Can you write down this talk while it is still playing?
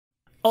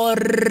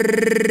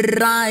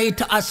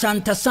Alright,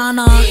 asante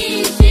sana.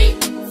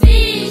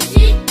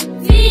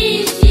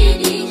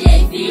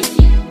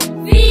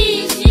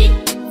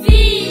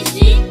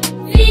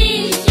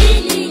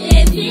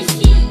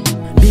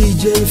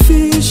 DJ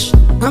Fish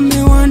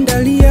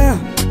amewandalia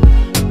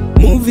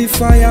movie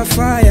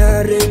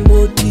Fire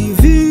Rainbow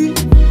TV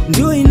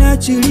ndio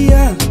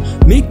inachilia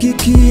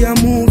mikiki ya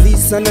movie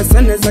sana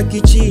sana za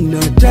kichina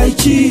tai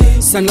chi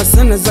sana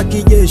sana za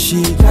kijeshi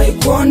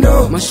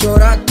taekwondo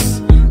mashorat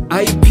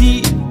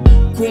IP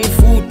kung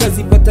fu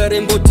tazipata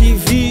Rainbow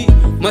TV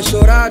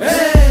mashorat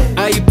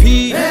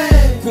IP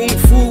kung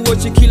fu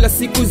watch kila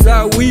siku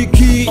za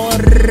wiki.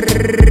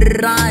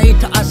 Alright,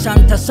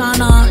 asante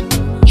sana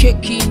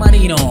Cheki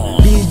Marino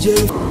DJ.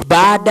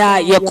 Baada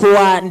ya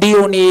kuwa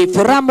ndio ni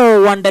filamu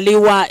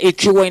huandaliwa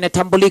ikiwa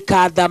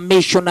inatambulika The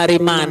Missionary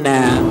Man.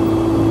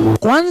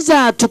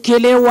 Kwanza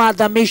tukielewa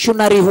The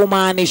Missionary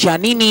humaanisha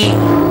nini,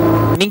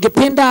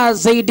 ningependa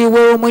zaidi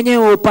wewe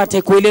mwenyewe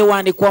upate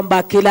kuelewa ni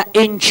kwamba kila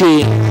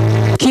nchi,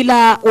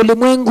 kila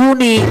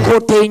ulimwenguni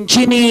kote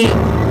nchini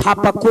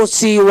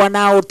hapakosi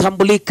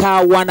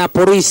wanaotambulika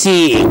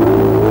wanapolisi.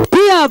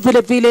 Pia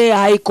vile vile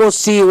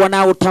haikosi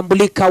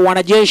wanaotambulika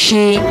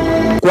wanajeshi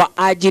kwa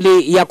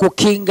ajili ya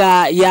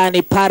kukinga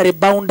yani pale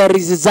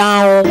boundaries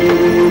zao.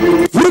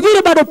 Vile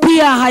vile bado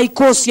pia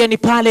haikosi yani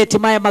pale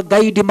hatimaye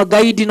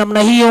magaidi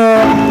namna hiyo.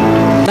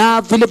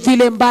 Na vile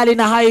vile mbali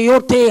na hayo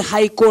yote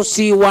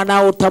haikosi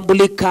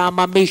wanaotambulika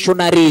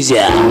missionaries.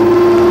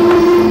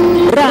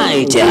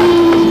 Right.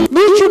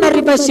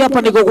 Missionary basi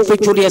hapa niko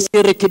kufichulia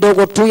siri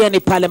kidogo tu yani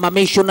pale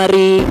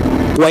missionary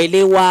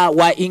waelewa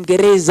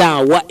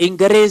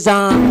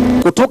Waingereza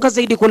kutoka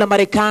zaidi kula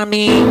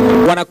Marekani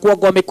wanakuwa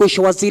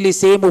wamekwisha wasili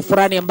sehemu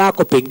fulani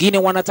ambako pengine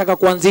wanataka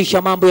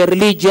kuanzisha mambo ya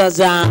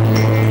religious.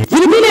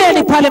 Vile vile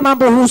ni pale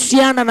mambo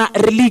husiana na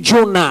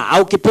religion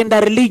au kipenda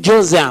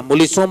religious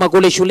mulisoma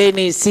kule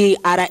shuleni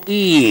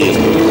CRE,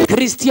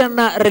 Christian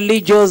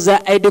Religious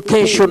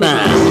Education.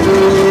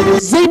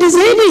 Zaidi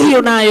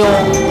hiyo nayo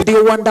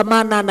ndio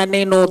wandamana na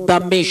neno The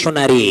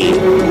Missionary.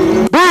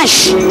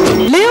 Bash,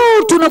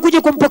 leo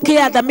tunakuja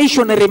kumpokea The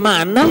Missionary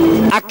Man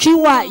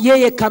akiwa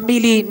yeye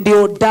kamili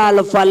ndio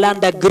Dolph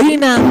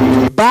Lundgren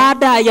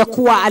baada ya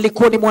kuwa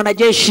alikuwa ni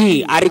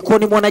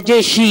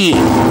mwanajeshi.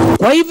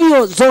 Kwa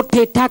hivyo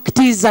zote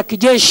tactics za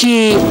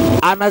kijeshi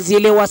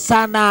anazielewa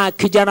sana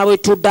kijana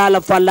wetu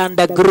Dolph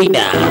Lundgren.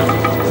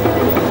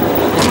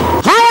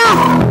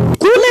 Haya,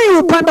 kule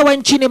upande wa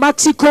nchini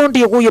Mexico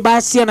ndio huyo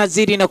basi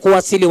anazidi na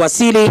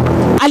kuwasili.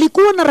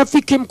 Alikuwa na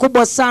rafiki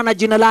mkubwa sana,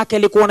 jina lake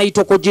alikuwa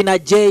anaitwa kwa jina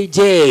JJ.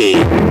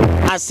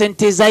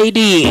 Asante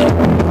zaidi.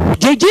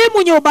 JJ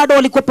mwenyewe bado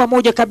walikuwa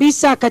pamoja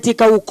kabisa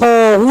katika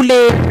ukoo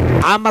ule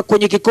ama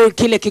kwenye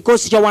kile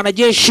kikosi cha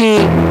wanajeshi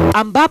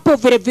ambapo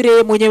vile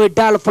vile mwenyewe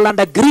Dolph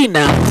Lundgren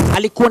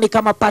alikuwa ni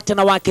kama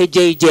partner wake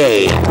JJ.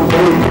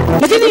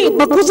 Lakini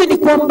makosa ni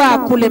kwamba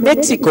kule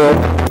Mexico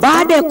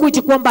baada ya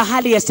kuiti kwamba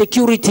hali ya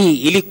security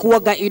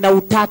ilikuwa ina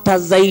utata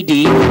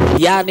zaidi,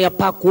 yani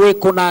hapa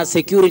kuweko na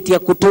security ya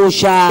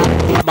kutosha,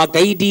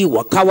 magaidi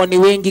wakawa ni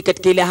wengi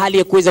katika ile hali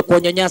ya kuweza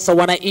kuwanyanyasa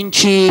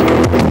wananchi.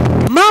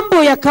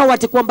 Mambo yakawa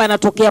ati kwamba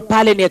yanatokea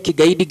pale ni ya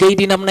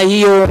kigaidi namna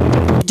hiyo.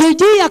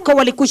 JJ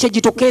akawa alikusha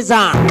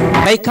jitokeza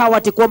na ikawa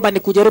ati kwamba ni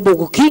kujaribu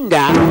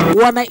kukinga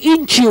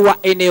wananchi wa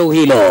eneo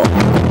hilo.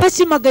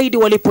 Basi magaidi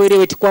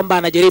walipoelewa ati kwamba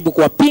anajaribu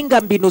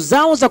kuwapinga mbinu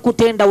zao za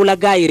kutenda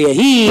ulaghai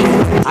hii,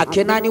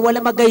 akenani wale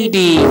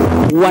magaidi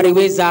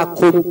waliweza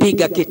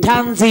kumpiga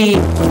kitanzi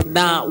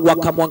na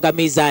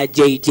wakamwangamiza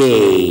JJ.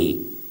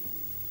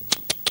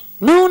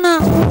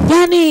 Naona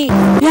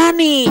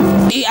yani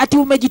ati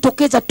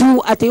umejitokeza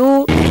tu ati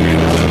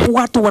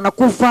watu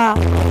wanakufa,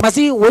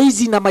 basi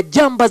wezi na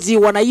majambazi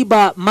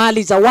wanaiba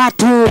mali za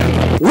watu,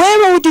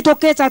 wewe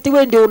ujitokeza ati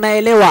wewe ndio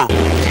unaelewa.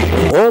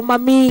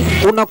 Mami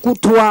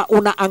unakutwa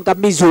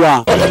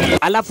unaangamizwa,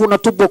 alafu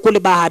unatupwa kule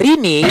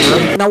baharini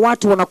na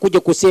watu wanakuja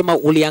kusema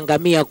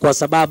uliangamia kwa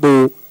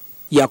sababu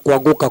ya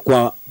kuanguka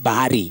kwa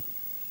bahari.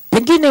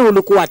 Pengine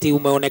ulikuwa ati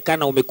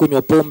umeonekana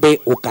umekunywa pombe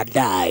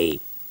ukadai.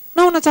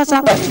 Naona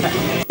sasa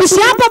basi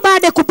hapa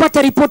baada ya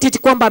kupata ripoti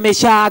kwamba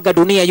ameshaaga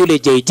dunia yule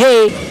JJ,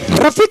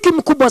 rafiki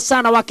mkubwa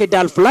sana wake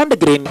Dolph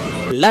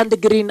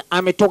Lundgren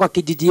ametoka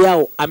kijiji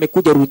yao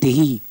amekuja ruti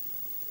hii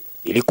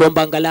ili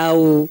kwamba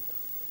angalau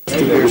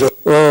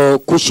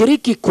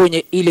kushiriki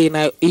kwenye ile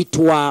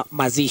inayoitwa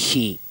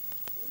mazishi.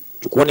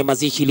 Tukuone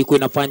mazishi ilikuwa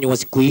inafanywa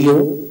siku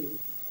hiyo.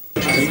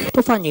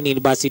 Tufanye nini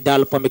basi?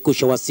 Dolph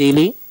amekusha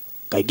wasili,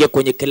 kaingia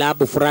kwenye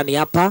klabu fulani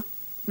hapa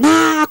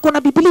na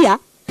kuna Biblia,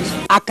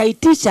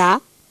 akaitisha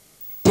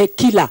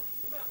tequila.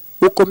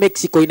 Huko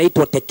Mexico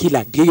inaitwa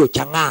tequila, ndio hiyo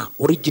chang'aa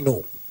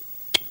original.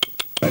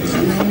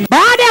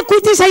 Baada ya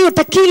kuitisha hiyo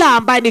tequila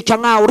ambayo ni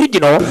chang'aa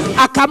original,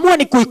 akaamua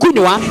ni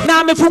kuikunywa na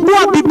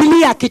amefungua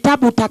Biblia,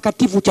 kitabu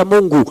takatifu cha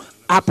Mungu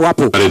hapo.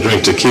 I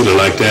drink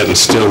tequila like that and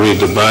still read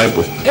the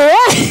Bible.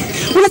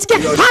 Unasikia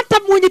hata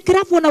mwenye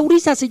kirafu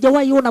anauliza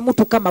sijawahi ona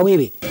mtu kama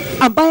wewe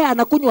ambaye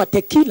anakunywa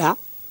tequila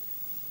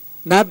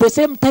na at the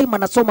same time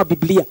anasoma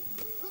Biblia.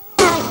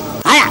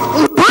 Haya,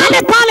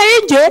 pale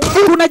Pale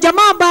nje kuna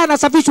jamaa ambaye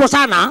anasafishwa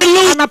sana,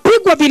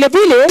 anapigwa vile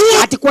vile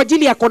ati kwa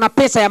ajili ya kona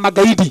pesa ya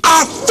magaidi.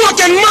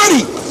 Fucking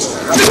money!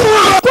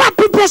 Kwa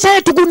pesa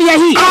yetu gunia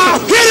hii.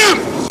 Hit him!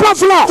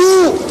 Buffalo.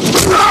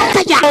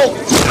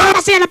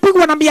 Basi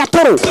anapigwa na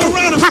miatoro.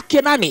 Haki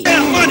nani?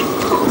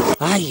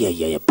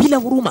 Ay, bila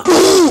huruma.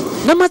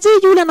 Na mazee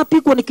yule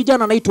anapigwa ni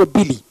kijana anaitwa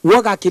Billy.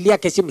 Waga akili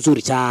yake si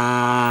mzuri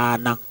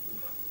sana.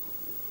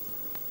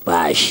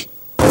 Bash.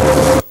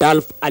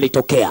 Dolph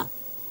alitokea.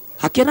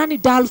 Haki nani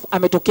Dolph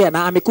ametokea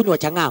na amekunywa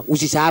chang'aa,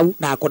 usisahau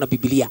na akona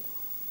Biblia.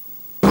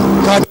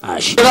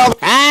 Ash.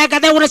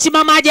 Kadha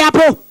unasimamaje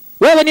hapo?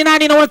 Wewe ni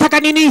nani na unataka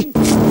nini?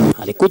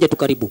 Alikuja tu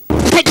karibu.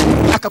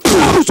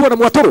 Akakuruhusu na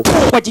mwatoro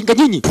kwa jinga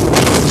nyinyi.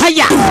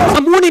 Haya,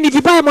 amuone ni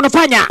vibaya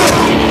mnafanya.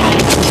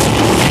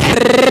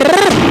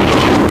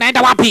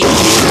 Naenda wapi?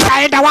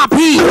 Naenda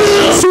wapi?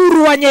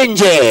 Suru wa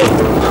nyenje.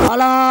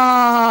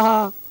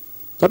 Ala.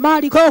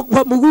 Tamari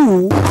kwa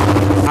mguu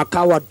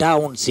akawa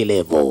down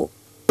level.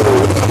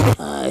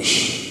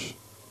 Ash.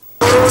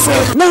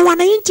 Na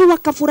wananchi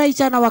wakafurahi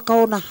sana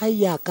wakaona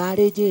haya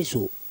kale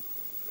Yesu.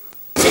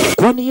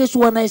 Kwani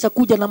Yesu anaweza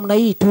kuja namna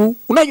hii tu?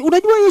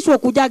 Unajua Yesu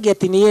akujagi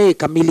ati ni yeye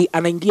kamili,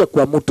 anaingia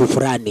kwa mtu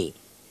fulani.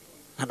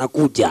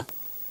 Anakuja.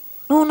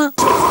 Unaona?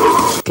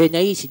 Kenya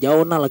hii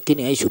sijaona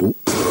lakini haishuru.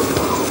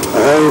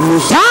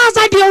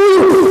 Sasa ndio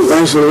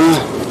huyu.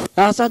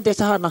 Asante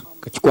sana.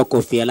 Kachukua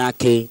kofia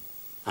lake.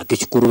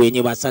 Akishukuru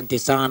wenyewe asante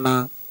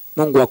sana.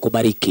 Mungu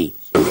akubariki.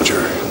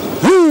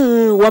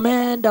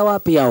 Wameenda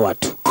wapi hao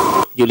watu?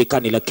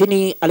 Julikani,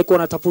 lakini alikuwa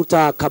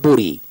anatafuta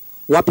kaburi.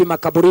 Wapi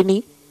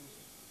makaburini?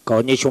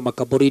 Kaonyeshwa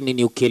makaburini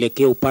ni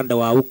ukielekea upande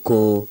wa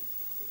huko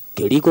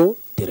Kerigo,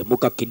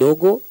 teremuka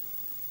kidogo.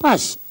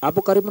 Pas,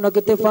 hapo karibu na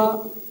Getefa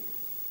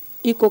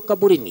iko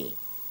kaburini.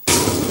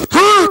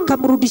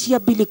 Kamrudishia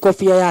Billy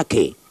kofia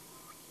yake.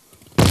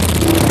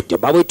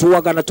 Jamaa wetu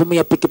waga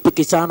anatumia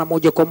pikipiki sana,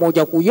 moja kwa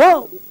moja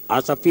huyo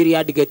asafiri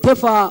hadi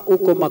Getefa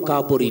huko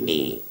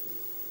makaburini.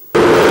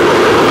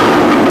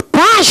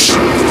 Pash!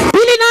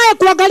 Billy naye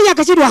kuangalia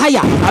akashindwa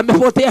haya.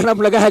 Amepotea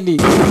namna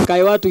gani?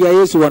 Kai watu ya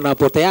Yesu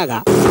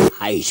wanapoteaga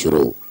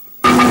haishuru.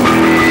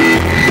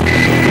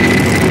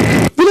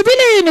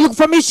 Vile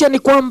nilikufahamisha ni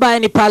kwamba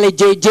ni pale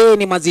JJ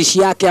ni mazishi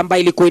yake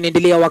ambayo ilikuwa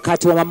inaendelea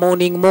wakati wa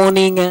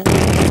morning.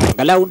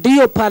 Angalau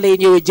ndio pale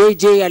yenyewe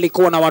JJ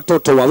alikuwa na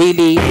watoto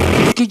wawili.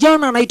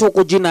 Kijana anaitwa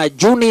kwa jina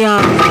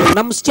Junior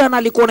na msichana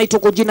alikuwa anaitwa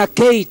kwa jina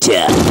Kate.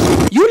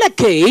 Yule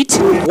Kate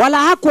wala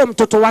hakuwa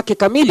mtoto wake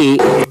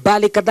kamili,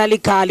 bali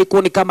kadhalika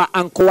alikuwa ni kama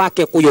anko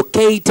wake huyo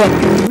Kate.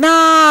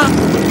 Na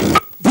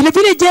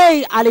vile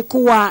Jay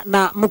alikuwa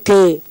na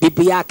mke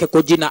bibi yake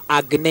kwa jina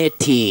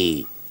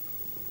Agneti.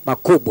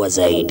 Makubwa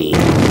zaidi.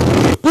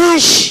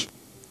 Pash!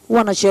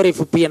 Wana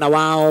sherifu pia na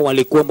wao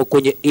walikuwa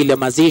kwenye ile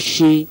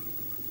mazishi.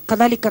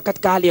 Kadhalika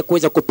katika hali ya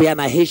kuweza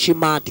kupeana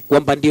heshima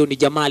kwamba ndio ni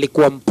jamaa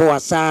alikuwa mpoa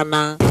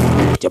sana.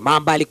 Jamaa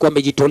ambaye alikuwa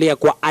amejitolea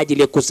kwa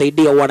ajili ya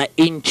kusaidia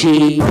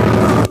wananchi.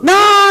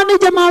 Na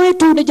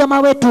ni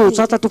jamaa wetu.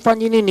 Sasa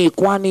tufanye nini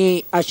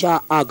kwani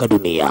ashaaga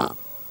dunia?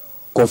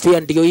 Kofia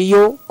ndio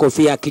hiyo,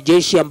 kofia ya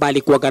kijeshi ambayo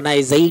alikuwa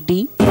naye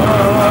zaidi.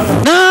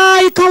 Na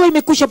ikawa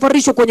imekusha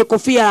farishwa kwenye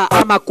kofia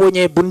ama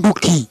kwenye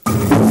bunduki.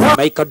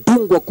 Na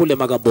ikadungwa kule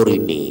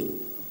magaburini.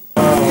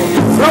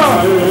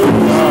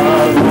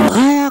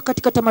 Haya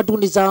katika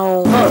tamaduni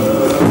zao.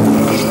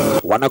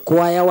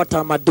 Wanakwaya wa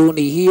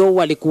tamaduni hiyo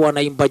walikuwa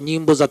wanaimba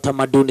nyimbo za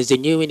tamaduni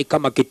zenyewe ni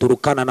kama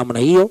Kiturukana namna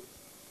hiyo.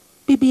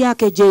 Bibi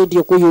yake je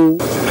ndio huyu.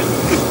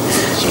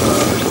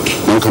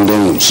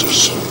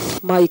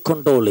 My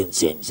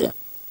condolences.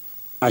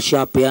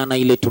 Ashapeana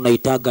ile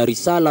tunaitaga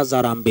risala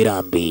za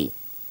rambirambi.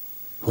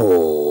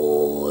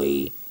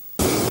 Hoi.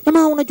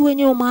 Kama unajua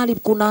wenyewe mahali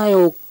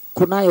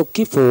kunayo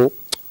kifo,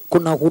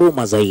 kuna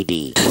huruma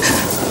zaidi.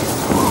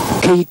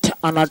 Kate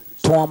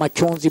anatoa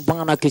machozi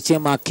bana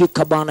akisema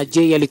hakika bana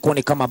Jay alikuwa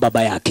ni kama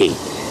baba yake.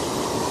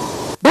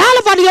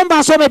 Dolph aliomba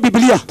asome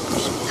Biblia.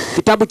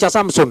 Kitabu cha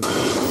Samson.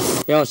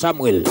 Yo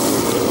Samuel.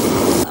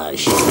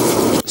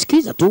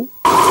 Sikiza tu.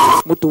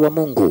 Mtu wa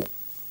Mungu.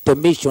 The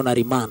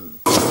Missionary Man.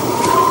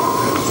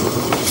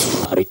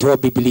 Alitoa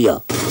Biblia.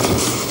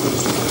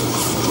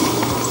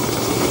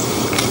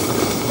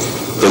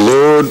 The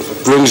Lord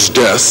brings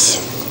death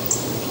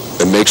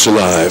and makes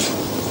alive.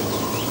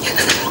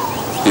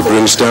 He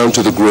brings down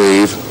to the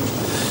grave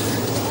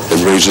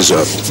and raises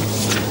up.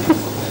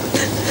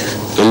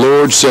 The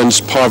Lord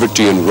sends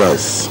poverty and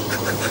wealth.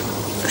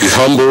 He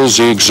humbles,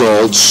 he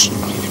exalts.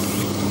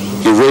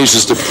 He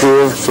raises the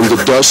poor from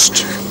the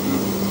dust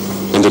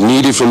and the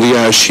needy from the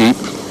ash heap.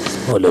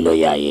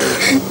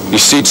 He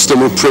seats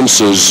them with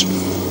princes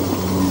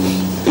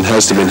and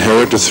has them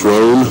inherit a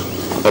throne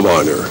of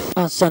honor.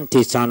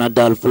 Asante sana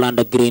Dolph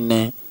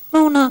Lundgren.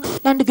 Naona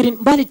Lundgren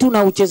mbali tu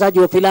na uchezaji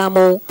wa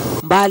filamu,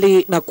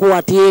 mbali na kuwa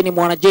ati yeye ni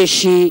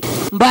mwanajeshi,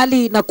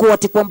 mbali na kuwa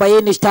ati kwamba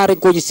yeye ni stari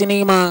kwenye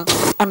sinema,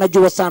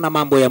 anajua sana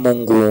mambo ya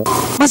Mungu.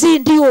 Basi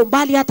ndio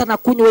mbali hata na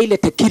kunywa ile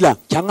tequila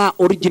changa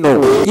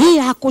original, yeye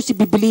hakosi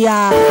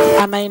Biblia,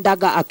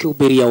 anaendaga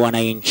akihubiria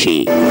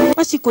wananchi.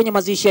 Basi kwenye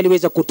mazishi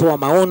aliweza kutoa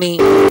maoni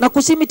na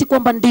kusimiti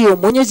kwamba ndio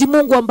Mwenyezi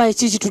Mungu ambaye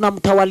sisi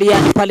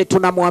tunamtawalia ni pale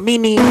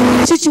tunamwamini,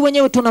 sisi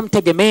wenyewe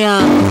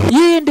tunamtegemea,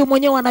 yeye ndio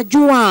mwenyewe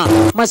anajua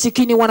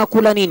masikini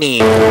wanakula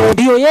nini,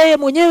 ndio yeye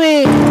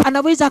mwenyewe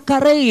anaweza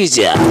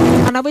kareiza,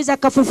 anaweza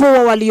kafufua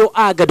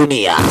walioaga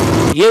dunia,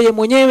 yeye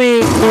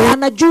mwenyewe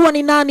anajua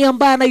ni nani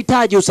ambaye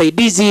anahitaji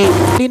usaidizi,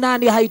 ni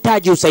nani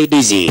hahitaji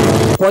usaidizi.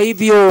 Kwa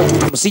hivyo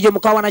msije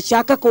mkawa na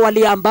shaka kwa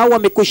wale ambao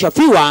wamekwisha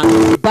fiwa,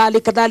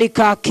 bali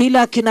kadhalika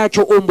kila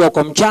kinachoumbwa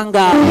kwa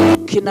mchanga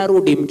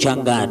kinarudi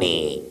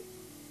mchangani.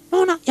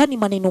 Naona yani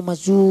maneno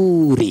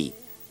mazuri,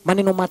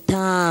 maneno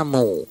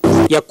matamu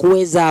ya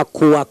kuweza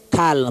kuwa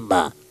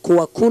kalma,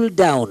 kuwa cool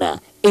down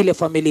ile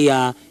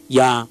familia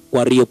ya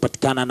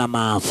waliopatikana na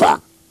maafa.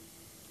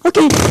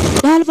 Okay,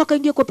 na Alfa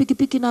kaingia kwa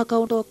pikipiki na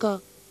akaondoka.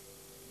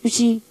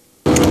 Usi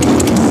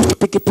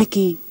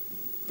pikipiki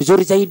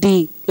vizuri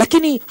zaidi,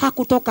 lakini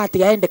hakutoka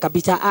ati aende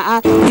kabisa.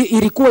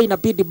 Ilikuwa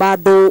inabidi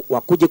bado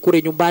wakuje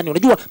kule nyumbani.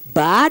 Unajua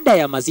baada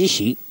ya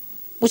mazishi,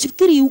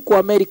 usifikiri huko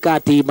Amerika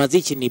ati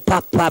mazishi ni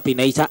pap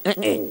inaisha.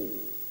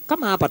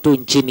 Kama hapa tu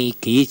nchini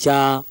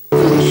kiisha,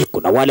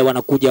 kuna wale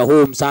wanakuja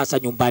home sasa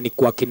nyumbani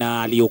kwa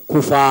kina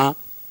aliokufa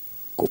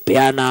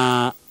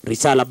kupeana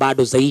risala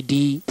bado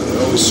zaidi.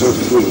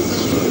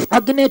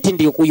 Agnet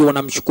ndio huyo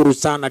wanamshukuru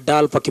sana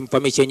Dalfa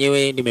kimfahamisha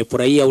yenyewe,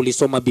 nimefurahia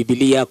ulisoma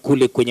Biblia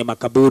kule kwenye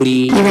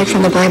makaburi. You read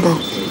from the Bible.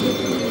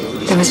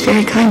 That was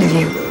very kind of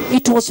you.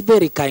 It was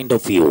very kind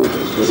of you.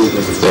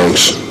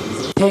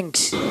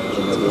 Thanks.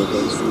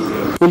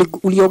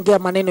 Uliongea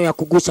maneno ya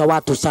kugusa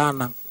watu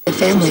sana. The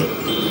family.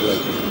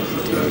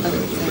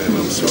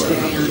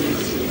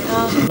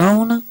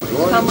 Naona?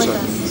 Come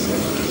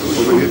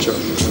with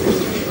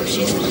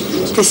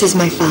us. This is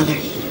my father.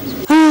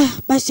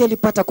 Basi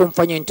alipata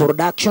kumfanya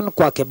introduction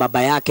kwake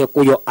baba yake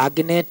kuyo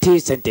Agnet,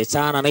 sente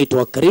sana,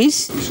 anaitwa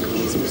Chris.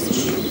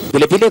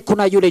 Vile vile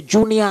kuna yule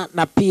Junior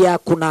na pia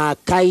kuna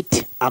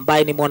Kite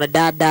ambaye ni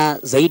mwanadada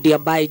zaidi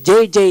ambaye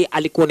JJ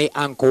alikuwa ni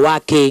anko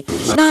wake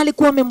na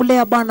alikuwa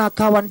amemlea bwana,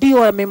 akawa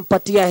ndio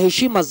amempatia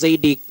heshima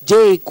zaidi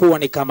J kuwa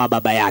ni kama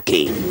baba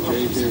yake.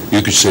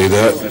 You could say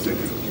that.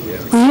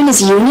 Were you in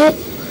his unit?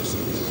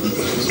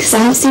 Because I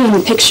don't see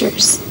any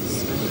pictures.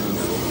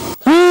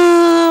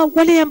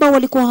 Wale ambao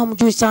walikuwa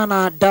hamjui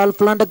sana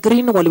Dolph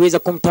Lundgren waliweza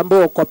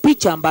kumtambua kwa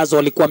picha ambazo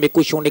walikuwa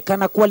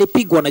wamekwishaonekana kwa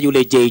walipigwa na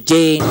yule JJ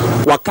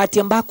wakati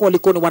ambako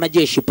walikuwa ni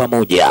wanajeshi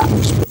pamoja.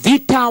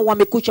 Vita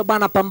wamekwisha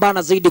bana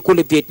pambana zaidi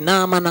kule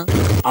Vietnam na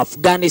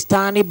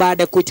Afghanistan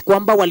baada ya kuiti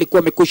kwamba walikuwa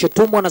wamekwisha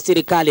tumwa na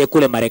serikali ya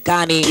kule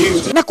Marekani.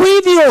 Na kwa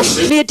hivyo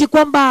ni eti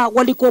kwamba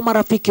walikuwa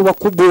marafiki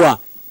wakubwa.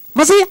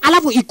 Masi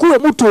alafu ikuwe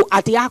mtu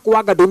ati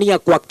hakuaga dunia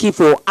kwa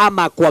kifo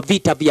ama kwa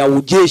vita vya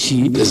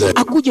ujeshi,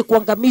 akuje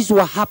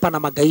kuangamizwa hapa na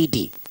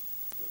magaidi.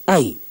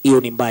 Ai, hiyo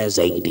ni mbaya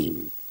zaidi.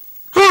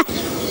 Haya,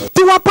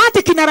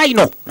 tuwapate kina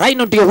Rhino.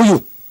 Rhino ndio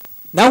huyu.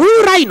 Na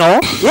huyu Rhino,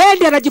 yeye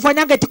ndiye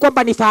anajifanyanga eti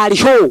kwamba ni fahari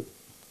show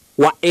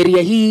wa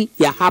area hii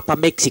ya hapa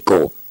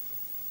Mexico.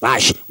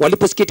 Bash,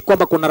 waliposikia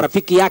kwamba kuna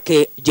rafiki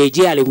yake JJ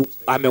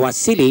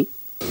amewasili,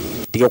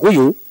 ndio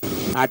huyu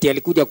ati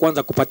alikuja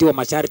kwanza kupatiwa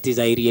masharti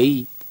za area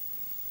hii.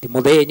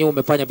 Timothée yenyewe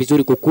umefanya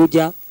vizuri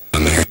kukuja.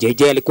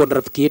 JJ alikuwa na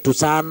rafiki yetu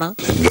sana.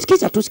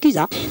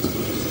 Sikiza.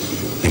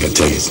 I can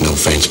tell you it's no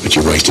offense, but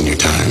you're wasting your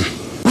time.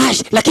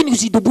 Bash, lakini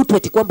usidubutu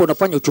eti kwamba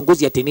unafanya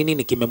uchunguzi ati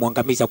nini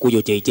kimemwangamiza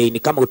kuyo JJ, ni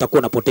kama utakuwa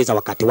unapoteza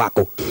wakati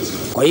wako.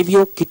 Kwa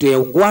hivyo kitu ya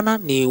ungwana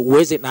ni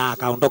uweze na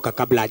akaondoka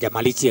kabla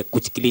hajamalizia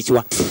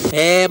kusikilizwa.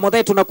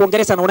 Mothée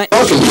tunakuongeleza na una.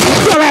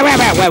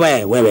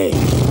 Wewe.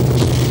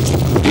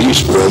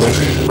 Peace, brother.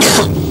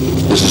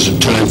 This is a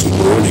time for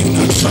mourning,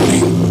 not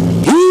fighting.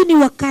 Hii ni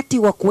wakati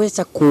wa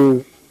kuweza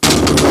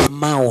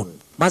maon.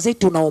 Mazee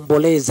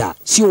tunaomboleza,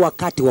 sio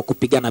wakati wa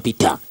kupigana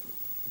vita.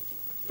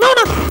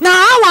 Na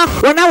hawa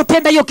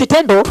wanaotenda hiyo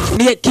kitendo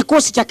ni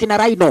kikosi cha kina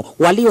Rhino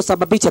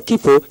waliosababisha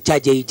kifo cha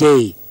JJ.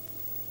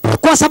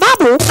 Kwa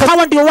sababu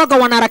hawa ndio waga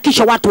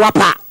wanaharakisha watu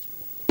hapa.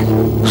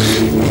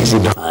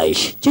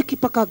 Aish, cheki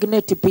paka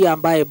Agnet pia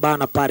ambaye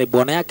bana pare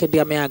bwana yake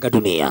ndiye ameaga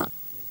dunia.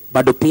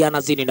 Bado pia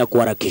anazini na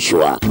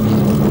kuharakishwa.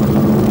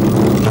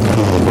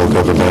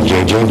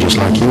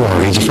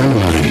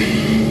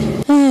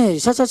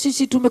 Sasa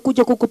sisi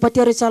tumekuja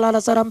kukupatia risala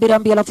la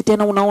sarambirambi alafu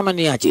tena unaona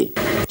ni aje.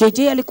 JJ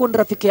alikuwa ni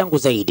rafiki yangu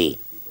zaidi.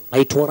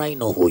 Naitwa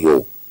Rhino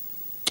huyo.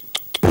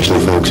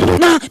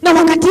 Na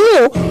wakati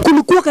huo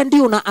kulikuwa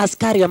ndio na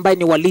askari ambaye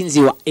ni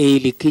walinzi wa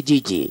eli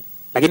kijiji.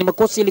 Lakini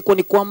makosa ilikuwa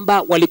ni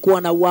kwamba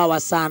walikuwa na uawa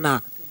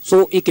sana.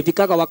 So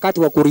ikifikaga wakati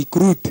wa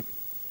kurecruit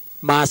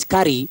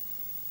maaskari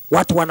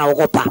watu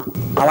wanaogopa.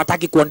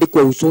 Hawataki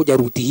kuandikwa usoja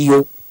ruti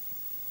hiyo.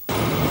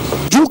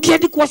 Juu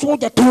kiandikwa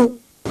soja tu.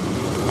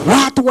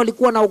 Watu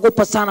walikuwa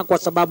naogopa sana kwa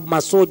sababu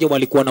masoja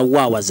walikuwa na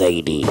uawa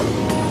zaidi.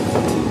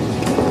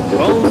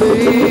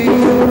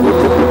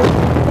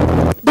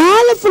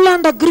 Dolph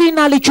Landa Green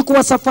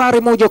alichukua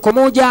safari moja kwa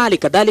moja,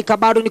 alikadhalika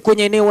bado ni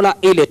kwenye eneo la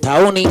ile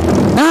taoni,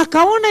 na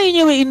akaona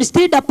yenyewe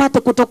instead apate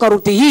kutoka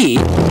ruti hii,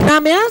 na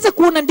ameanza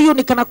kuona ndio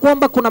ni kana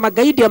kwamba kuna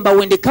magaidi ambao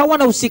wendekawa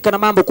wanahusika na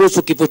mambo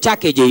kuhusu kifo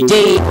chake JJ.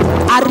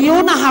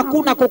 Aliona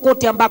hakuna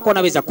kokote ambako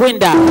anaweza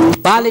kwenda,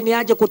 bali ni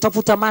aje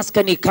kutafuta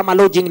maskani kama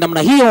lodging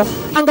namna hiyo,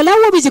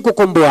 angalau aweze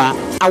kukomboa,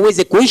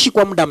 aweze kuishi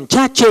kwa muda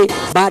mchache,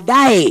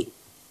 baadaye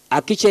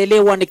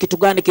akichaelewa ni kitu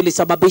gani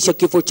kilisababisha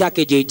kifo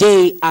chake JJ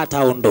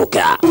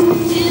ataondoka.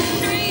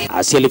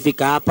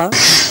 Asilifika hapa.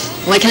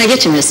 What can I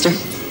get you, mister?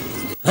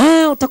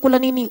 Utakula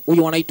nini?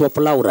 Huyu anaitwa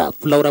Flora.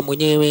 Flora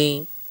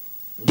mwenyewe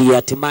ndiye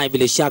hatimaye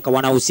bila shaka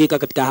wanahusika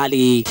katika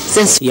hali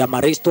ya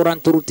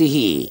marestaurant ruti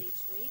hii.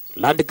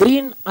 Land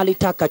Green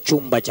alitaka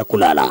chumba cha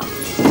kulala.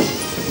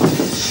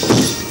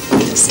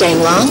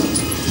 Staying long?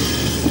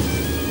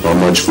 How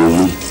much for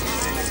you?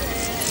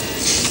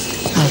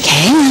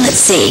 Okay, well, let's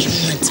see.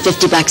 It's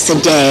 $50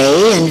 a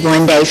day and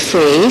 1 day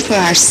free for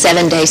our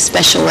 7-day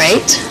special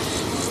rate.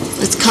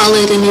 Let's call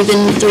it an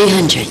even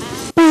 300.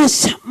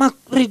 Bas,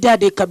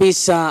 maridadi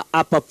kabisa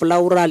hapa.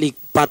 Flora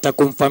alipata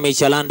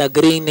kumfahamisha Land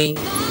Green.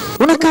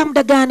 Unakaa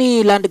muda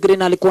gani? Land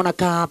Green alikuwa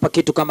anakaa hapa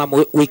kitu kama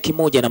wiki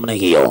moja namna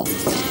hiyo.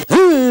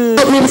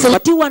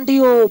 Patiwa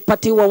ndio,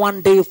 patiwa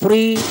 1 day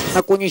free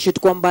na kuonyesha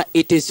kwamba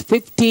it is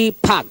 50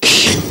 pack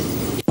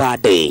per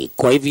day.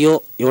 Kwa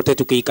hivyo yote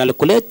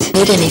tukikalculate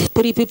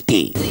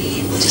 350.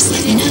 Just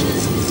let me know.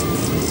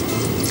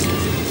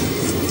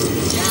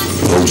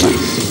 Okay.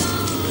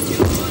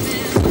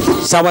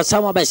 Sawa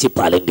sawa, basi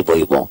pale ndivyo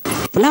hivyo.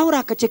 Flora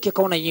akacheki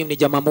akaona yenyewe ni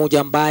jamaa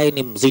moja ambaye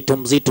ni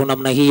mzito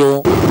namna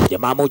hiyo.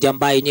 Jamaa moja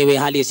ambaye yenyewe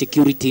hali ya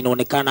security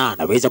inaonekana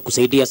anaweza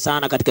kusaidia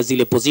sana katika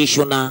zile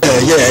position.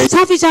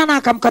 Safi sana,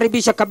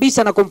 akamkaribisha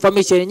kabisa na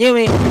kumfahamisha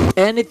yenyewe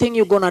anything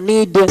you gonna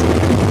need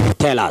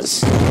tell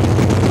us.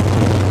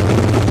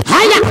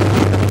 Haya,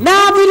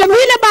 na vile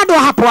bado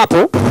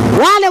hapo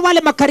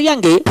wale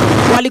makariange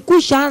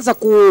walikwisha anza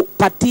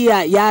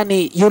kupatia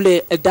yani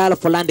yule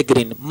Dolph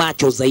Lundgren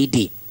macho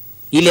zaidi,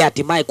 ile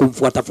hatimaye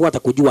kumfuatafuata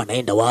kujua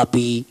anaenda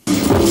wapi,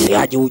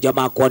 aje huyu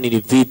jamaa kwani ni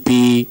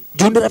vipi,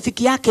 juu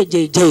rafiki yake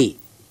JJ.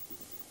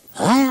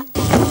 Haya,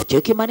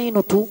 cheki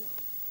maneno tu,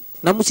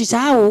 na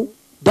msisahau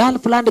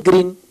Dolph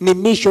Lundgren ni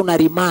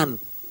missionary man,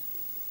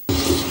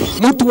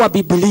 mtu wa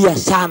Biblia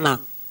sana,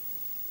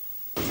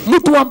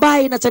 mtu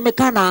ambaye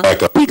inasemekana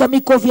piga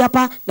mikofi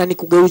hapa na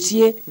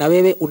nikugeuzie na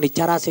wewe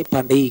unicharase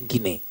pande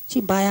nyingine,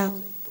 si mbaya.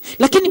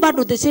 Lakini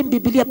bado the same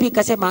Biblia pia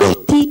ikasema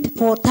tit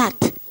for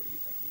tat,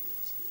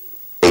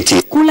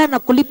 kula na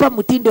kulipa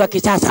mtindo wa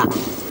kisasa,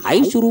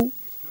 haishuru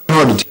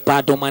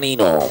bado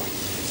maneno.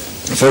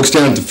 Folks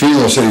down at the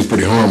funeral said he's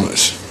pretty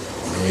harmless.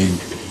 He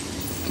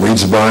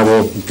reads the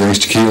Bible, drinks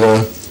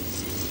tequila,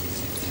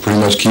 pretty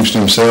much keeps to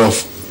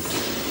himself.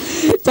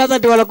 Sasa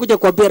ndio wanakuja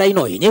kwa bera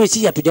ino yenyewe,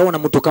 sisi hatujaona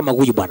mtu kama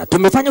huyu bwana.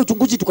 Tumefanya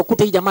uchunguzi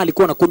tukakuta hii jamaa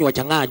alikuwa anakunywa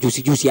chang'aa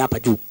juice hapa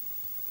juu.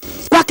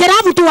 Kwa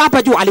keravu tu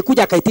hapa juu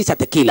alikuja akaitisha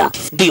tequila,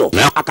 ndio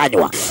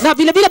akanywa. Na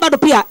vile bado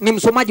pia ni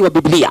msomaji wa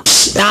Biblia.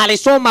 Na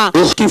alisoma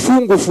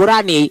kifungu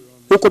fulani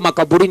huko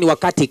makaburini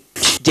wakati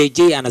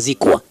JJ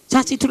anazikwa.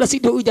 Sasa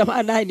tunasidi huyu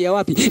jamaa naye ni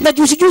wapi? Na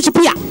juice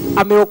pia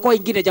ameokoa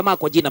ingine jamaa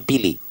kwa jina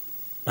Pili.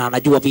 Na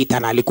anajua vita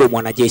na alikuwa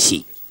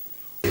mwanajeshi.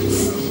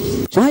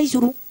 So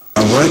haizuru.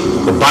 What?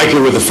 The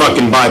biker with the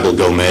fucking Bible,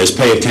 Gomez.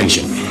 Pay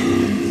attention.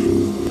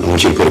 I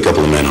want you to put a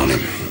couple of men on him.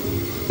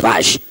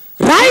 Bash.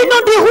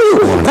 Rhino ndio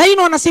huyu.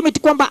 Rhino anasema eti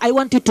kwamba I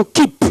want you to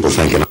keep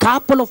a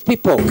couple of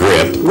people.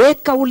 Grip.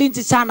 Weka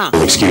ulinzi sana.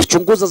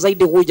 Chunguza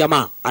zaidi huyu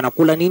jamaa.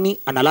 Anakula nini?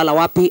 Analala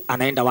wapi?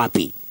 Anaenda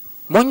wapi?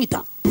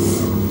 Monitor.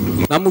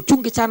 Na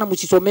mchunge sana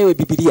msisomewe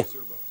Biblia.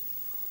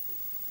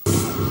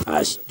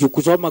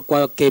 Kusoma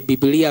kwa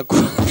Biblia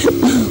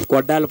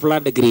kwa Dolph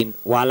Lundgren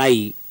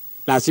walai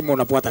lazima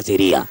unafuata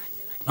sheria.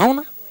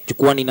 Naona?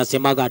 Chukua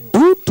ninasemaga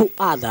do to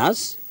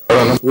others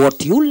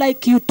what you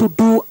like you to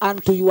do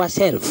unto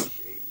yourself.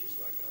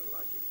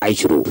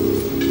 Aishuru.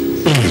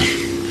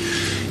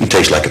 It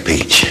tastes like a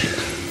peach.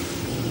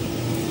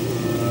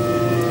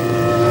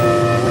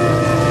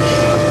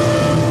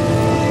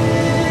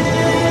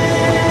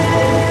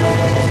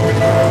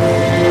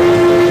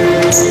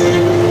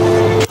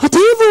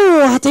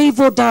 Hata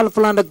hivyo Dolph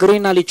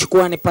Lundgren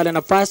alichukua ni pale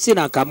nafasi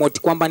na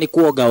akamoti kwamba ni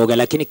kuoga,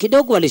 lakini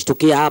kidogo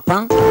alishtukia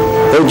hapa.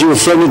 Heard you were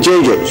friend of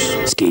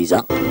JJ's.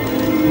 Skiza.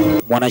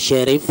 Mwana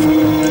sheriff.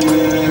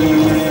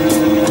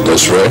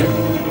 That's right.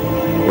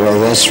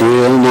 Well, that's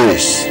real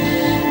nice.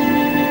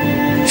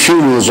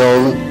 Funeral's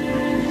over.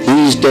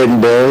 He's dead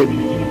and buried.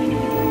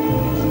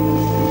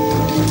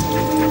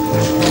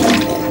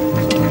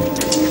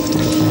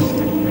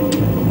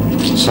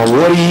 So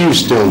what are you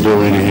still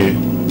doing here?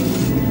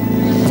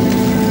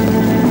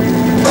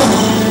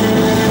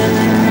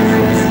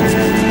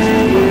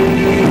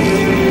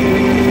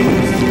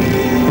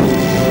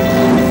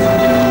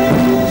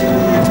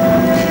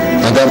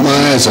 I got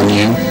my eyes on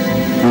you.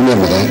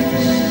 Remember that.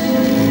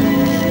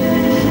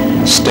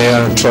 Stay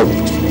out of trouble.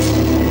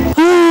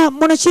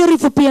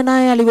 mwanasherifu pia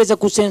naye aliweza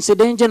kusense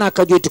danger na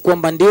akajua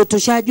kwamba ndio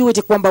tushajua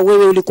kwamba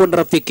wewe ulikuwa na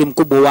rafiki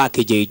mkubwa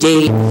wake JJ,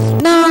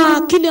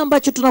 na kile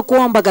ambacho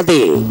tunakuomba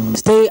gadhe,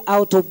 stay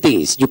out of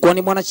this.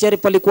 Jukwani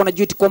mwanasherifu alikuwa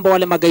anajua kwamba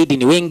wale magaidi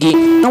ni wengi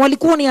na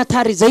walikuwa ni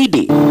hatari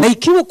zaidi, na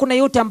ikiwa kuna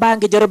yote ambaye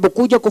angejaribu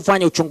kuja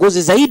kufanya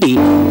uchunguzi zaidi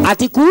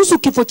ati kuhusu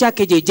kifo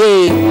chake JJ,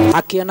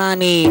 akia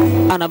nani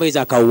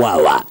anaweza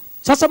akauawa.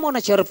 Sasa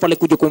mwanasherifu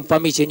alikuja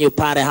kumfahamisha yenyewe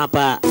pale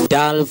hapa,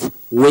 Dolph,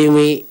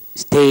 wewe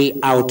stay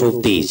out of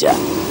this.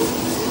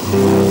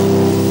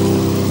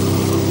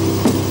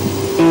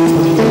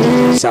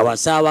 Sawa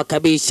sawa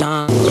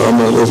kabisa.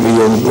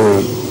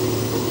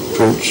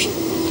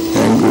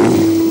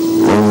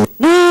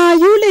 Na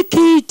yule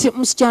Kate,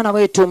 msichana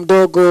wetu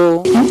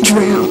mdogo,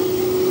 Drown.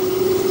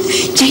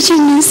 JJ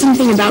knew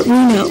something about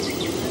Reno.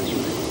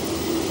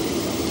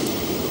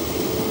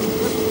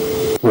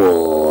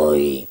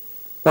 Woi,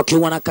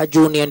 wakiwa na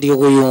Kajuni ndio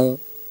huyo.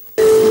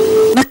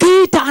 Na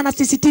Kate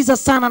anasisitiza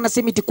sana,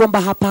 anasema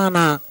kwamba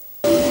hapana,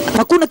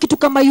 hakuna kitu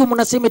kama hiyo.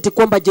 Mnasema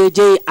kwamba JJ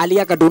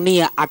aliaga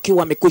dunia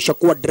akiwa amekwisha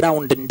kuwa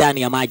drowned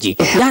ndani ya maji.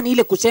 Yani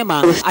ile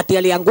kusema ati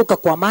alianguka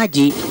kwa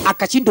maji,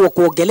 akashindwa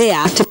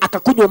kuogelea,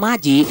 akakunywa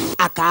maji,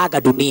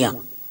 akaaga dunia.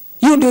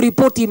 Hiyo ndio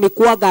ripoti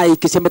imekuaga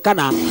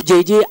ikisemekana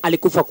JJ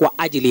alikufa kwa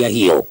ajili ya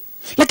hiyo.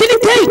 Lakini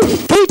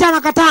Kate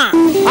anakataa.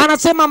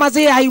 Anasema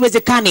mazee,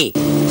 haiwezekani.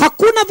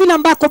 Hakuna vile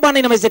ambako bwana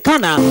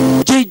inawezekana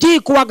JJ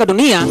kuaga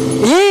dunia.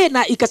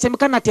 Na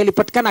ikasemekana ati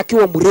alipatikana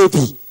akiwa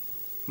mrevi.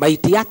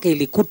 Maiti yake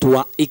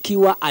ilikutwa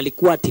ikiwa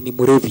alikuwa ati ni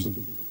mrevi.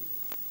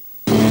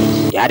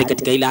 Yaani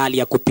katika ile hali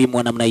ya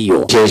kupimwa namna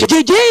hiyo.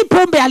 JJ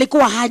pombe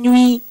alikuwa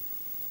hanywi.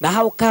 Na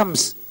how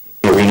comes?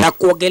 Na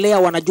kuogelea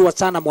wanajua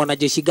sana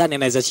mwanajeshi gani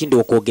anaweza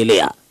shindwa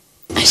kuogelea.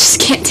 I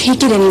just can't take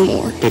it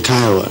anymore. But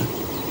Kyle,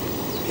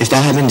 if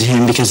that happened to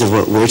him because of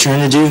what we're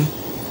trying to do,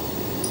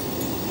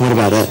 what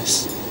about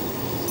us?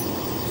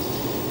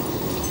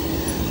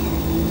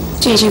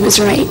 JJ was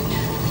right.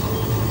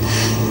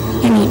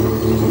 I mean,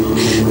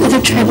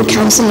 other tribal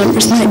council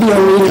members might be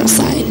on Reno's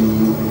side.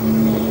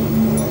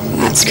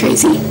 That's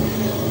crazy.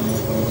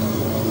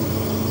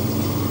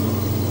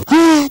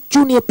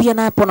 Junior pia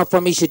napo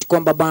anafahamisha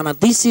kwamba bana,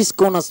 this is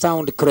gonna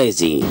sound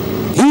crazy.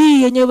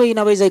 Hii yenyewe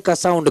inaweza ika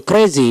sound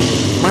crazy,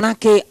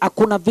 manake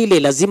hakuna vile,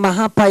 lazima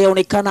hapa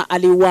yaonekana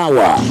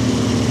aliuawa.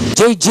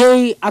 JJ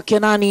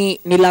akenani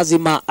ni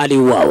lazima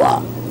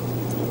aliuawa.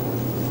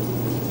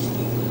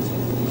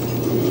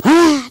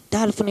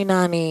 Dolph ni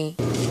nani?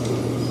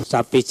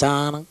 Safi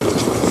sana.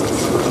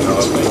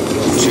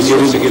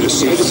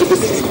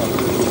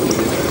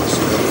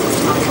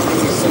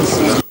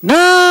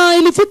 Na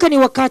ilifika ni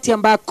wakati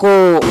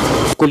ambako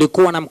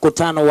kulikuwa na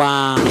mkutano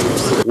wa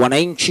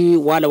wananchi,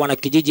 wale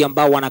wanakijiji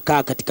ambao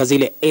wanakaa katika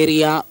zile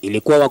area.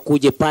 Ilikuwa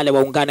wakuje pale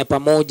waungane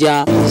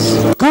pamoja,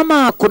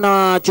 kama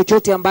kuna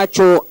chochote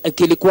ambacho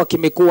kilikuwa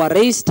kimekuwa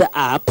raised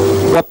up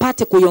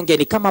wapate kuiongea,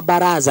 ni kama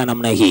baraza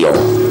namna hiyo.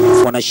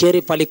 Bwana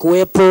sheriff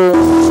alikuwepo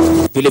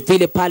vile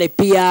vile pale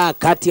pia.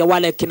 Kati ya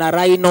wale kina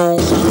Rhino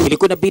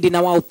ilikuwa inabidi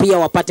na wao pia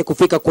wapate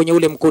kufika kwenye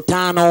ule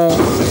mkutano,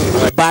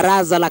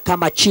 baraza la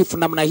kama chief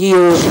namna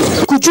hiyo,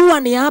 kujua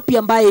ni yapi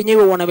ambaye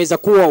yenyewe wanaweza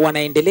kuwa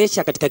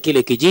wanaendelesha katika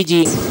kile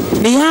kijiji,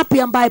 ni yapi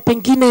ambaye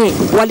pengine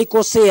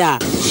walikosea,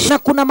 na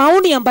kuna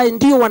maoni ambaye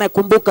ndio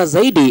wanakumbuka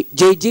zaidi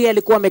JJ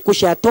alikuwa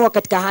amekusha atoa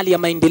katika hali ya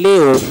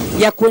maendeleo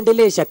ya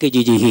kuendelesha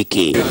kijiji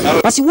hiki.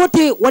 Basi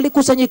wote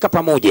walikusanyika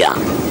pamoja,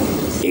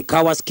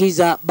 ikawa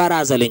sikiza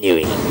baraza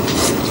lenyewe.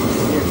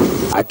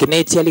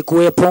 Akineti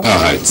alikuwepo.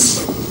 Alright.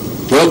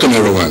 Welcome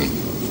everyone.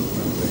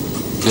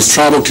 This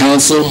tribal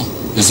council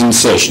is in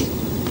session.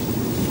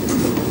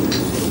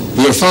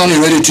 We are finally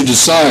ready to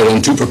decide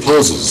on 2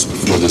 proposals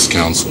before this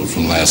council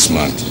from last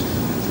month.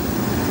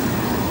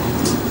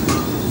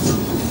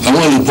 I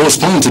wanted to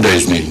postpone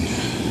today's meeting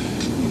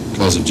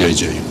because of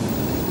JJ.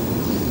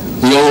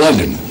 We all loved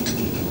him.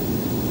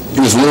 He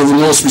was one of the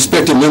most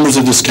respected members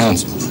of this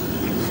council.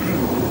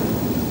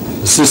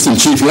 Assistant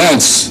Chief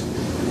Lance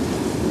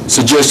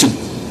suggested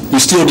we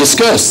still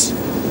discuss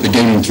the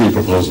Gaming 3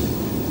 proposal.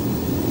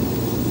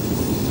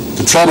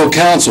 The Tribal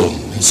Council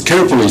has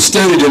carefully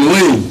studied and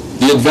weighed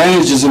the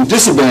advantages and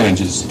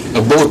disadvantages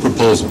of both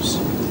proposals.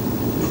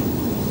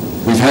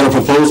 We've had a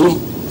proposal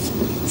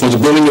for the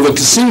building of a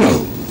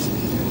casino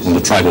on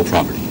the tribal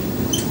property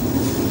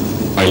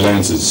by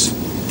Lance's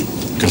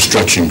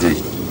construction group.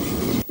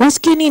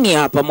 Maskinini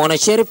hapa mwana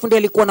sheriff ndiye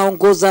alikuwa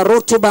anaongoza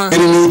rotuba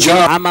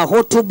ama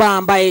hotuba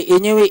ambaye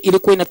yenyewe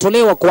ilikuwa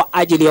inatolewa kwa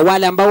ajili ya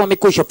wale ambao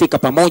wamekwisha fika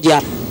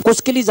pamoja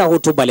kusikiliza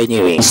hotuba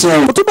lenyewe.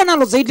 Hotuba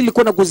nalo zaidi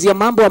ilikuwa inaguzia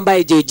mambo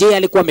ambaye JJ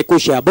alikuwa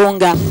amekwisha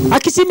abonga,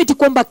 akisimiti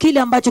kwamba kile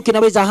ambacho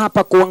kinaweza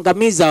hapa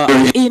kuangamiza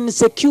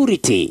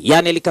insecurity,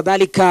 yani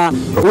likadhalika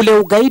ule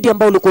ugaidi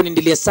ambao ulikuwa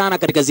unaendelea sana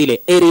katika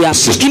zile area,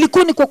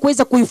 ilikuwa ni kwa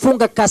kuweza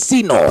kuifunga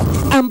casino,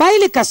 ambaye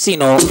ile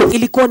casino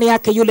ilikuwa ni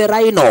yake yule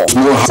Rhino.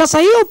 Sasa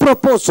hiyo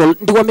proposal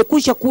ndio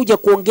wamekwisha kuja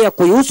kuongea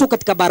kuhusu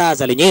katika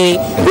baraza lenyewe,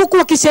 huku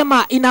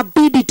wakisema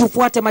inabidi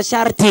tufuate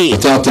masharti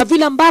na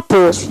vile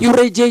ambapo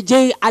yule JJ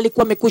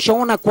alikuwa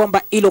walikwishaona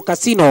kwamba ilo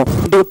kasino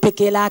ndio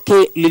pekee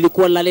lake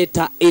lilikuwa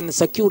laleta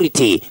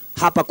insecurity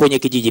hapa kwenye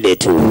kijiji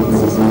letu.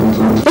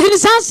 Lakini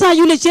sasa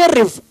yule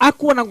sheriff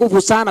hakuwa na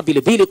nguvu sana vile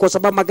vile kwa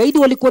sababu magaidi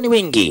walikuwa ni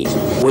wengi.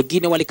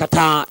 Wengine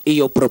walikataa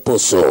hiyo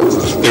proposal.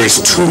 There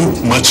is too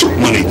much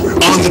money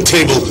on the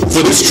table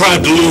for this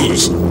tribe to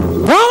lose.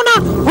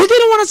 Waona,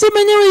 wengine wanasema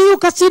yenyewe hiyo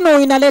kasino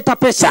inaleta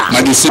pesa.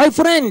 My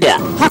friend,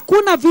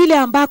 hakuna vile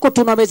ambako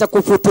tunaweza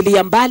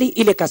kufutilia mbali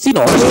ile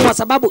kasino kwa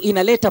sababu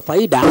inaleta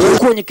faida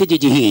kwenye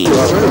kijiji hii.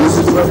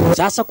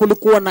 Sasa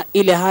kulikuwa na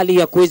ile hali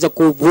ya kuweza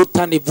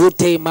kuvuta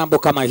nivute mambo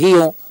kama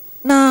hiyo,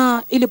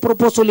 na ile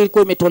proposal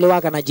ilikuwa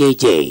imetolewa na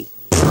JJ.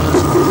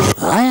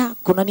 Haya,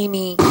 kuna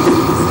nini?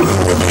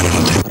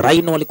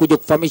 Rhino walikuja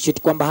kufahamisha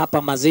kwamba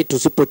hapa mazetu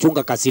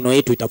usipochunga kasino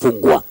yetu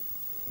itafungwa.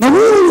 Na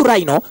huyu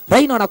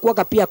Rhino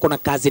anakuwaga pia kuna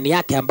kazini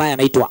yake ambaye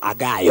anaitwa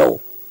Agayo.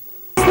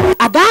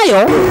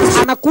 Agayo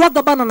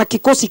anakuwaga bana na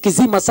kikosi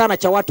kizima sana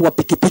cha watu wa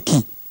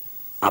pikipiki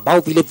ambao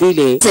vile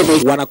vile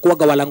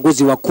wanakuwaga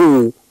walanguzi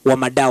wakuu wa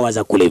madawa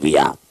za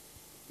kulevya.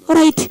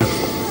 Alright.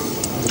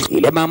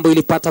 Ile mambo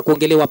ilipata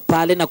kuongelewa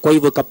pale na kwa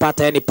hivyo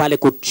ikapata yani pale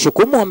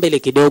kushukumwa mbele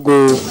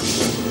kidogo.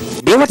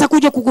 Ndio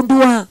watakuja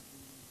kugundua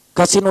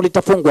kasino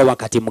litafungwa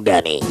wakati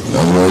mgani.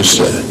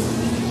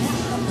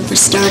 For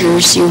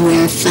starters, you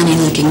wear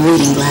funny-looking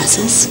reading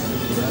glasses.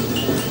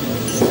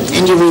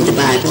 And you read the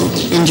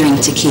Bible and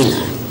drink tequila.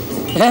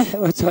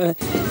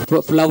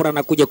 Flora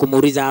anakuja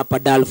kumuuliza hapa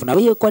Dolph, na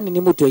wewe kwani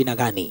ni mtu aina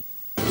gani?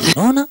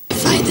 Unaona?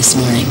 Fight this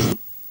morning.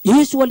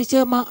 Yesu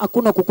alisema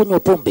hakuna kukunywa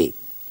pombe.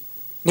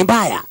 Ni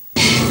mbaya.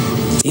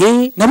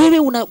 Na wewe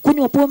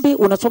unakunywa pombe,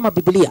 unasoma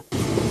Biblia.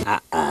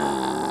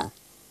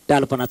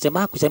 Dolph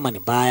anasema kusema ni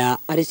mbaya,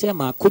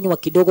 alisema kunywa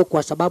kidogo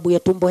kwa sababu ya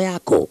tumbo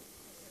yako.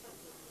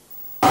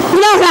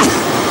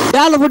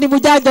 Dolph ni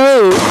mjanja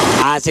wewe.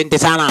 Asante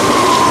sana.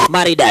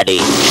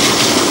 Maridadi.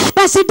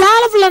 Basi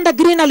Dolph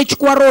Lundgren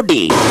alichukua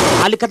rodi.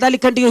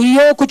 Halikadhalika ndio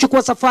hiyo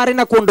kuchukua safari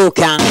na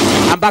kuondoka,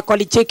 ambako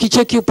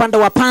alicheki upande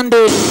wa pande,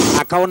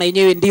 akaona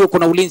yenyewe ndio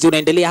kuna ulinzi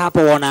unaendelea hapo,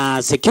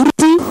 wana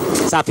security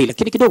safi.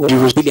 Lakini kidogo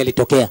Billy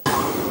alitokea.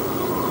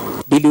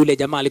 Billy yule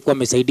jamaa alikuwa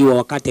amesaidiwa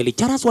wakati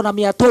alicharaswa na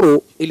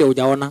miatoro ile,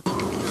 hujaona.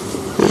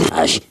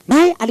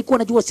 Naye alikuwa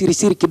anajua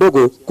siri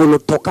kidogo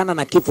kutokana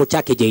na kifo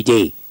chake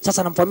JJ.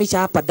 Sasa namfahamisha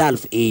hapa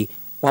Dolph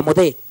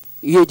wamodhe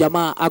hiyo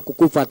jamaa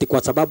hakukufa ati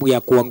kwa sababu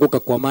ya kuanguka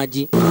kwa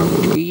maji.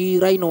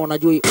 Rhino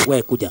unajua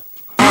wewe kuja.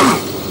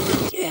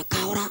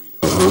 Kaora.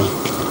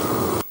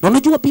 Na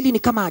unajua Billy ni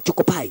kama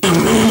chokopai.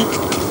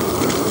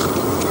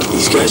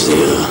 These guys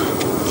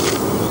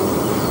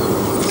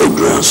they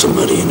drowned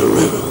somebody in the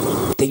river.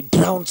 They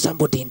drowned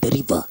somebody in the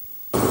river.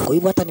 Kwa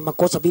hivyo hata ni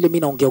makosa vile mimi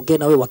naongea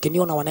na wewe,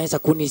 wakiniona wanaweza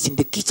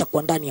kunisindikisha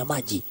kwa ndani ya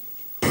maji.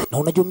 Na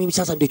unajua mimi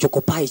sasa ndio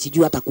chokopai,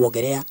 sijui hata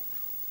kuogelea.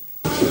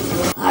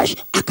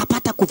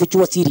 Akapata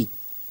kufichua siri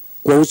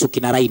kuhusu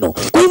kina Rhino.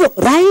 Kwa hivyo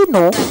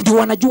Rhino ndio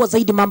wanajua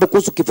zaidi mambo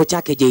kuhusu kifo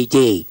chake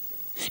JJ.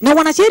 Na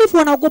wanasherifu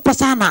wanaogopa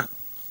sana.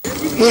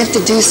 We have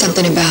to do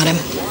something about him.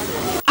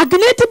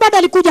 Agnete baada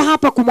alikuja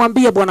hapa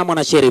kumwambia bwana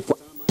mwanasherifu,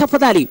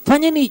 tafadhali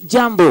fanyeni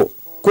jambo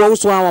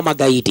kuhusu hawa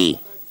magaidi.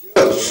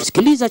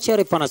 Sikiliza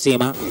sheriff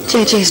anasema,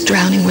 JJ's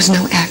drowning was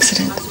no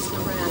accident.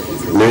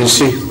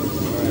 Nancy,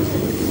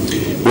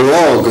 we're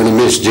all going to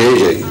miss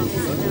JJ.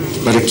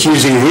 But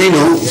accusing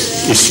Reno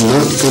is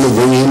not going to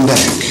bring him back.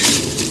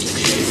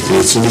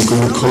 It's only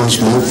going to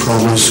cause more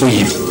problems for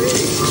you.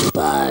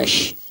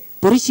 Bash.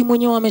 Polisi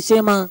mwenyewe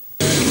amesema,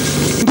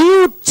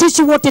 ndio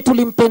sisi wote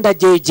tulimpenda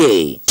JJ.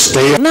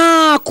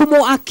 Na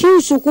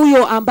kumuaccuse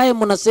huyo ambaye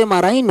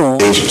mnasema Rhino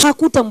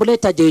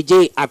hakutamleta JJ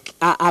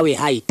awe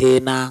hai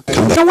tena.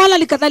 Na wala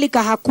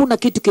likadhalika hakuna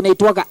kitu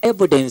kinaitwaga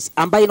evidence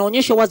ambayo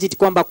inaonyesha wazi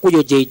kwamba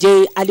huyo JJ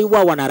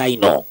aliuawa na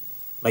Rhino.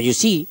 Na you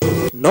see,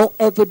 no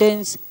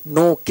evidence,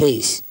 no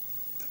case.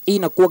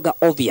 Inakuwaga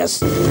obvious.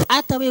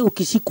 Hata wewe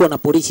ukishikwa na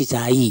polisi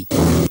saa hii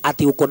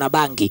ati uko na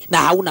bangi na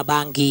hauna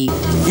bangi,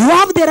 you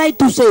have the right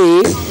to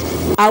say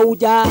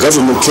auja.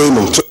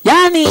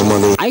 Yani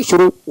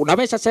aishuru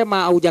unaweza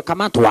sema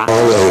haujakamatwa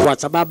kwa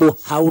sababu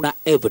hauna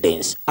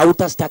evidence.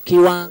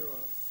 Hautastakiwa.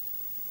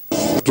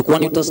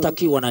 Jukwani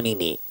utastakiwa na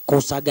nini?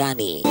 Kosa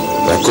gani?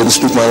 I couldn't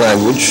speak my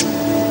language.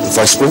 If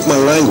I spoke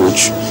my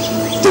language,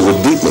 they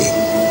would beat me.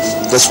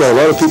 That's why a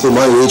lot of people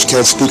my age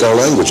can't speak our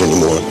language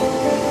anymore.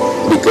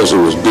 Because it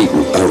was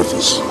beaten out of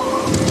us.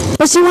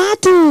 Basi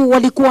watu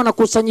walikuwa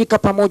wanakusanyika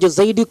pamoja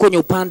zaidi kwenye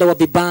upande wa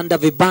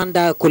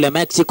vibanda kule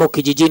Mexico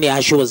kijijini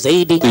Ashua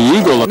zaidi.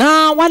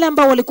 Na wale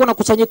ambao walikuwa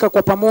wanakusanyika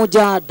kwa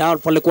pamoja,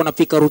 Dolph walikuwa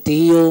wanafika ruti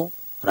hiyo.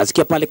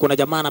 Anasikia pale kuna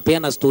jamaa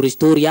anapeana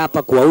story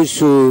hapa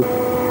kuhusu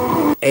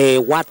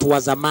watu wa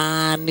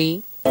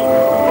zamani.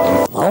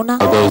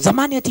 Unaona?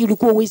 Zamani ati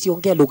ulikuwa huwezi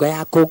ongea lugha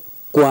yako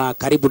kwa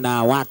karibu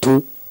na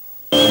watu.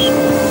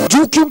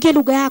 Juu ukiongea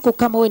lugha yako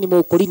kama wewe ni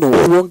Mwokolino,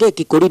 uongee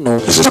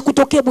Kikolino, na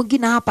kutokea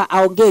mwingine hapa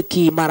aongee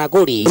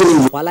Kimaragori,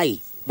 walai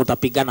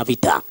mtapigana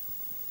vita.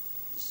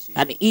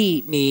 Yani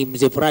hii ni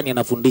mzee fulani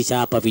anafundisha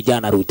hapa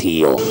vijana ruti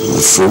hiyo.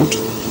 The fruit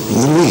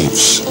and the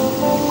leaves.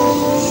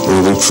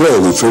 When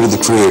we pray to the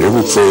Creator,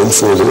 we pray in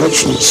 4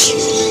 directions.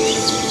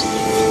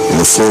 In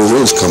the four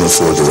winds come in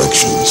four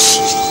directions.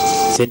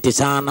 Asante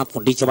sana,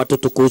 fundisha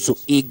watoto kuhusu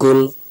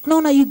eagle.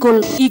 Unaona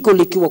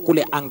eagle ikiwa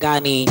kule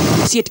angani,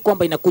 si eti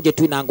kwamba inakuja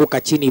tu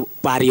inaanguka chini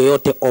pari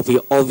yoyote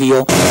ovyo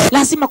ovyo.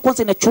 Lazima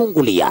kwanza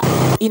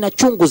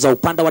inachunguza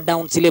upande wa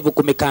down sea level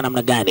kumekaa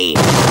namna gani.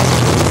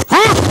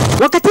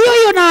 Wakati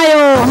hiyo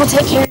nayo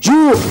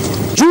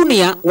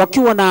Junior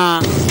wakiwa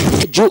na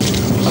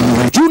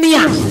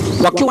Junior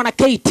na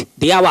Kate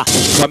Diawa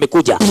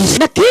wamekuja.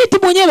 Na Kate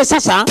mwenyewe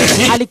sasa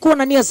alikuwa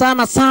na nia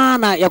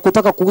sana ya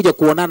kutaka kuja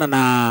kuonana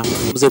na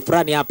mzee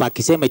fulani hapa,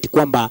 akisema eti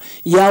kwamba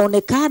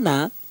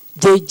yaonekana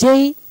JJ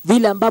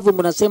vile ambavyo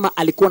mnasema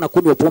alikuwa na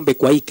kunywa pombe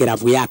kwa hii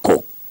keravu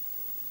yako.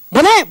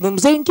 Mbona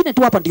mzee mwingine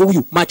tu hapa ndio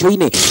huyu macho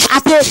ine.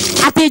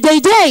 Ate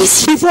JJ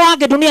before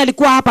age dunia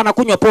alikuwa hapa na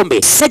kunywa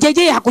pombe. Na JJ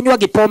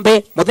hakunywagi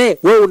pombe. Mbona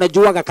wewe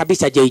unajuaga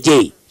kabisa JJ?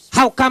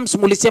 How comes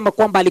mulisema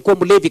kwamba alikuwa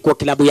mlevi kwa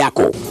kilabu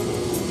yako?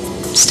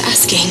 Just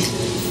asking.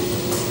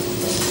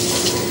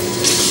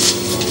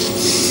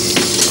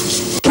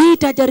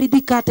 Kita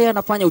jaridika hata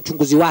anafanya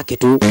uchunguzi wake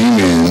tu.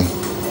 Amen.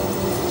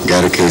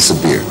 Got a case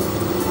of beer.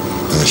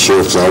 And the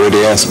sheriff's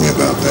already asked me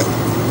about that.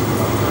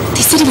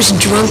 They said he was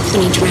drunk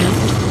when he drowned.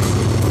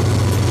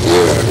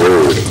 Yeah, I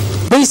heard.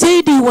 They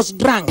said he was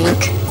drunk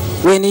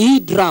when he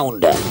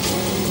drowned.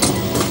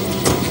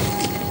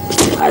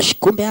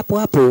 Kumbe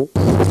hapo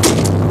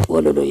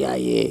walolo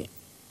yaye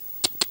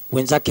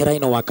wenzake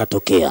Rhino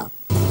wakatokea.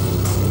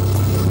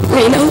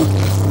 Rhino?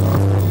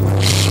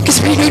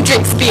 Because Rhino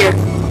drinks beer.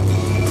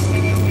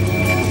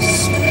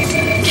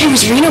 Hey,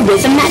 was Rhino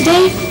with him that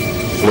day?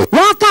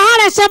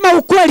 Wakahale sema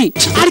ukweli.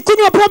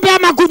 Alikunywa pombe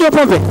ama hakunywa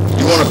pombe?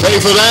 You want to pay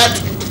for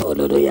that?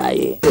 Walolo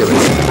yaye.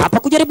 Hapa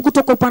kujaribu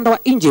kutoka upande wa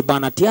nje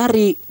bana,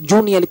 tayari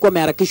Junior alikuwa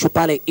ameharakishwa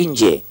pale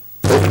nje.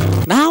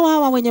 Na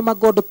hawa wenye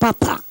magod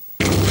papa.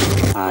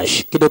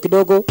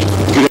 Kidogo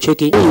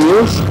cheki.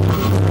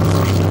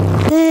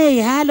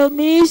 Hey, hello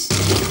miss.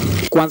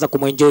 Kwanza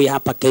kumenjoy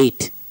hapa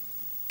Kate.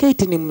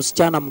 Kate ni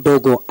msichana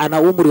mdogo,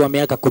 ana umri wa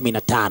miaka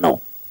 15.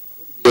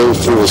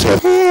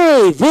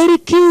 Hey, very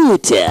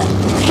cute.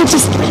 Hey,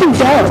 just let him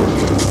go.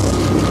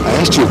 I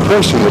asked you a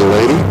question, little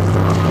lady.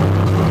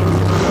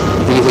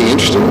 Anything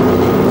interesting?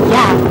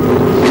 Yeah,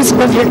 because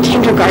of your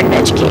kindergarten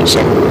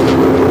education.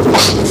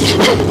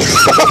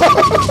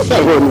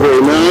 That wasn't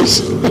very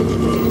nice.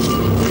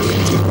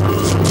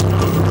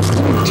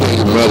 Tell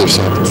your mother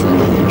something for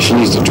me. She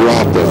needs to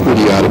drop that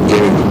idiotic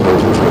game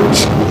of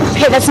hers.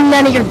 Hey, that's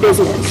none of your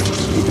business.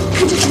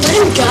 Let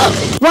him go.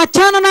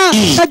 Wachana na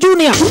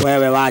Junior.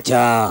 Wewe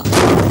wacha.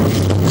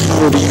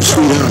 How old are you,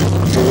 sweetheart?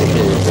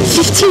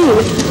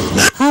 15.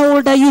 How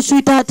old are you,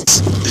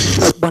 sweetheart?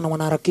 Bwana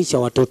wanaharakisha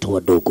watoto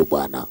wadogo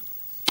bwana.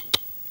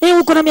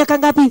 Uko na miaka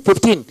ngapi?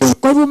 15.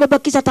 Kwa hivyo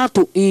umebakisha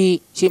 3.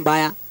 Hii si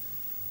mbaya.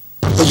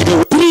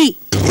 3.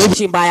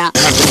 Si mbaya.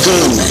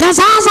 Na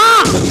sasa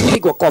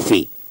pigwa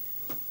kofi.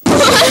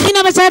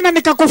 Ninamesema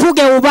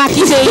nikakufuge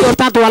ubakize hiyo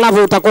 3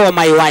 alafu utakuwa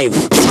my wife.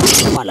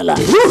 Walala.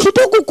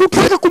 Kidogo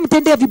kutaka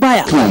kumtendea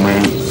vibaya.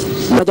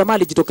 Na jamaa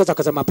alijitokeza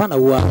akasema hapana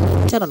ua.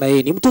 Tena na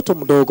yeye ni mtoto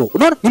mdogo.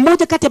 Unaona? Ni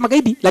mmoja kati ya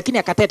magaidi lakini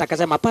akateta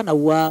akasema hapana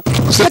ua.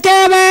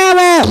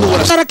 Wewe.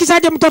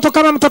 Unarakisaje mtoto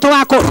kama mtoto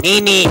wako?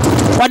 Nini?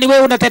 Kwani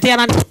wewe unatetea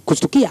nani?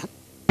 Kustukia.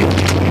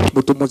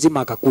 Mtu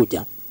mzima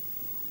akakuja.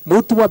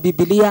 Mtu wa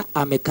Biblia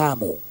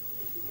amekamu.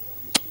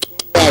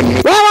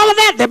 Well,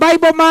 the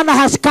Bible man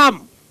has come.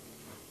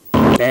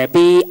 The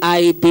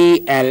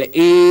Bible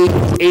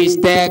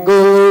is the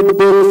good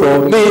book for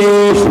me.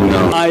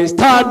 No. I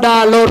stand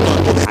alone.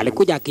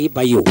 Alikuja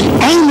akiiba hiyo.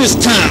 Own this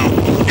town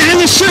and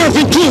the sheriff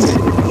included.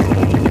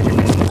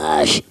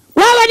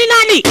 Wewe ni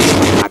nani?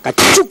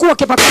 Akachukua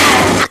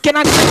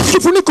kipakana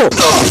kifuniko.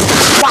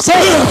 Wase,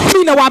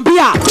 mimi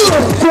nawaambia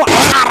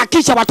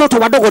kuharakisha watoto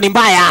wadogo ni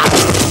mbaya.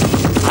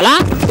 Hala?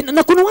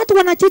 Na kuna watu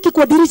wanacheki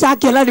kwa dirisha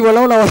haki halali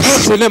walaola wa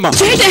sinema.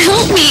 Try to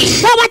help me.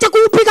 Wewe acha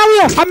kuupiga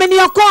huyo.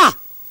 Ameniokoa.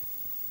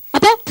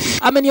 Ate?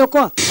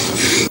 Ameniokoa.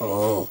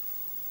 Oh.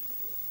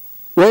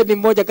 Wewe ni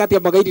mmoja kati ya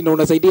magaidi na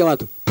unasaidia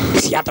watu.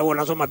 Si hata wewe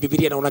unasoma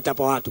Biblia na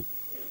unachapa watu.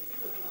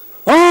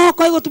 Oh,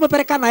 kwa hiyo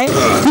tumepelekana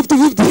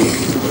 50-50.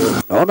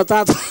 Naona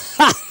tata.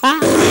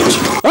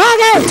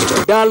 Okay.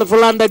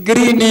 Dalflanda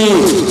Greeny.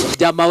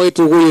 Jamaa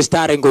wetu huyu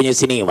starring kwenye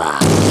sinema.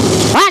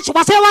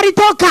 Wase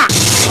walitoka.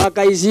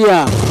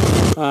 Wakaishia.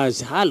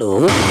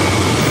 Hello.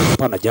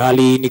 Pana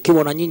jali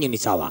nikiwa na nyinyi ni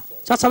sawa.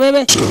 Sasa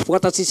wewe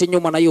fuata sisi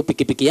nyuma na hiyo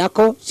pikipiki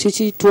yako.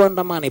 Sisi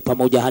tuandamane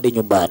pamoja hadi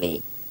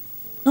nyumbani.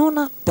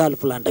 Naona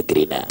Dalflanda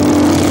Greeny.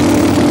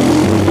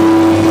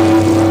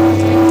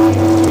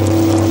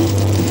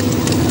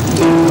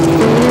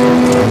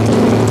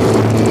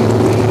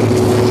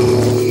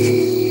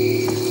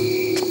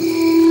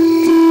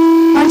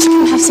 Why don't you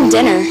come have some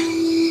dinner?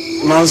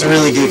 Mom's a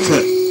really good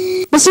cook.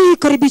 Basi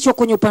karibishwa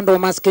kwenye upande wa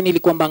maskini ili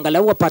kwamba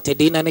angalau apate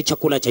dina ni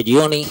chakula cha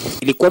jioni,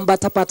 ili kwamba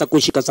atapata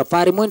kushika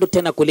safari mwendo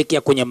tena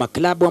kuelekea kwenye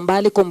maklabu ambayo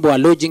alikomboa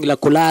lodging la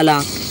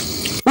kulala.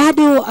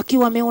 Bado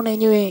akiwa ameona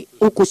yenyewe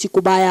huku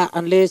siku baya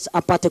unless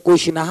apate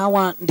kuishi na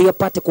hawa ndio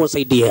apate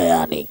kuwasaidia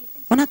yani.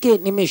 Manake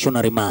ni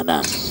missionary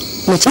man.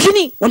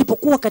 Lakini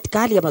walipokuwa katika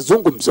hali ya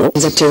mazungumzo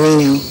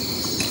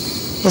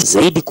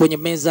zaidi kwenye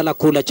meza la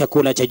kula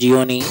chakula cha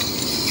jioni,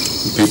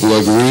 People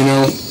like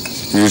Reno,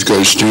 you just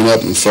gotta stand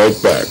up and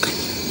fight back.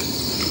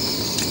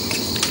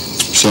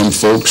 Some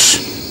folks,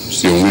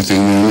 it's the only thing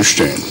they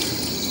understand.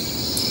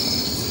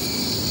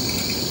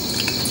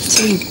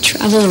 So you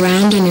travel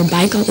around on your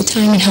bike all the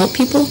time and help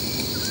people?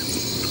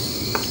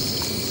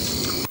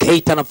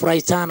 Kate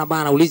anafurahi sana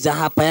bana. Uliza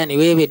hapa, yani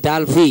wewe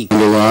Dalfi,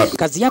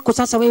 kazi yako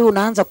sasa wewe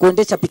unaanza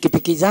kuendesha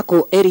pikipiki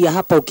zako area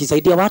hapa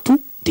ukisaidia watu?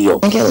 Ndio.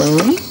 Get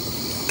lonely?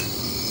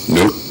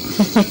 Nope.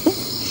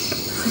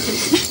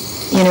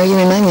 You know, you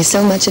remind me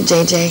so much of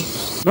JJ.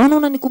 No,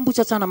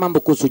 unanikumbusha sana mambo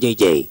kuhusu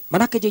JJ.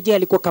 Manake JJ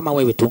alikuwa kama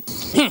wewe tu.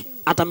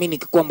 Hata mimi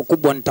nikikuwa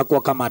mkubwa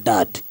nitakuwa kama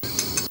dad.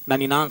 Na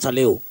ninaanza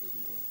leo.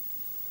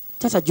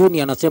 Sasa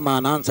Junior anasema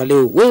anaanza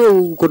leo. Wewe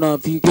uko na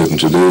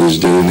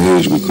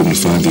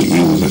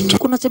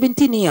kuna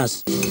 17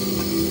 years.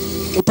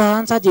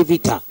 Utaanzaje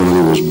vita?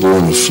 I was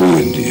born a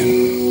free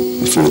Indian,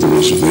 before the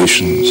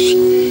reservations,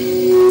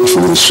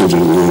 before the Civil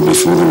War,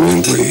 before the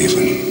railway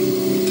even.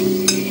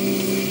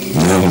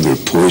 Now they're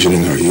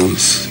poisoning our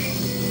youth.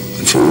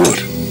 And for what?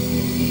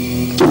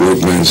 The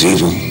white man's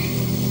evil.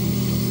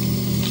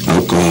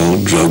 Alcohol,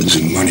 drugs,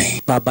 and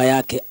money. Baba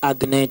yake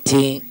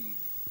Agneti,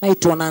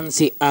 naitwa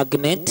Nancy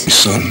Agnet,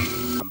 Son.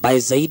 ambaye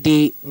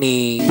zaidi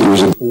ni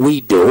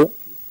widow,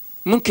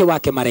 mke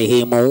wake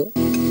marehemu.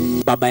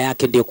 Baba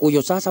yake ndio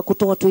kuyo sasa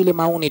kutoa tu ile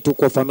maoni tu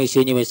kwa familia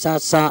yenyewe.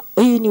 Sasa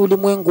hii ni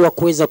ulimwengu wa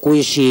kuweza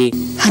kuishi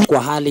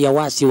kwa hali ya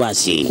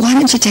wasiwasi. Why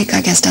don't you take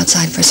our guest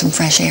outside for some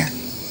fresh air?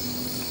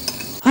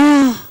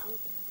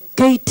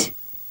 Kate,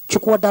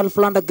 chukua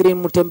Dalflanda Green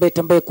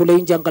mtembe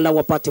kule nje angalau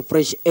wapate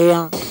fresh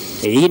air.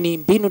 Hii ni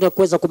mbinu ya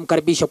kuweza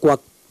kumkaribisha kwa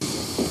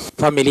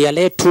familia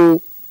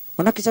letu.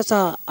 Manake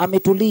sasa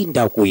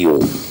ametulinda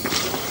huyu.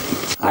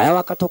 Haya,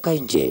 wakatoka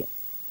nje.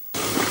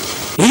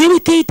 Hivi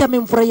Kate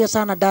amemfurahia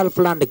sana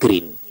Dalflanda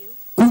Green.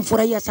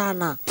 Kumfurahia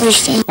sana.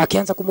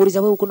 Akianza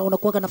kumuuliza wewe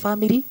unakuwa na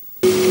family?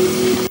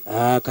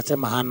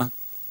 Akasema hana.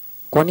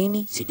 Kwa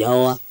nini?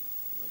 Sijaoa.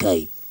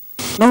 Kai.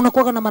 Na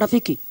unakuwa na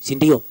marafiki? Si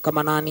ndio?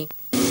 Kama nani?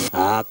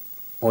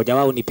 Moja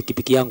wao ni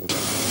pikipiki yangu.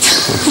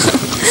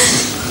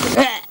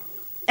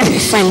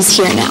 Friends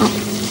here now.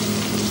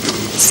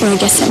 So I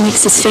guess that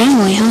makes us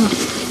family, huh?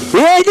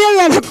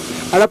 Yeye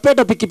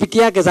anapenda pikipiki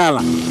yake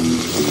sana.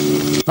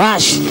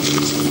 Vash.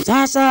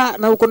 Sasa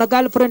na uko na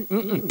girlfriend?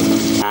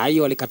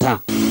 Hiyo alikataa.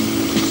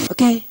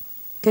 Okay.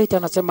 Kate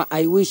anasema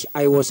I wish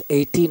I was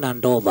 18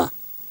 and over.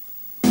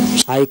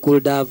 I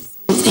could have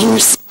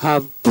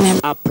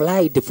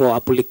applied for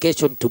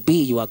application to be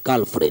your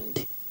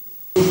girlfriend.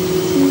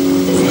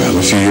 We'll have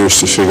a few years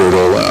to figure it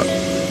all out.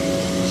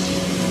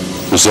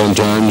 But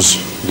sometimes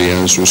the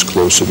answer is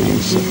closer than you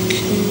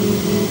think.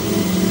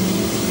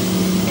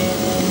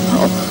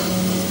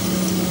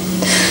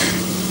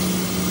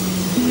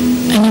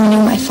 I never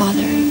knew my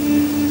father.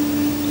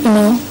 You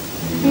know?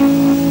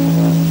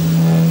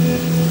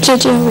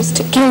 JJ always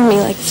took care of me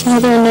like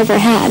father never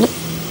had.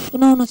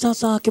 Unaona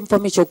sasa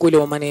akimfahamisha ukweli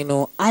wa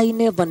maneno, I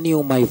never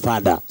knew my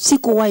father.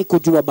 Sikuwahi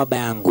kujua baba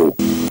yangu.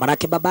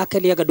 Manake babake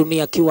aliaga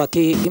dunia akiwa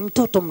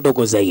mtoto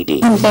mdogo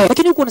zaidi.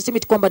 Lakini huko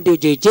unasemeti kwamba ndio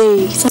JJ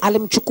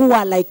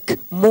alimchukua like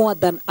more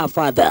than a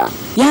father.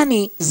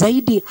 Yani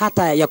zaidi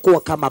hata ya kuwa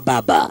kama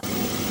baba.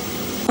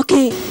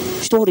 Okay,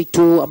 story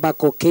 2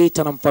 ambako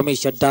Kate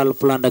anamfahamisha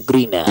Dalflanda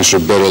Green. You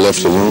should better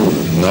left alone,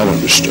 not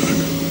understood.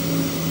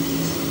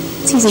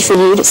 It's easy for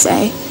you to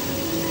say.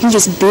 You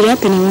just beat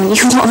up anyone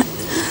you want.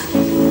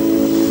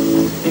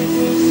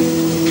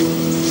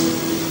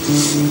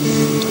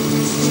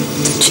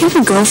 Did you have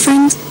a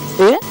girlfriend?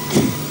 Yeah?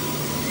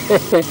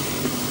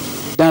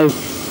 Dalf,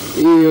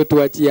 hiyo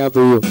tuachie hapo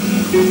hiyo.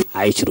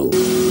 Aishuru.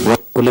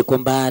 Kule kwa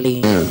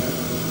mbali. Yeah.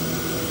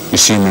 You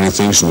see many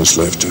things in this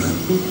lifetime.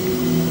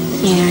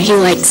 Yeah, he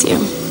likes you. You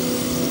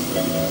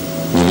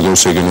wanna go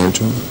say goodnight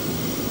to him?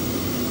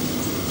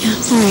 Yeah,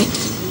 all right.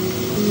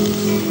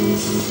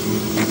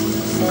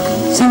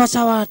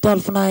 Sawa,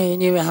 Dalf naye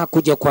yenyewe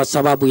hakuja kwa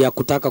sababu ya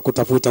kutaka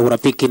kutafuta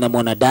urafiki na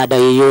mwanadada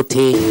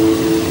yeyote.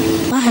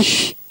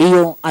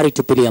 Hiyo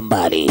alitupilia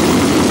mbali.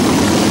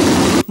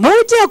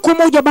 Moja kwa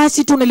moja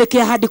basi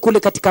tunaelekea hadi kule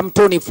katika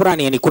mtoni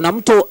fulani, yani kuna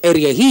mto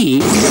area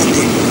hii.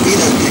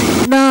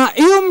 Na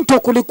hiyo mto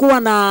kulikuwa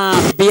na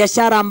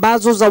biashara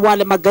ambazo za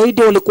wale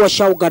magaidi walikuwa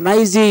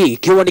shaorganize,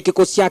 ikiwa ni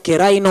kikosi yake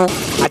Rhino.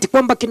 Ati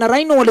kwamba kina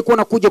Rhino walikuwa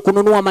nakuja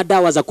kununua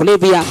madawa za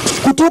kulevya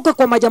kutoka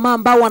kwa majamaa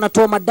ambao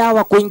wanatoa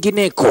madawa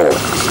kwingineko.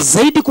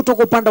 Zaidi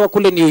kutoka upande wa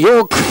kule New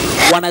York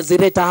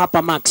wanazileta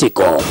hapa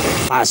Mexico.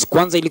 Basi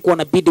kwanza ilikuwa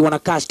inabidi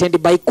wanakaa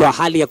standby kwa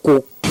hali ya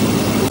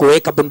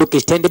kuweka bunduki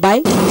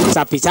standby.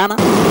 Safi sana.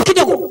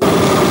 Kidogo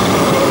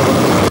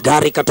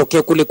gari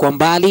katokea kule kwa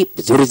mbali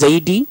vizuri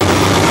zaidi.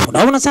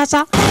 Unaona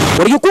sasa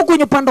waliokuwa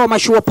kwenye upande wa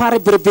mashua pale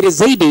vile vile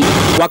zaidi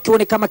wakiwa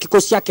ni kama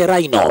kikosi yake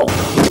Rhino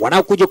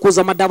wanaokuja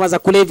kuuza madawa za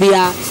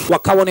kulevya,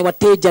 wakawa ni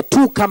wateja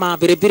tu kama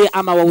vile vile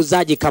ama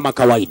wauzaji kama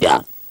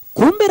kawaida.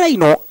 Kumbe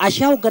Rhino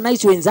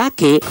ashaorganize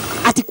wenzake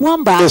ati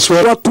kwamba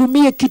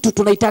watumie kitu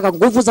tunaitaka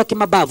nguvu za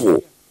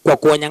kimabavu. kwa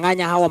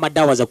kuwanyang'anya hawa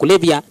madawa za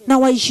kulevya na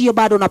waishie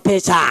bado na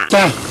pesa.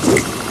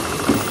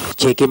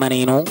 Cheki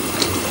maneno.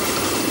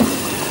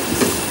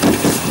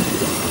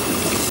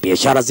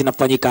 Biashara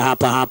zinafanyika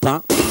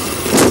hapa.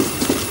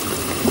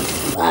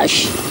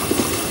 Ash.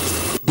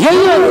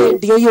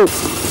 Ndio hiyo.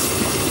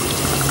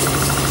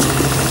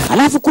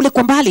 Alafu kule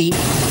kwa mbali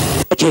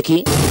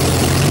cheki.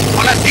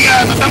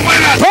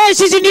 Hey,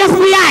 sisi ni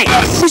FBI.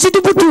 Sisi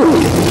tuputu.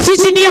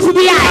 Sisi ni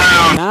FBI.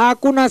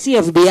 Hakuna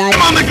si FBI.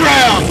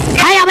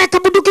 Haya, weka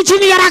bunduki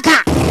chini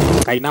haraka.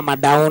 Kainama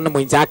down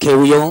mwenzake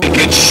huyo.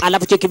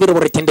 Alafu cheki vile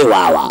waretende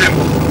wawa.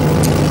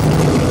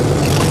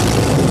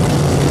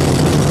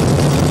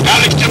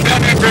 Alex, jump down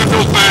there and grab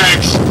those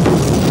bags.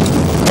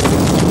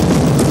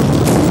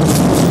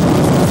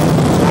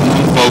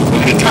 Both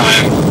at a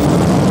time.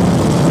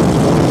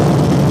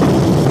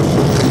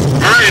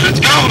 Hurry, let's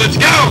go.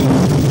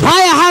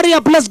 Haya, hurry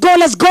up, let's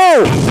go.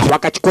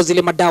 Wakachukua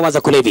zile madawa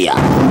za kulevya.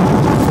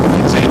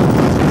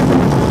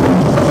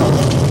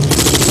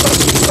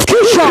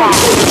 Kisha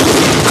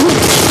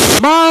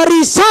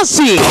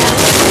marisasi.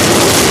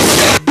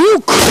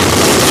 Duke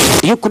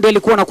ndiye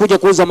alikuwa anakuja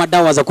kuuza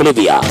madawa za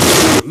kulevya.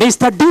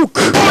 Mr.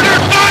 Duke.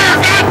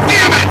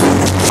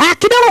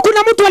 Kidogo kuna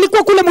mtu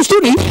alikuwa kule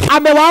msituni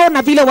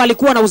amewaona vile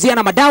walikuwa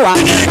wanauziana madawa,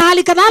 na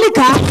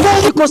halikadhalika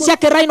kikosi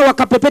chake Rhino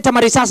wakapepeta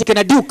marisasi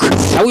kina Duke,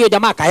 na huyo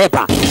jamaa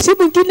kahepa. Si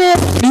mwingine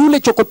ni yule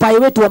chokopai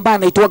wetu ambaye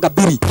anaitwa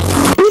Billy.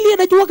 Billy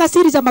anajua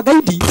siri za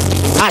magaidi.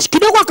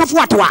 Kidogo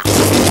akafuatwa.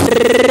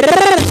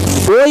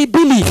 Oi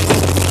Billy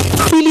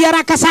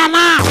haraka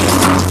sana.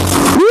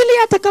 Billy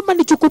hata kama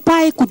ni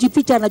chokopai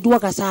kujificha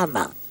anajua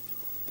sana.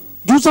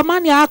 Juu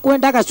zamani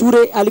hakuendaga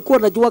shule, alikuwa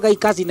anajua hii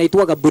kazi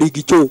inaitwa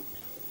brigicho.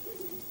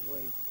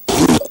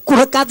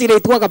 Kuna kazi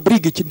inaitwa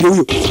brigicho, ndio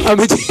huyo.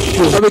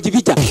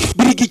 Amejificha.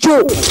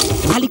 Brigicho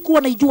alikuwa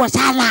anaijua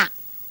sana.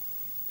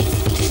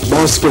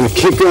 Boss gonna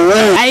kick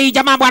away. Hai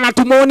jamaa bwana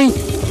tumoni.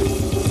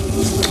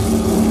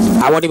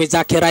 Hawa ni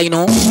wenzake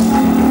Rhino.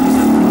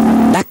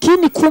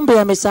 Lakini kumbe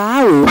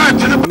amesahau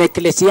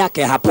necklace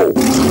yake hapo.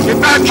 Get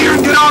back here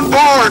and get on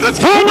board. Let's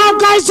go. Hey now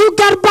guys, you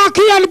get back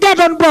here and get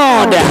on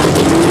board.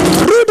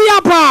 Rudi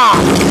hapa.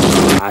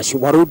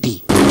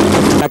 Warudi.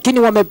 Lakini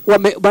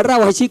bara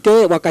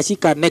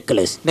wakashika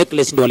necklace.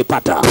 Necklace ndio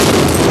walipata.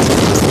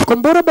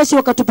 Kombora basi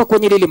wakatupa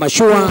kwenye lile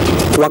mashua,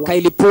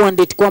 wakailipua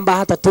nditi kwamba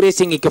hata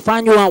tracing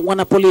ikifanywa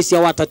wana polisi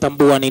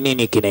hawatatambua ni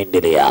nini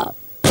kinaendelea.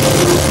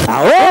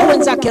 Hao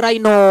wenzake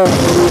Rhino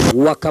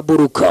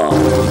wakaburuka.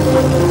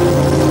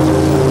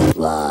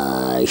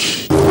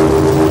 Wash.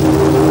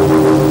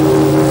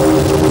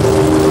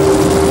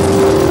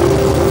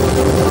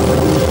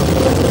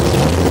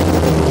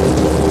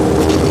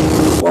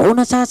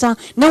 Waona sasa,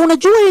 na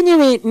unajua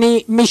yenyewe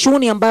ni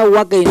mishoni ambayo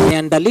waga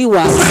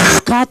imeandaliwa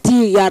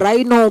kati ya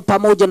Rhino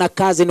pamoja na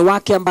cousin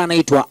wake ambaye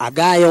anaitwa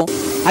Agayo.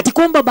 Ati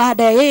kwamba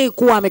baada ya yeye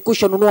kuwa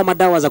amekusha nunua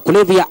madawa za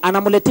kulevya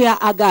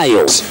anamletea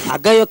Agayo.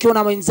 Agayo akiwa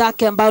na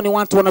wenzake ambao ni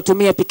watu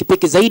wanatumia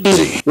pikipiki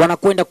zaidi,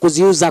 wanakwenda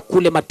kuziuza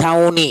kule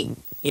mataoni.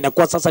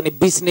 Inakuwa sasa ni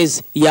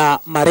business ya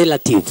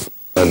relative.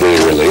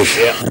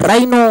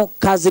 Rhino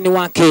cousin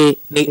wake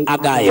ni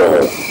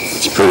Agayo.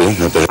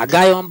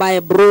 Agayo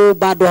ambaye bro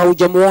bado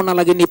haujamuona,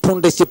 lakini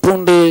punde si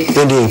punde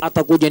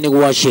atakuja ni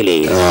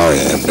kuwashili. Oh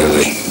yeah,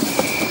 Billy.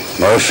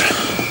 Murph,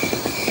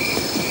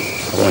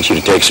 I want you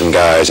to take some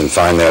guys and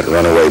find that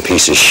runaway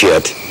piece of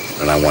shit,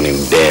 and I want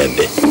him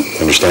dead.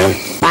 Understand?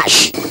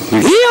 Bash.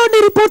 Hiyo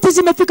ni ripoti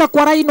zimefika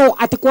kwa Rhino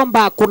ati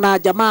kwamba kuna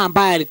jamaa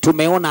ambaye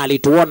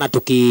alituona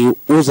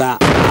tukiuza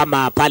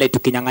ama pale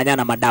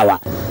tukinyang'anyana madawa.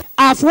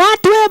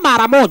 Afuatwe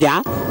mara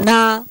moja,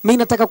 na mimi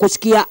nataka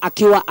kusikia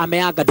akiwa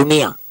ameaga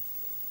dunia.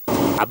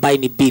 Abai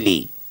ni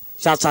Billy.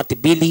 Sasa ati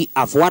Billy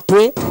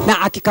afuatwe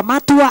na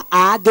akikamatwa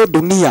aage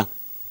dunia.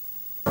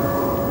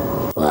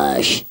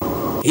 Wash.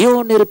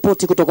 Hiyo ni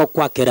ripoti kutoka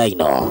kwa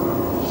Rhino.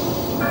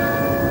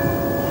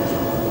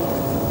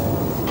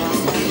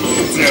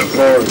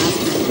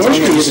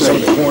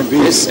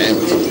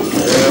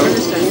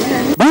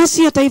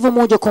 Basi hata hivyo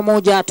moja kwa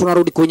moja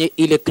tunarudi kwenye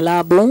ile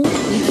klabu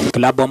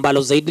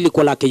ambalo zaidi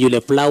liko lake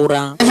yule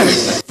Flora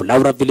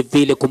vile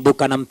vile,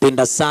 kumbuka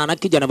nampenda sana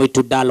kijana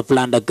wetu Dolph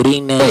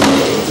Green,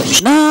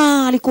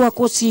 na alikuwa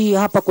kosi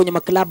hapa kwenye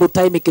maklabu.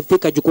 Time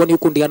ikifika jukwani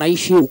huko ndiye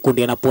anaishi, huko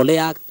ndiye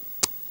anapolea.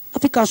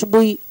 Afika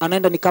asubuhi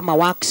anaenda ni kama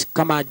wax,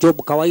 kama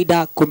job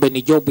kawaida, kumbe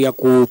ni job ya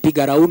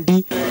kupiga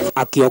raundi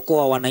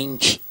akiokoa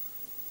wananchi.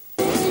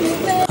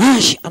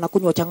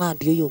 Anakunywa chang'aa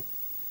ndio hiyo.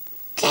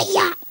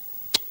 Kaya.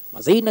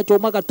 Mazaina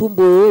chomaga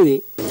tumbo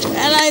wewe.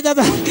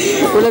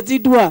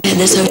 Unazidua.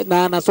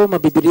 Na anasoma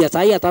Biblia.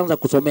 Sasa ataanza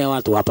kusomea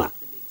watu hapa.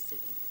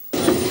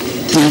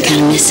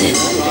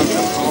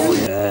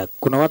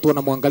 Kuna watu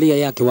wanamwangalia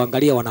yake,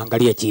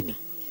 wanaangalia chini.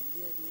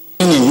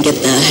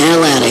 Get the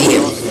hell out of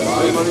here.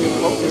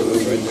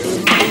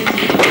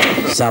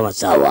 Sawa.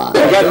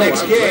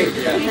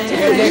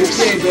 Next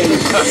game, baby.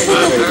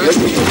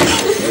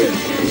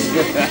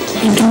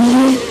 Go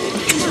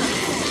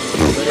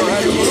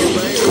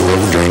over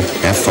and drink,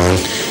 have fun.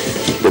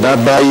 Did I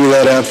buy you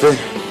that outfit?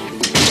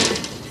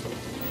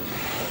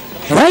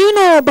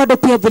 Rhino hivyo bado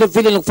pia vile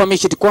vile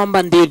nikufahamisha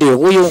kwamba ndio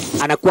huyu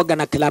anakuaga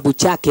na klabu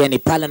chake, yani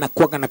pale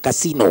anakuaga na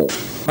kasino.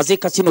 Basi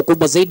kasino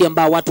kubwa zaidi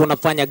ambao watu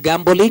wanafanya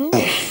gambling.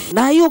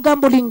 Na hiyo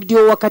gambling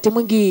ndio wakati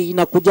mwingi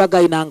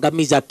inakujaga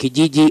inaangamiza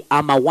kijiji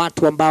ama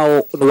watu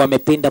ambao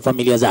wamependa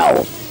familia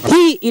zao.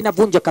 Hii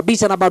inavunja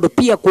kabisa na bado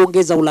pia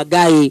kuongeza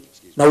ulagai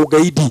na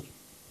ugaidi.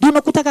 Ndio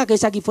unakutaka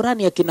kesagi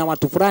fulani ya kina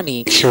watu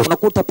fulani,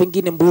 unakuta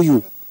pengine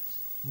mbuyu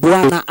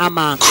bwana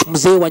ama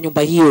mzee wa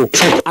nyumba hiyo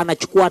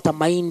anachukua hata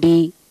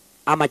mahindi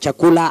ama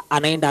chakula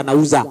anaenda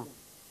anauza,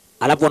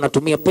 alafu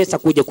anatumia pesa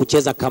kuja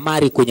kucheza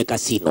kamari kwenye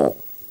kasino.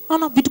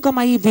 Ana vitu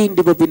kama hivi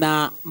ndivyo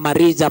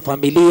vinamaliza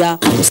familia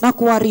na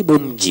kuharibu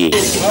mji.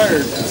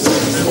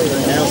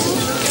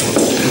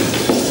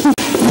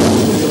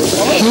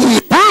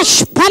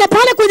 Bash, pale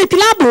kwenye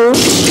klabu.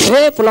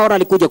 Flora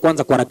alikuja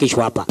kwanza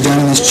kuharakishwa hapa.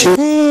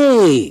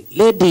 Hey,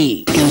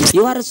 lady,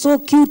 you are so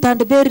cute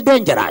and very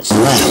dangerous.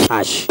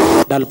 Ash,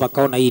 Dalva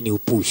kaona hii ni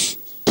upush.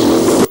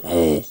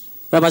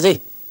 Baba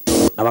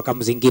na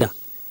wakamzingira.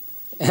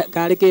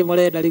 Kalike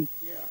mole dali.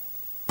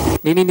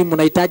 Nini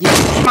mnahitaji?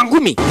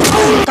 Mangumi.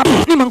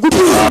 Ni mangumi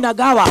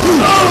nagawa.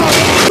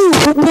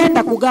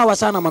 Upenda kugawa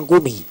sana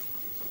mangumi.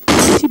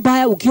 Si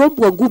baya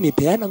ukiombwa ngumi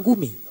peana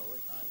ngumi.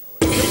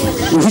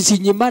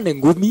 Usinyimane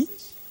ngumi.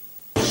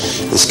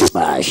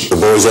 The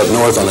boys up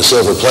north on a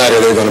silver platter,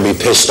 they're going to be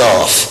pissed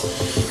off.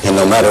 And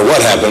no matter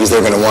what happens,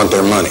 they're going to want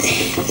their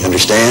money. You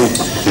understand?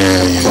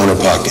 Yeah. Corner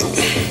pocket.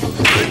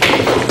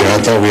 Yeah,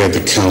 I thought we had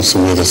the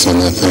council with us on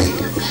that thing.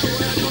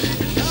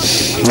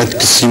 That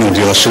casino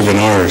deal should have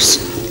been ours.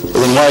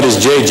 Well, then why does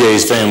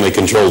JJ's family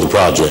control the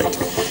project?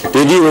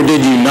 Did you or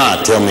did you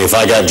not tell me if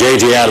I got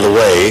JJ out of the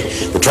way,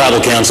 the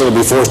tribal council would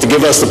be forced to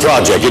give us the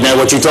project? Isn't that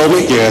what you told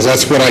me? Yes,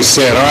 that's what I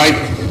said, all right?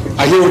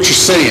 I hear what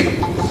you're saying.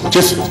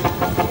 Just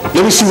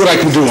let me see what I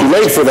can do. Too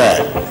late for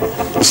that.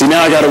 You see,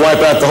 now I got to wipe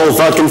out the whole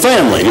fucking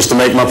family just to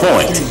make my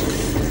point.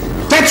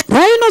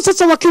 Raino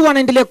sasa wakiwa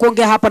wanaendelea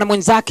kuongea hapa na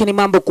mwenzake ni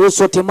mambo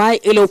kuhusu hatimaye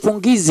ile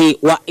ufungizi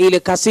wa ile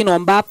kasino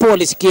ambapo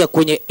walisikia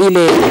kwenye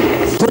ile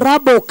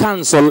Tribal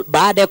Council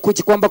baada ya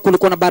kuchi kwamba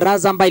kulikuwa na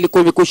baraza ambayo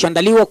ilikuwa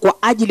imekushandaliwa kwa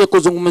ajili ya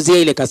kuzungumzia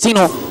ile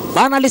kasino.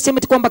 Bana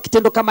alisema kwamba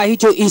kitendo kama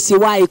hicho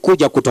isiwahi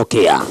kuja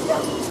kutokea.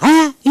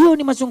 Hiyo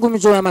ni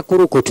mazungumzo ya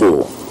makuruko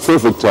tu.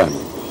 Perfect time.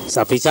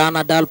 Safi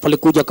sana. Dalfa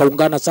alikuja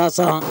kaungana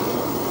sasa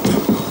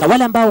na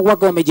wale ambao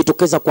waga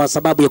wamejitokeza kwa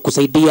sababu ya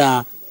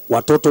kusaidia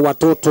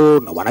watoto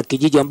na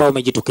wanakijiji ambao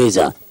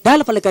wamejitokeza.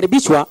 Dalfa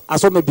alikaribishwa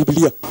asome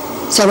Biblia.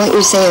 So I want you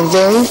to say a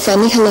very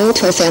friendly hello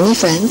to our family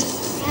friend.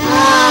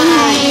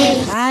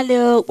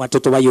 Hello.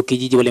 Watoto wa hiyo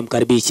kijiji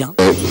walimkaribisha.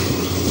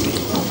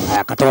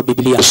 Akatoa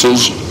Biblia.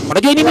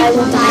 Unajua nini?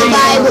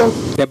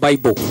 The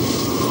Bible.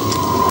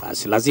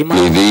 Basi lazima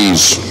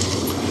These.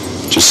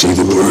 Just see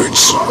the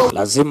words.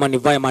 Lazima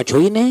nivae macho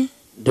ine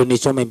ndio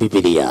nisome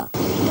Biblia.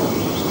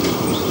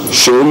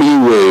 Show me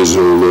your ways,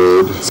 O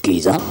Lord.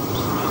 Skiza.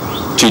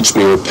 Teach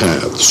me your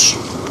paths.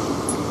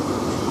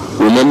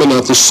 Remember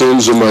not the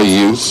sins of my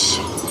youth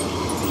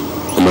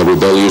and my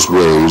rebellious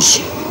ways.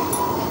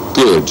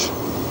 Good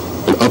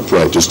and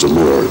upright is the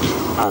Lord.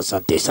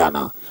 Asante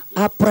sana.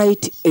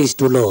 Upright is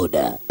the Lord.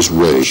 His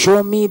way.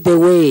 Show me the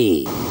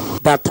way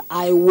that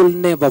I will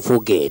never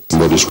forget.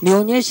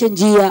 Nionyeshe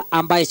njia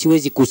ambayo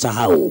siwezi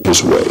kusahau.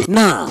 His way.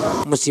 Na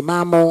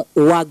msimamo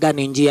waga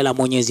ni njia la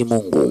Mwenyezi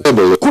Mungu.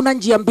 Kuna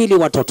njia mbili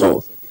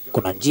watoto.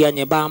 Kuna njia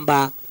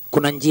nyembamba,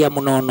 kuna njia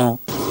mnono.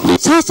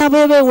 Sasa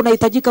wewe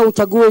unahitajika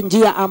uchague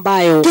njia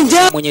ambayo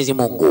Mwenyezi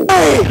Mungu.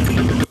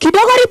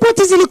 Kidogo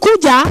ripoti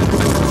zilikuja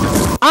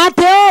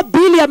ate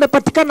Billy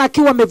amepatikana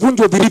akiwa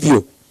amevunjwa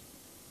vilivyo.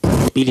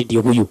 Billy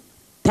ndio huyu.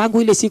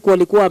 Tangu ile siku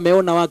alikuwa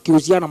ameona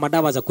wakiuziana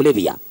madawa za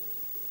kulevya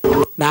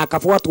na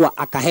akafuatwa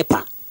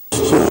akahepa.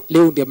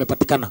 Leo ndio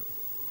amepatikana.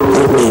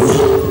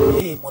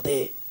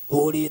 Mode,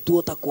 huli tu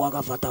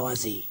utakuaga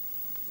fatawasi.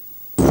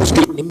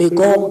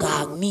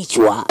 Nimegonga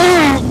nichwa.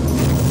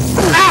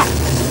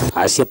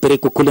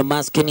 Asiapelekwa kule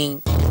maskini.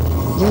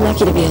 You're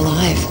lucky to be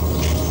alive.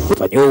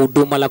 Fanywa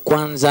huduma la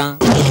kwanza.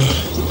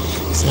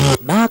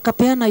 Na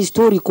akapeana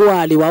histori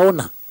kuwa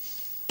aliwaona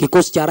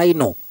kikosi cha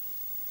Rhino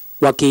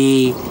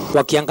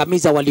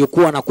wakiangamiza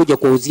waliokuwa wanakuja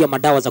kuuzia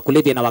madawa za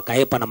kulevya na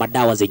wakahepa na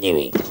madawa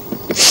zenyewe.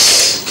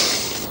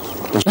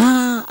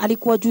 Na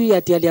alikuwa juu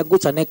ati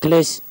aliangucha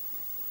necklace.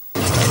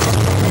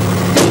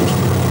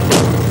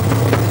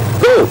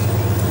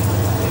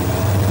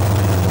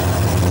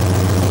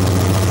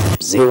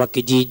 Mzee wa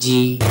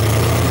kijiji.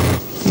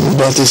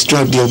 About this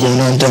drug deal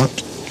going on down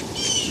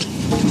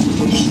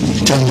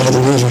by the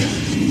river.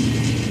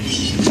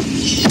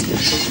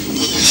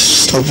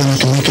 Just hoping I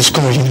can make a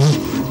score, you know?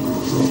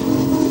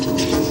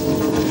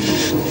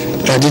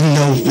 But I didn't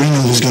know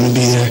Reno was gonna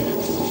be there.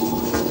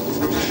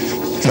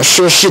 And I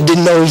sure shit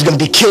didn't know he was gonna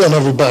be killing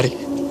everybody.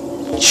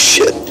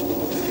 Shit.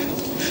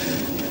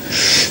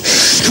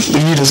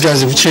 We need those guys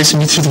that were chasing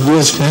me through the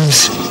woods, man.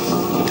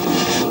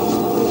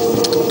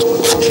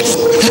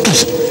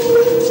 Necklace.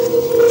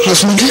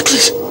 Where's my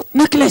necklace?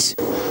 Necklace.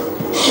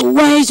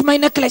 Where is my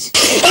necklace?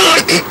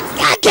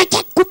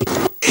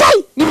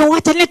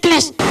 Nimewacha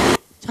necklace.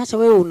 Sasa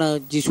wewe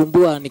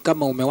unajisumbua ni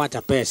kama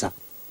umewacha pesa.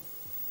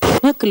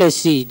 Necklace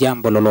si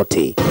jambo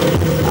lolote.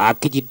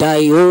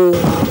 Akijidai wewe.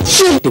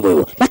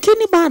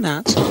 Lakini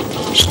bana,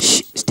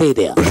 stay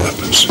there.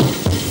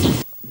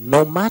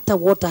 No matter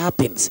what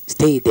happens,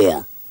 stay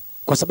there.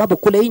 Kwa sababu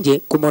kule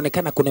nje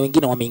kumeonekana kuna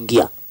wengine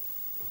wameingia.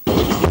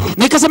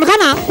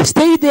 Nikasemekana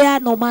stay there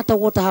no matter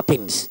what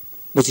happens.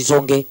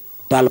 Msisonge.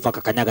 Dalfa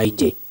kakanyaga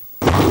nje.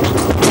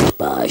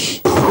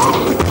 Bash.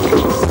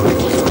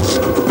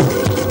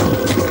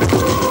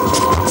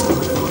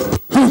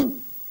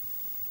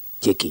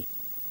 Cheki.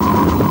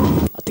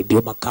 Ati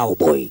ndio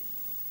cowboy.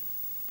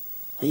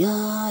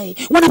 Ayai.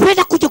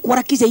 Wanapenda kuja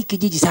kuharakisha hiki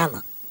kijiji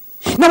sana.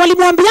 Na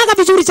walimwambiaga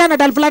vizuri sana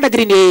Dalflanda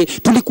Green,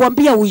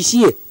 tulikuambia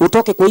uishie,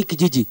 utoke kwa hiki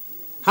kijiji.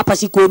 Hapa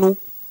si kwenu.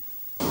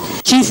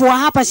 Chifu wa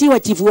hapa si wa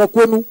chifu wa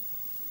kwenu.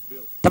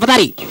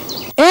 Tafadhali.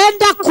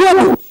 Enda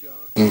kwenu.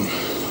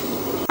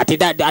 Ati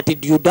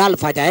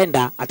Dalf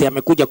hajaenda, ati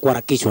amekuja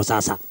kuharakishwa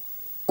sasa.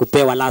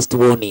 Kupewa last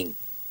warning.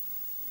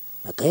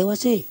 Akaewa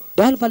si.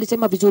 Dalf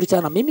alisema vizuri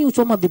sana, mimi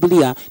usoma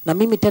Biblia na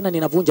mimi tena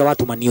ninavunja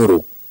watu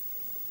manioro.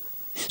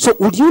 So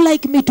would you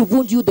like me to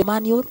wound you the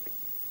manior?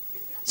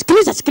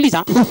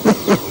 Sikiliza.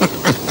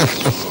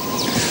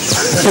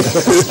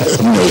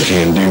 No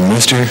can do,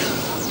 mister.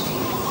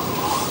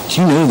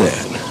 You know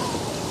that.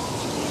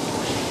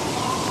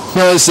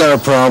 No, it's our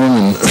problem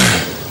and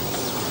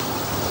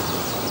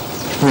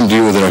we're going to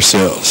deal with it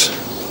ourselves.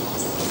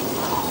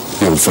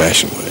 The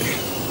old-fashioned way.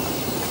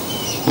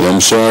 Well,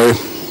 I'm sorry.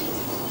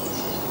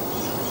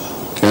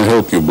 Can't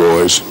help you,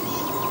 boys.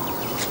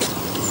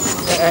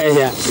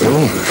 Yeah.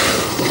 Well,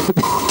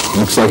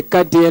 looks like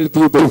can't help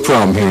you, no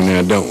problem here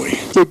now, don't we?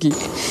 Cheki.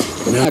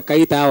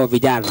 Akaita hao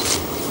vijana.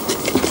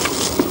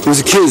 It was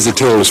the kids that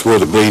told us where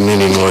the bleeding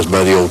Indian was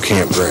by the old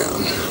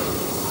campground.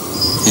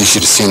 You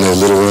should have seen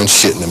those little ones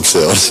shitting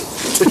themselves.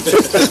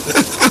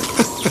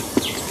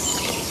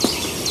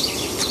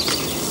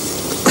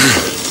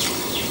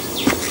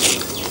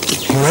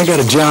 When I got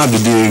a job to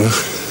do,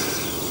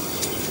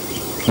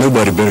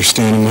 nobody better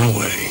stand in my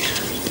way.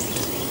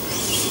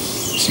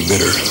 So you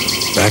better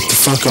back the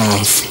fuck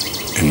off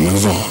and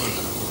move on.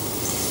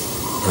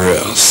 Or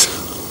else.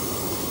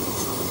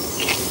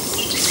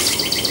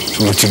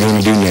 So what you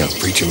gonna do now,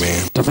 preacher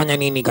man? Tafanya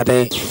nini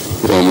kate?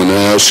 Well, I'm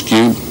gonna ask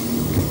you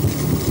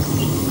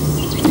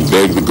and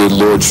beg the good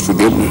Lord's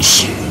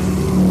forgiveness.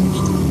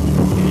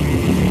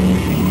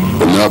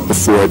 But not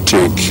before I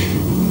take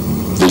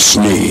this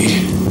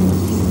knee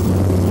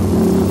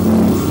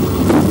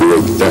and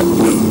break that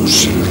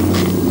nose.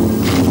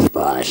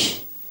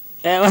 Bash.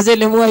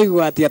 Wazele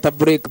mwahiwa ati ata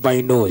break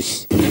my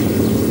nose.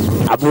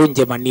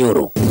 Avunje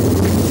manioro.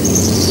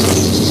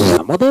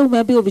 Mode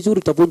umeambiwa vizuri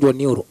utavunjwa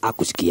nioro.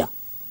 Akusikia.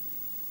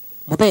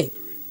 Mode.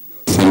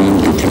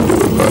 You can do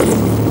about it.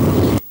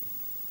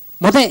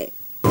 Mode.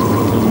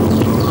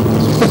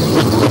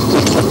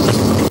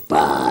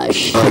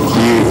 Bash.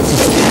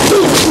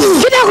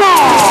 Kidogo.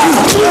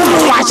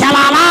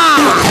 Wachalala.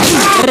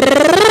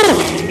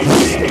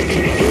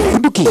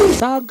 Bunduki.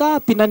 Saa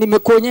ngapi na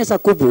nimekuonyesha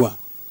kubwa?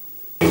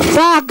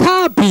 Saa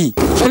ngapi?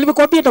 Na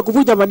nimekwambia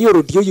nitakuvunja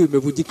manioro ndio hiyo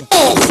imevunjika.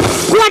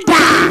 Kwenda.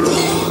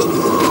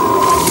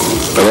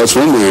 That's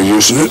one way of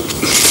using it.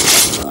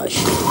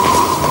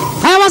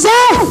 Hey, what's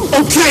that?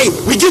 Okay,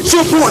 we get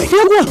your point.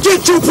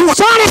 Get your point.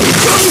 Sorry.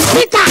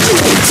 Pika.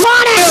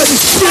 Sorry.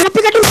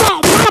 Pika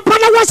duko.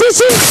 Pana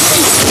wasisi.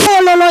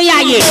 Lolo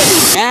yaye.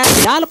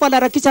 Dalfa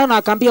anaharakisha na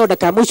akaambia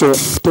dakika mwisho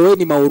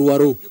toeni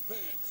mauruaru.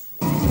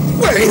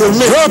 Wait a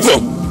minute. Drop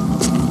them.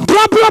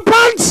 Drop your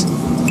pants.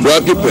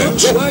 Drop your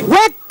pants.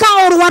 Weka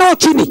uruaru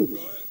chini.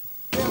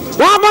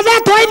 Wamode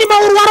toeni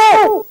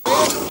mauruaru.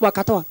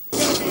 Wakatoa.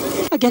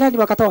 Agerani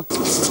wakatoa.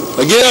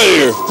 Get out of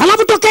here.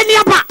 Alafu tokeni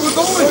hapa.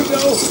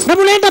 Na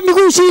mulenda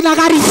miguu si na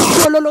gari.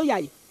 Lolo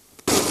yaye.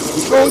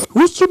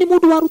 Usi ni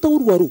mudu waru ta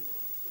uruaru.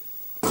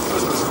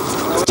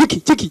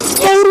 Cheki.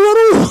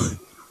 Uruaru.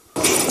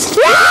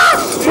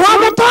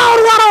 Wametoa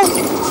uruaru.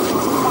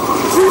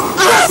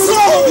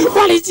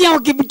 Walisia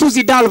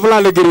wakimtusi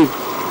Dalflanda Green.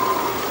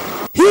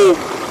 Hii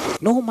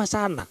noma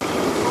sana.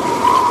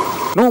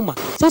 Noma.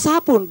 Sasa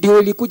hapo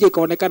ndio ilikuja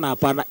ikaonekana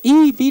hapana.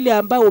 Hii vile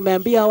ambayo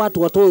umeambia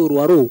watu watoe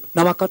uruaru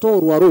na wakatoa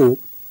uruaru,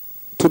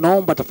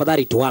 tunaomba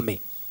tafadhali tuame.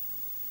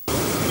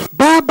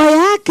 Baba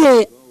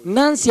yake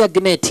Nancy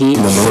Agneti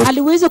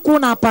aliweza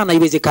kuona hapana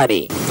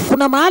iwezekani.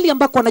 Kuna mahali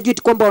ambako wanajua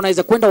kwamba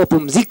wanaweza kwenda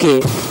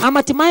wapumzike ama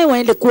hatimaye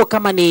waende kuwa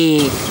kama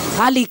ni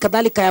hali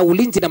kadhalika ya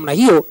ulinzi namna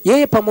hiyo,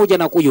 yeye pamoja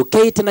na huyu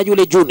Kate na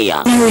yule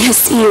Junior.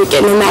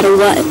 No matter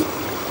what.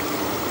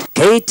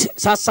 Kate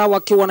sasa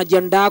wakiwa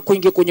wanajiandaa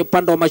kuingia kwenye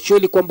upande wa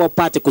mashuli kwamba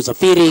wapate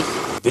kusafiri.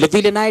 Vile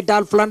vile naye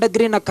Dalflanda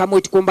Green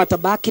akamwita kwamba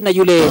tabaki na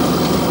yule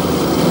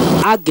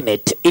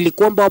Agnet ili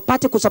kwamba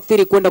wapate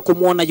kusafiri kwenda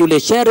kumuona yule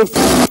sheriff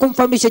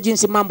kumfahamisha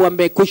jinsi mambo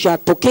yamekwisha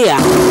tokea,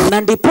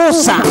 na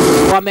ndiposa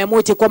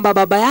wameamua kwamba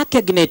baba yake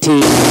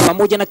Agneti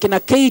pamoja na kina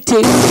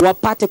Kate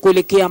wapate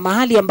kuelekea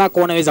mahali ambako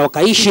wanaweza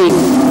wakaishi,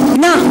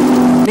 na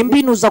ni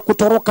mbinu za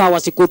kutoroka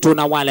wasikutu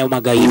na wale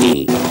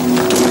magaidi.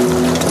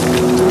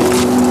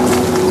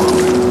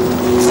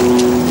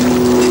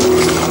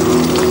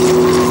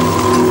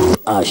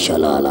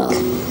 Ashalala.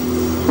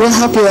 We'll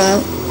help you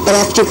out, but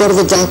after you go to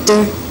the doctor,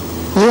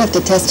 you have to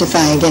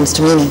testify against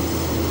Reno.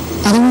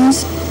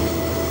 Otherwise,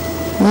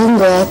 we can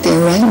go out there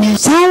right now.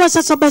 Sawa,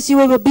 sasa basi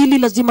wewe Billy,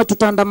 lazima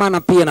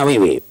tutaandamana pia na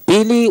wewe.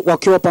 Billy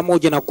wakiwa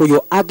pamoja na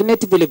kuyo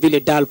Agnet vile vile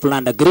Dolph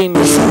Lundgren Green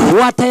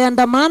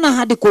wataandamana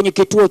hadi kwenye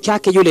kituo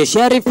chake yule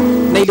sheriff,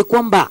 na ili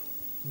kwamba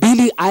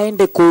Billy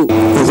aende ku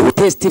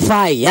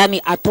testify,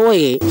 yani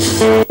atoe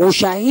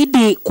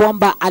ushahidi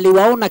kwamba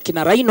aliwaona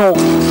kina Rhino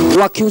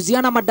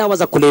wakiuziana madawa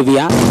za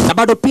kulevya, na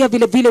bado pia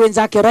vile vile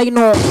wenzake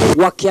Rhino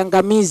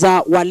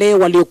wakiangamiza wale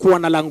waliokuwa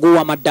na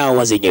langua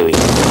madawa zenyewe.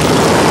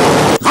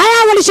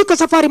 Haya, walishika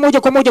safari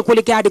moja kwa moja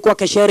kuelekea hadi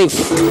kwake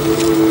sheriff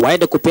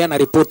waende kupeana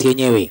ripoti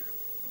yenyewe.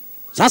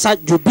 Sasa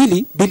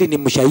Billy ni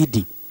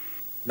mshahidi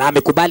na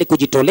amekubali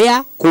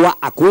kujitolea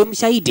kuwa akuwe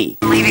mshahidi.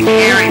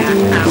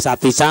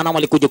 Safi sana,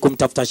 walikuja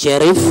kumtafuta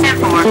sheriff.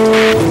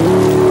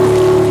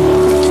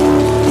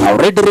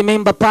 Already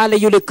remember pale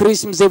yule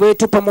Chris mzee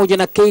wetu pamoja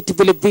na Kate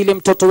vile vile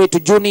mtoto wetu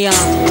Junior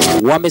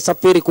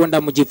wamesafiri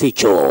kwenda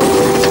mjificho.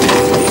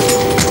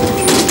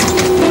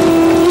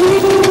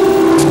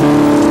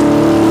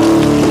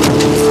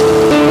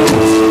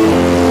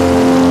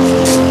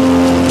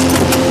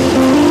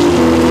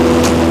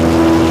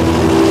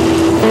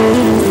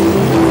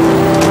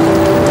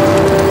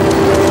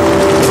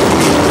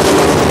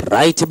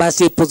 Right,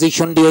 basi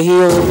position ndio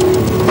hiyo.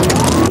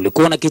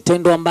 Kulikuwa na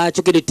kitendo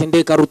ambacho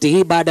kilitendeka ruti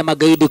hii baada ya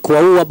magaidi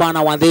kuwaua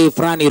bana wadhee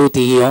fulani ruti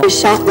hiyo.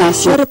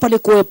 Sheriff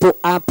alikuwepo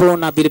hapo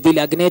na vile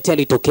vile Agnet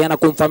alitokea na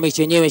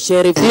kumfahamisha yenyewe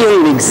sheriff.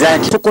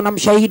 Tuko na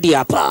mshahidi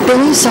hapa.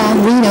 Billy saw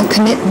Reno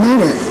commit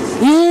murder.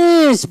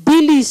 Yes,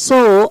 Billy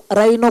saw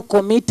Rhino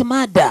commit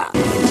murder.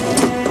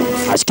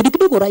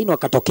 Kidogo Rhino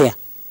akatokea.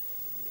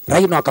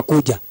 Rhino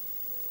akakuja.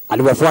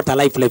 Aliwafuata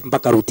life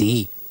mpaka ruti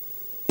hii.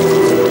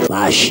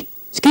 Bash.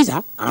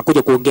 Sikiza,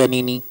 anakuja kuongea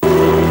nini?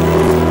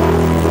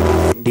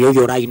 Ndio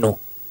hiyo Rhino.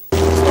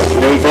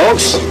 Hey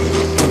folks,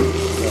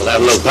 we'll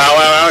have a little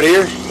powwow out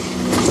here.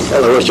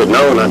 Well, I wish you'd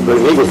known I'd put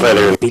an eagle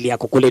feather in. Billy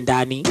ako kule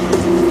ndani.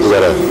 You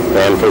got a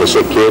van full of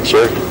sick kids,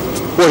 sure?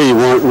 What do you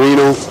want,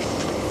 Reno?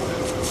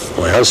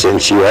 Well,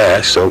 since you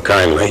asked so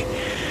kindly,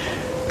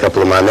 a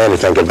couple of my men are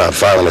thinking about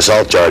filing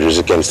assault charges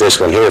against this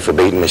one here for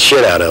beating the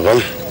shit out of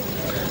them.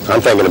 I'm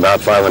thinking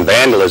about filing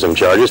vandalism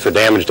charges for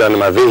damage done to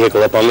my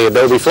vehicle up on the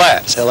Adobe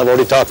Flats. Hell, I've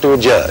already talked to a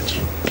judge.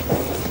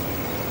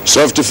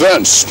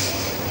 Self-defense.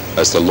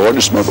 As the Lord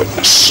is my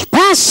witness.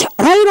 Bas,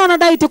 Rhino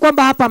anadai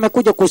kwamba hapa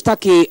amekuja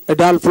kustaki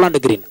Dolph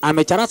Lundgren.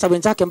 Amecharasa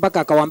wenzake mpaka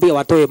akawaambia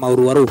watoe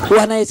mauruwaru.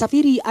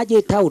 Wanasafiri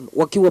aje town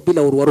wakiwa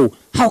bila uruwaru.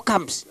 How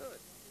comes?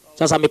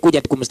 Sasa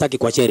amekuja kumstaki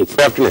kwa sheriff.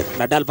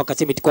 Na Dolph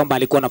akasema kwamba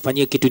alikuwa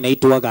anafanyia kitu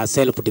inaitwa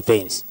self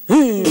defense.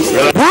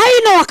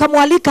 Rhino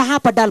akamwalika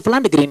hapa Dolph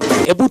Lundgren,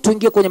 hebu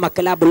tuingie kwenye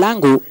makalabu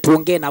langu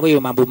tuongee na wewe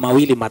mambo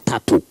mawili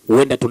matatu.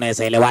 Huenda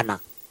tunaweza elewana.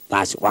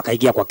 Basi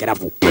wakaingia kwa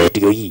kerafu.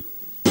 Ndio hii.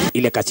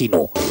 Ile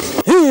casino.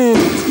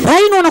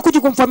 Rhino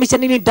anakuja kumfahamisha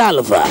nini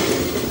Dolph?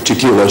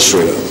 Tequila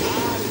straight up.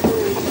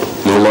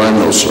 No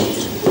lime, no salt.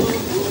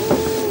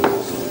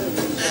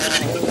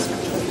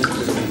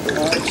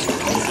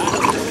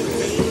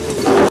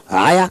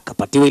 Haya,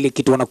 kapatiwa ile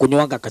kitu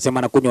wanakunywanga, akasema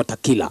anakunywa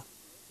tequila.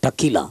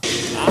 Tequila.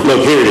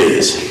 Look, here it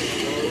is.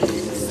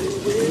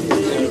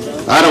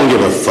 I don't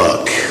give a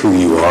fuck who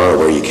you are or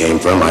where you came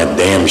from. I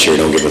damn sure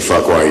don't give a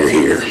fuck why you're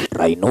here.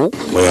 Rhino.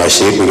 The way I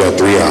see it, we got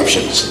three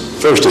options.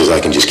 First is I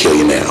can just kill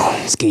you now.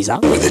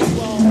 Skiza. With it.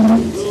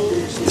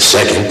 The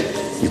second,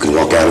 you can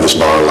walk out of this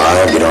bar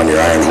alive, get on your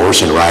iron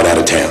horse, and ride out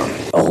of town.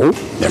 Oh.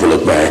 Never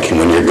look back, and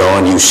when you're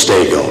gone, you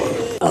stay gone.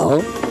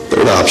 Oh.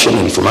 Third option,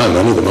 and for my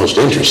money, the most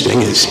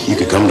interesting, is you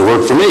could come to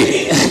work for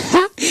me.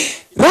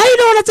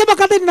 Rhino anasema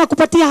kama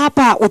ninakupatia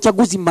hapa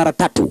uchaguzi mara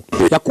tatu.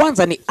 Ya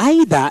kwanza ni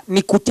aidha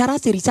ni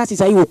kucharasi risasi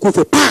za hiyo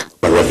ukufe.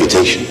 My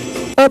reputation.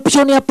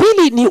 Option ya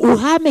pili ni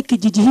uhame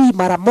kijiji hii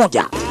mara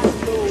moja.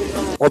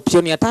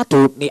 Option ya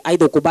tatu ni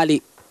aidha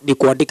ukubali ni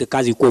kuandike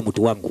kazi kuwa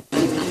mtu wangu.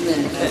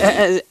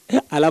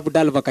 Alafu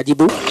Dolph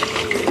akajibu,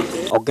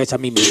 ongeza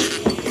mimi.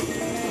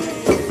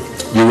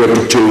 Your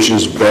reputation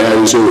is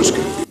bad as yours.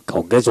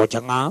 Kaongezwa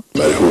changa.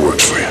 But who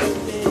works for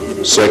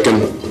you?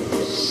 Second,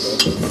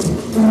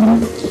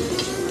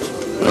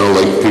 I don't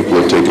like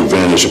people that take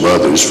advantage of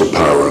others for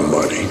power and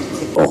money.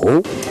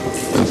 Oh.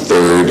 And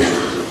third,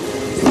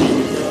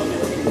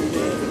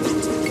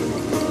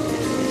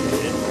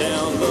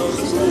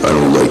 I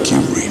don't like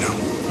you, Reno.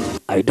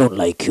 I don't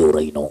like you,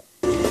 Reno.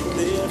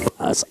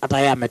 Hata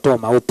yeye ametoa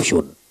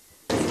maoption.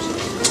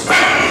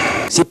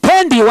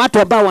 Sipendi watu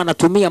ambao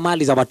wanatumia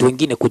mali za watu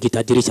wengine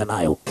kujitajirisha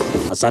nayo.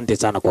 Asante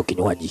sana kwa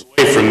kinywaji.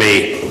 For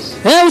me.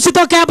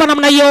 Usitoke hapa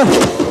namna hiyo.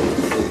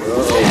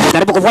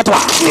 Jaribu kufuatwa.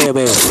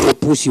 Wewe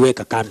upusi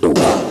weka kando.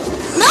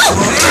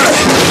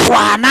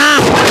 Bwana.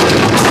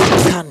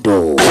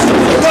 Kando.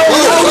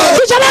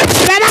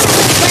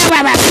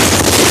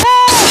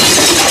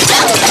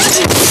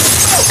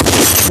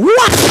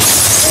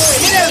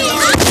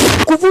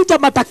 Kuvuja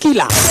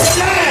matakila.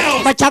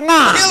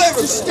 Machanga.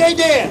 Stay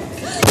there.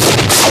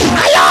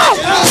 Ayo!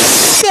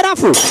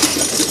 Kerafu.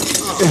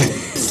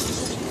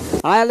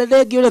 Aya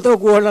legi ule to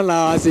kuona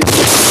la wasi.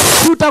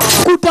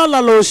 Kuta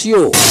la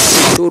losio.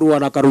 Turu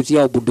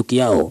wanakarusia bunduki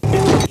yao.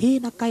 Hii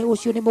na kai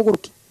osio ni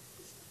muguruki.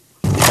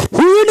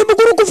 Huyu ni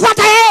muguruku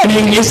fuata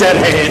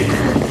yeye.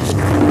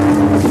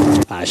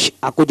 Ash,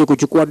 akuja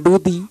kuchukua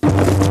ndudhi.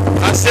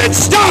 I said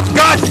stop,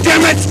 god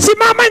damn it!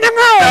 Simama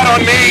nyangao.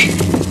 On me.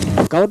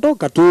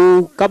 Kaondoka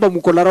tu kama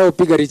mkolarao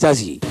piga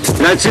risasi.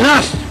 That's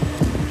enough.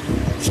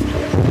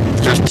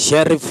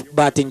 Sheriff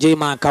bahati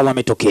njema akawa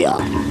ametokea.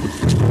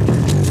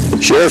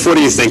 Sheriff, what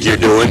do you think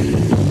you're doing?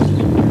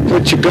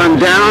 Put your gun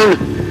down,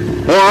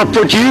 or I'll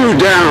put you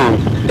down.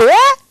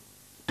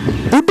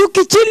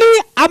 Bunduki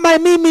chini ama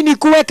mimi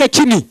nikuweke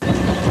chini?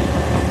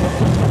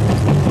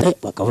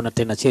 Wakaona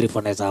tena sheriff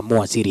anaweza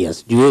amua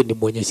serious. Juu ni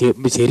mwenye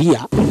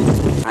sheria.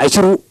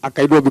 Aishuru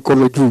akainua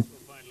mikono juu.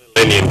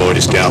 Indian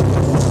Boy Scout.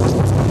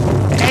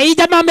 Hii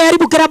jamaa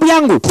ameharibu klabu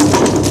yangu.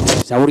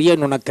 Shauri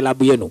yenu na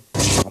klabu yenu.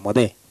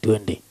 Amode,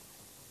 tuende.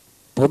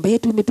 Pombe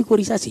yetu imepigwa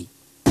risasi.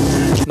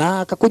 Na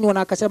akakunywa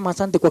na akasema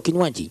asante kwa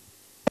kinywaji.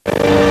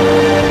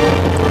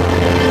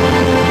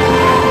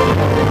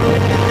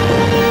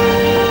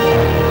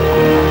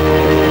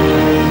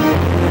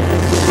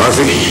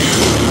 Murphy,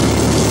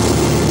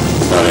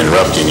 not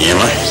interrupting you,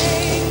 am I?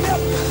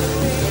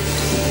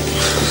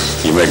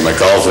 You make my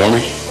call for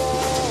me?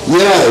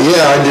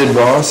 Yeah, I did,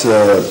 boss.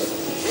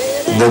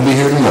 They'll be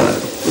here tonight.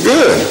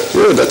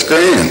 Good, that's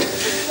grand.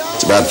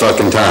 It's about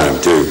fucking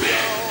time, too.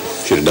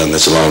 Should have done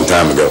this a long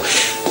time ago.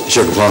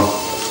 Sugar Plum,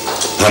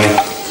 honey,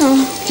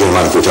 you don't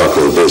mind if we talk a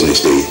little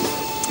business, do you?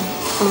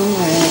 All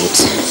right.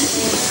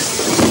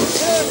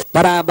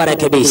 Barabara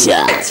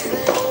kabisa.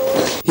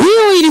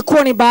 Hiyo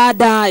ilikuwa ni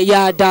baada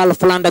ya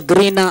Dolph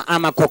Lundgren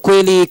ama kwa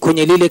kweli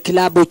kwenye lile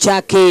kilabu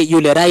chake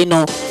yule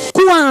Rhino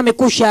kuwa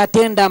amekusha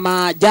atenda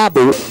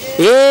maajabu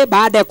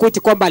baada ya kuiti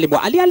kwamba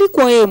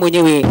alikuwa yeye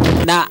mwenyewe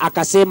na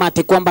akasema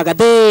ati kwamba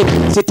gadhe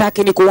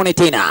sitaki ni kuone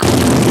tena.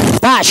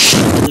 Bash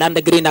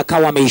Lundgren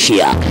akawa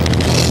ameishia.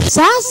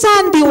 Sasa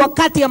ndi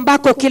wakati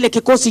ambako kile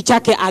kikosi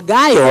chake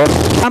Agayo,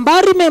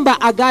 ambao remember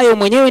Agayo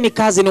mwenyewe ni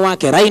kazi ni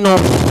wake Rhino,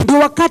 ndi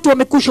wakati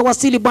wamekusha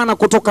wasili bwana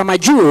kutoka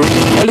majuu,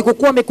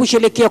 walikokuwa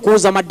wamekushelekea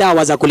kuuza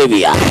madawa za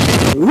kulevya.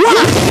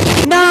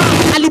 Na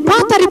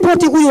alipata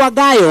ripoti huyu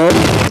Agayo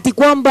ati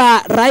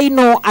kwamba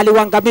Rhino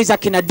aliwaangamiza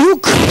kina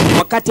Duke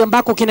wakati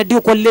ambako kina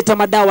Duke walileta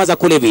madawa za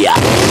kulevya.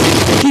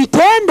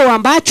 Kitendo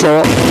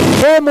ambacho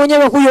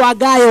mwenyewe huyu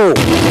Agayo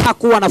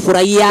hakuwa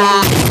anafurahia.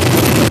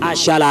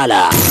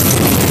 Ashalala.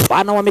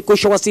 Bana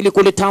wamekusha wasili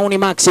kule town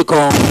Mexico.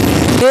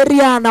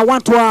 Area na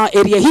watu wa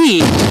area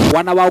hii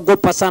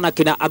wanawaogopa sana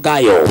kina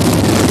Agayo.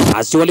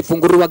 Asi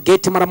walifunguriwa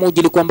gate mara moja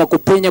ili kwamba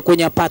kupenya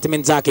kwenye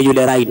apartment zake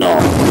yule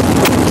Rhino.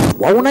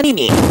 Waona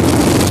nini?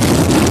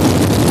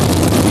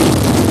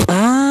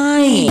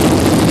 Ai.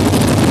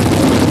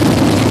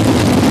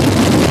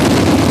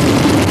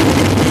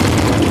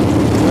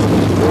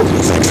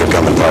 Thanks for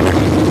coming, partner.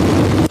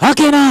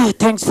 Okay, now,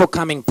 thanks for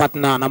coming,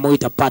 partner.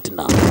 Namuita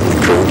partner. The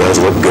crew does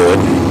look good.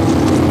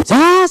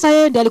 Sasa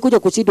yeye ndiye alikuja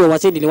kusidwa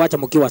waseni niliwacha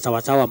mkiwa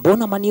sawa sawa.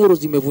 Mbona manioro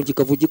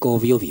zimevunjika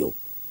ovyo ovyo?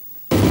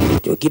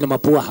 Jokina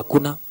mapua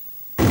hakuna.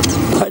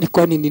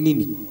 Kwani ni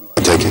nini?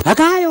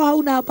 Agayo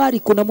hauna habari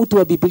kuna mtu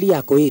wa Biblia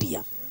ako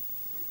area.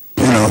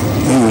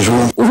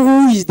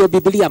 Who is the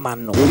Biblia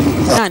man?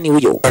 Nani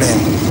huyo?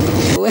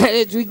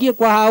 Wewe tuingie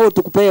kwa hao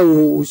tukupea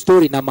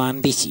story na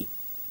maandishi.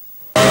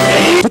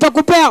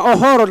 Tutakupea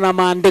ohoro na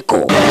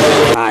maandiko.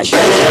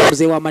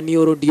 Mzee wa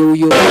manioro ndio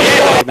huyo.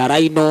 Na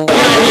Rhino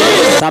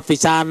safi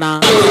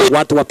sana.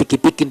 Watu wa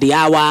pikipiki ndio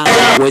hawa.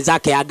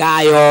 Wenzake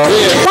Agayo.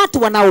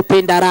 Watu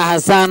wanaopenda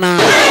raha sana.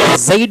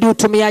 Zaidi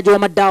utumiaji wa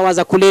madawa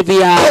za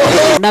kulevya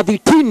na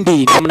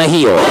vitindi namna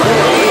hiyo.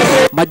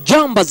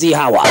 Majambazi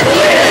hawa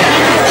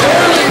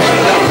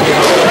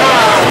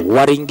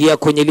waringia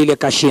kwenye lile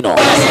kashino.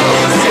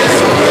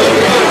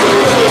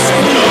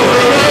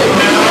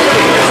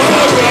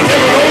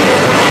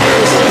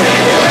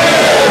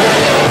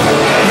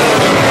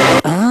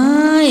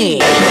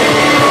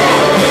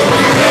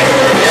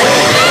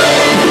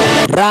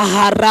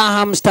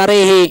 Raha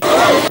mstarehe.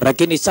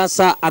 Lakini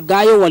sasa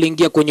Agayo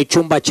waliingia kwenye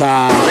chumba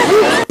cha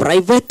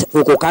private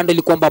huko kando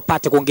ili kwamba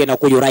pate kuongea na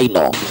huyo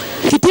Rhino.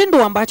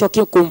 Kitendo ambacho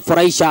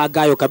kikumfurahisha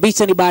Agayo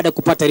kabisa ni baada ya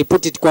kupata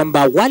ripoti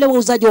kwamba wale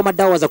wauzaji wa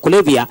madawa za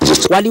kulevya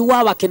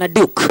waliuawa kina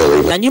Duke.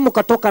 Na nyinyi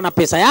mkatoka na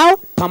pesa yao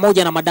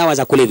pamoja na madawa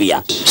za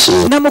kulevya.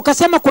 Na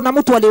mkasema kuna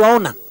mtu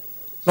aliwaona.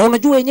 Na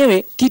unajua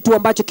wenyewe kitu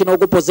ambacho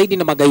kinaogopwa zaidi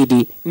na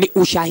magaidi ni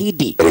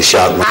ushahidi.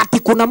 Ati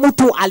kuna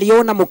mtu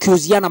aliona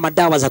mkiuziana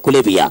madawa za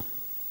kulevya.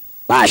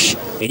 Bash,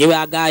 yenyewe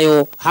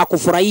Agayo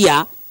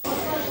hakufurahia.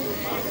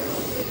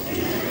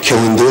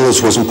 Killing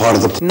dealers wasn't part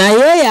of the Na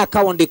yeye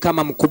akawa ndi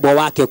kama mkubwa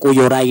wake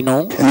kuyo Rhino.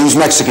 And these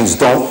Mexicans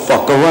don't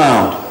fuck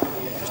around.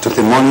 You took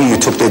their money, you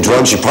took their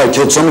drugs, you probably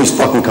killed somebody's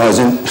fucking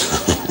cousin.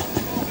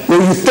 What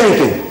are you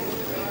thinking?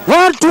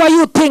 What were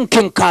you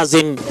thinking,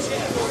 cousin?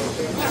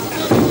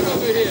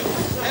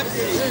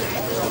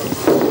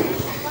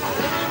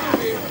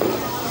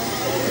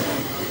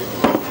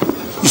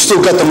 You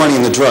still got the money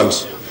and the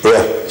drugs?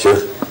 Yeah, sure.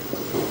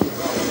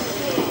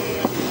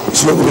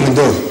 So what we're gonna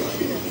do?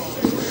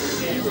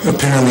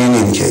 Apparently an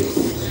Indian kid.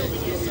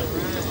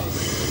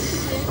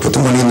 Put the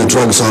money and the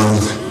drugs on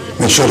him.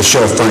 Make sure the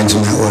sheriff finds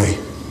him that way.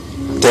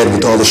 Dead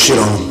with all the shit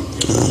on him.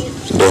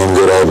 It's a damn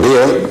good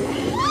idea.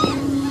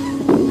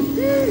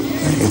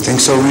 You think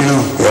so,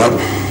 Reno? Yep.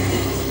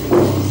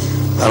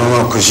 I don't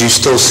know, because you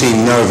still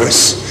seem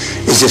nervous.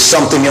 Is there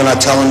something you're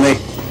not telling me?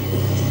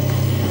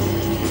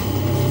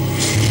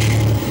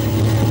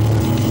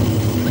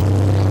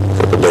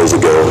 A couple days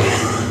ago,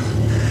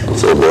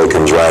 so a boy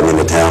comes riding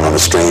into town on a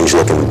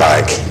strange-looking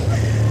bike.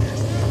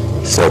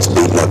 Starts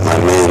beating up my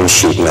men,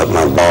 shooting up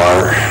my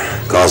bar,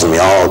 causing me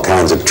all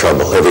kinds of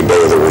trouble every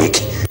day of the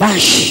week.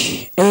 Bash.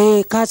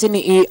 Kazi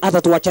ni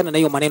hata tuachane na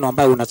hiyo maneno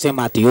ambayo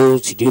unasema ati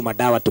sijui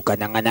madawa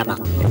tukanyang'anyana.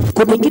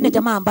 Kuna mwingine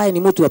jamaa ambaye ni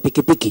mtu wa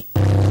pikipiki.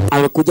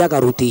 Amekujaga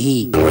ruti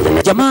hii.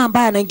 Jamaa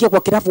ambaye anaingia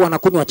kwa kirafu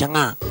anakunywa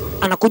chang'aa,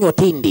 anakunywa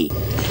tindi.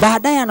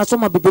 Baadaye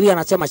anasoma Biblia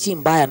anasema si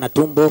mbaya na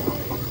tumbo.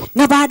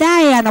 Na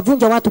baadaye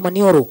anavunja watu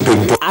manioro.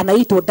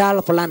 Anaitwa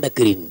Dolph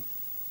Lundgren.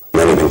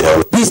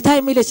 This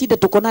time ile shida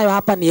tuko nayo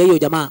hapa ni hiyo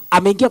jamaa.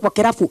 Ameingia kwa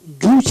kirafu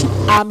juzi,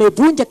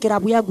 amevunja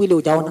kirafu yangu ile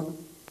hujaona.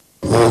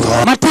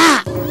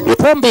 Mata,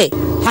 pombe,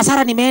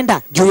 hasara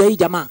nimeenda juu ya hii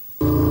jamaa.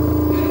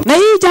 Na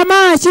hii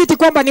jamaa si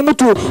kwamba ni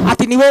mtu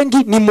ati ni wengi,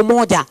 ni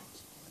mmoja.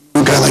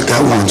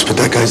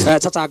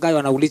 Sasa Agayo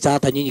anauliza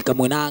hata nyinyi kama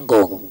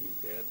mwenango.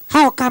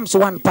 How comes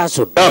one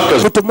person?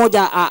 Mtu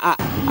mmoja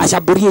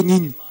ashaburie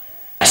nyinyi.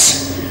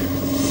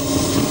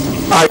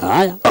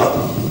 Haya.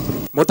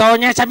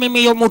 Mtaonyesha mimi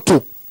hiyo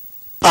mtu.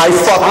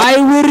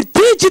 I will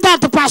teach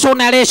that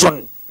person a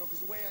lesson.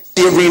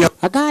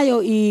 Agayo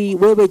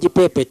wewe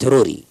jipepe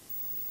terori.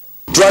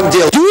 Drug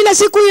deal. Ile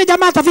siku hiyo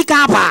jamaa atafika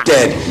hapa.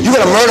 Dead. You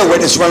got a murder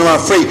witness running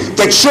around free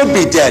that should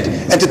be dead.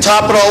 And to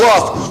top it all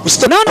off, we're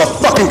still a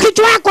fucking...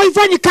 Kichwa yako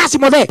ifanyi kazi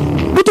mode.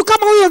 Mtu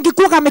kama huyo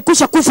angekuwa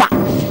amekusha kufa.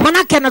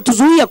 Manake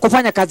anatuzuia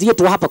kufanya kazi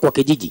yetu hapa kwa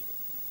kijiji.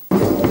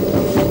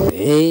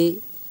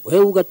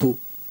 Wewe uga tu.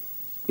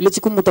 Ile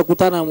siku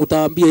mtakutana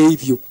mtaambia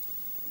hivyo.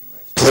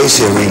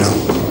 Place here, Reno.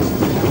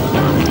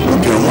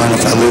 Hope you don't mind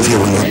if I live here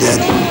when you're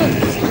dead.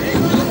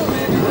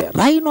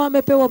 Rhino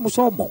amepewa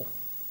msomo.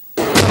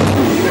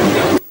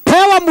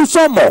 Pewa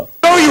msomo.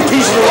 Oh, you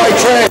piece of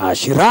white trash.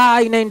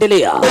 Ashira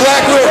inaendelea.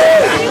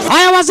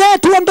 Haya wazee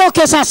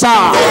tuondoke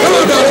sasa.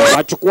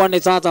 Wachukuane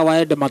sasa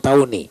waende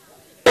matauni.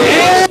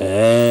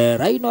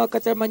 Rhino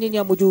akasema nyinyi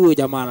hamjui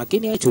jamaa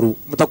lakini aichuru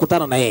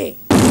mtakutana na yeye.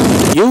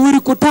 Yuri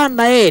kutana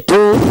na yeye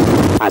tu.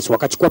 Asi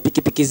wakachukua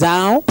pikipiki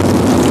zao,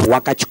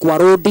 wakachukua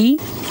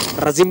rodi,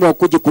 lazima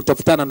wakuje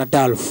kutafutana na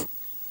Dolph.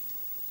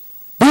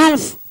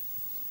 Dolph,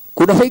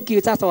 kuna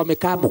wengi sasa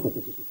wamekamo.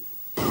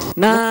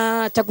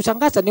 Na cha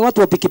kushangaza ni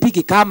watu wa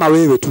pikipiki kama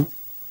wewe tu.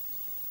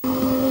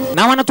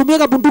 Na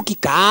wanatumia bunduki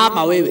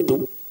kama wewe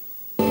tu.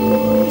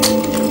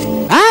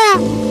 Haya.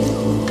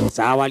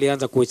 Sawa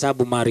alianza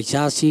kuhesabu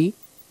marisasi,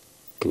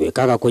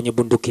 kiwekaka kwenye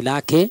bunduki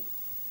lake.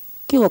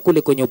 Kiwa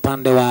kule kwenye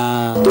upande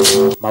wa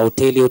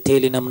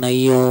hoteli namna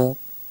hiyo.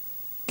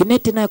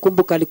 Kineti naye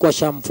kumbuka alikuwa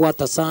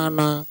shamfuata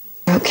sana.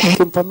 Okay.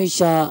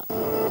 Kumfahamisha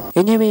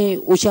yenyewe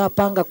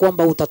ushapanga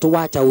kwamba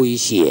utatuacha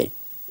uishie.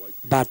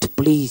 But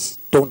please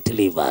don't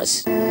leave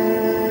us.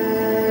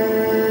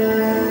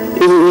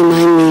 You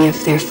remind me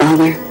of their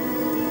father.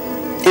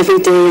 Every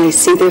day I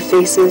see their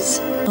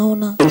faces.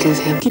 Naona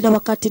kila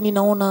wakati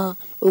ninaona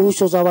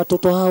uso za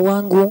watoto hao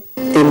wangu.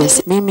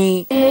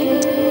 Mimi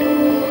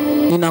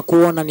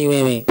ninakuona ni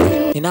wewe.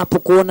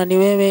 Ninapokuona ni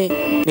wewe,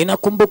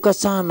 ninakumbuka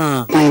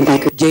sana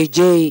JJ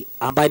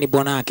ambaye ni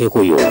bwana yake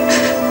huyo.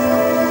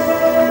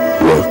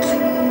 Look,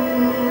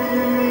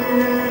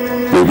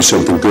 maybe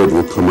something good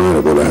will come out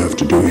of what I have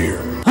to do here.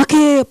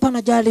 Okay,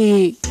 pana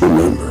jali.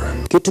 Remember,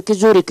 kitu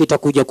kizuri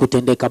kitakuja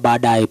kutendeka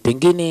baadaye,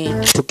 pengine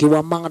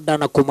tukiwa mada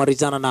na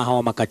kumarizana na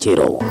hawa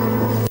makachero.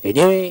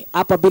 Yenyewe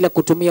hapa bila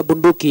kutumia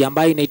bunduki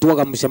ambayo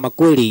inaitwa msema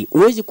kweli,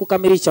 huwezi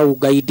kukamilisha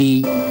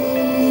ugaidi.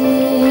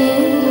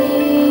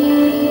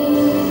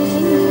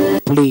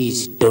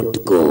 Please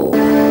don't go.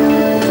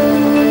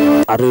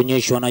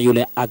 Alionyeshwa na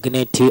yule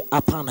Agneti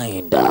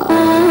apanaenda.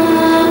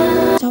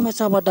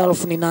 Sawa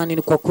Dolph ni nani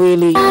ni kwa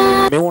kweli.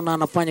 Meona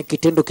anafanya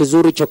kitendo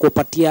kizuri cha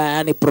kupatia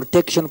yani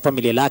protection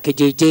familia lake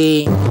JJ.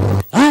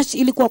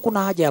 Ilikuwa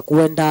kuna haja ya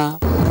kuenda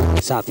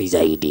safi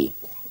zaidi.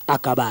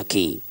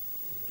 Akabaki.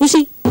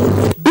 Usi.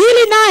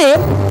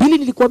 Billy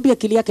nilikwambia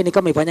akili yake ni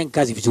kama ifanya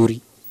kazi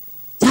vizuri.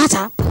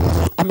 Sasa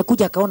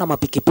amekuja akaona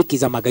mapikipiki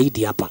za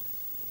magaidi hapa.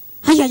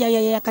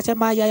 Haya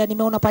akasema haya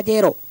nimeona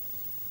pajero.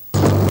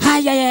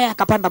 Haya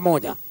akapanda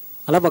moja.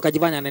 Alafu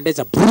akajifanya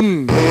anaendesha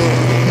brum.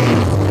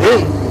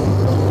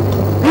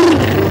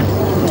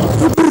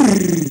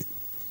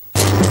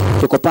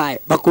 Tuko pae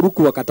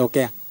bakuruku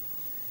wakatokea.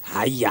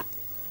 Haya.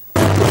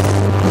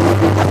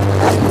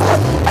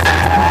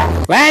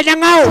 Wewe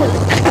nyang'au.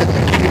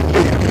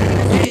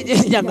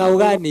 Nyang'au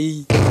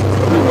gani?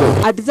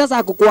 Hadi sasa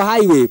akukua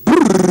highway.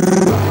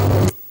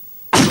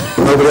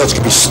 Nobody else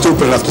could be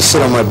stupid enough to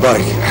sit on my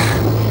bike.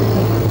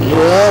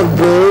 Yeah,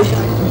 bro.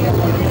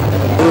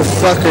 Who the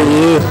fuck are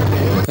you?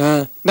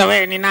 Na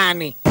wewe ni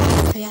nani?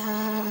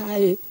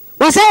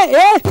 Wase,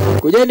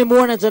 kujeni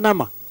muone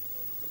tena.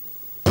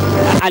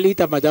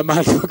 Aliita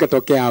majamaa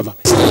wakatokea hapa.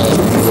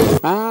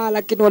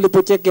 Lakini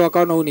walipocheki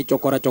wakaona huyu ni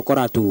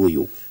chokora tu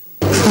huyu.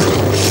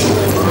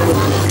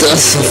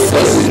 That's so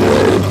funny,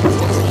 man.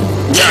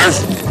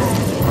 Yes.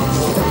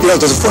 You know,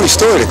 there's a funny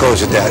story that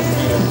goes with that.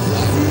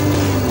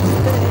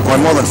 My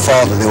mother and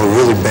father, they were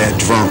really bad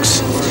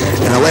drunks.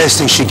 And the last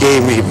thing she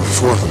gave me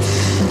before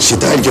she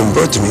died giving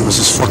birth to me was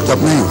this fucked up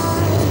name.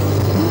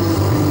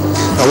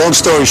 Now, long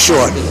story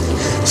short,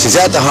 she's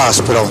at the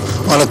hospital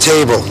on a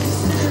table,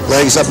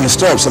 legs up in the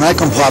stirrups, and I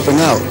come popping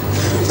out.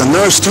 The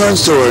nurse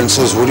turns to her and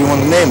says, "What do you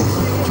want to name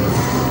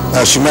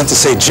him?" She meant to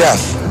say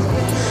Jeff.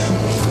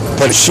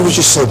 But she was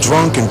just so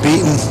drunk and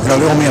beaten, you know,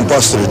 the old man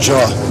busted her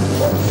jaw.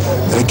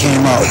 And it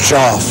came out,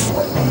 Joff.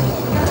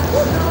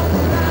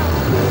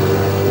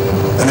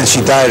 And then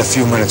she died a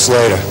few minutes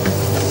later.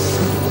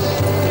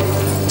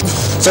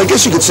 So I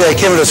guess you could say I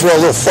came into this world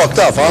a little fucked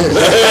up, huh?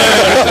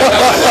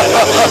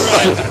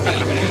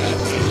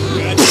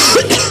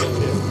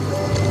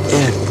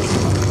 Yeah.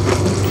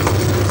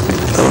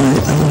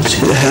 I want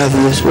you to have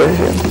this right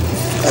here.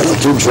 I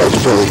don't do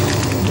drugs, Billy.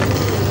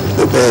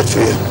 They're bad for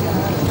you.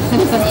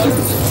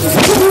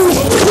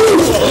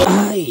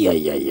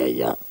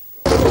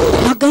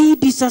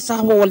 Magaidi sasa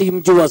hawa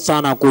walimjua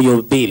sana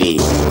kuyo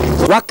Billy.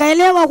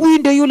 Wakaelewa huyu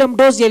ndio yule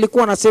mdozi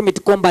alikuwa anasema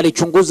eti kwamba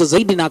alichunguza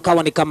zaidi na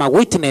akawa ni kama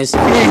witness.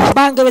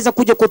 Bangeweza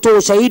kuja kutoa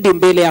ushahidi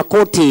mbele ya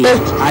koti.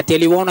 Ati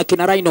aliwaona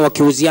kina Rhino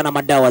wakiuziana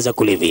madawa za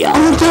kulevya.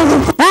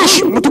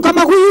 Mtu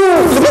kama huyu.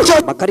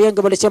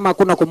 Makarianga walisema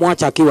hakuna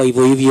kumwacha akiwa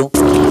hivyo hivyo.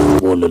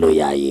 Wololo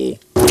yaye.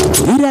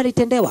 Vile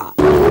alitendewa.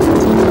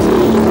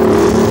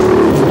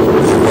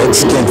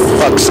 Red-skinned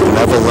fucks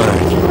never learn.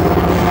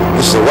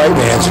 This is the white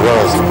man's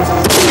world.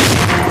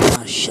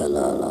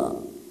 Mashallah.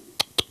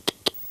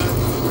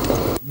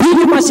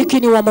 Billy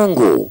masikini wa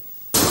Mungu.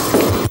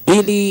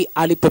 Billy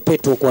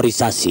alipepetwa kwa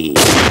risasi.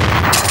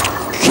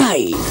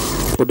 Kai.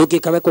 Bunduki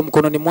kawekwa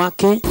mkononi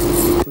mwake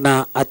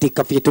na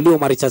atikafyatuliwa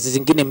marisasi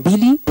zingine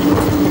 2.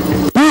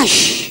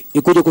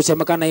 Ikuje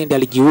kusemekana yeye ndiye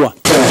alijiua.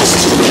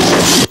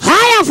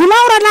 Haya,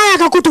 Flora naye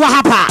akakutwa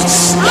hapa.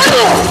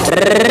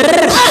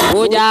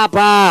 Kuja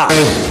hapa.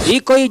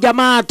 Iko hii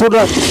jamaa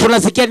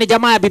tunasikia ni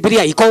jamaa ya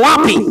Biblia. Iko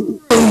wapi?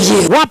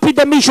 Wapi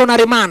the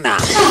missionary man?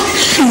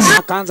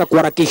 Akaanza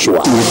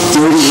kuharakishwa.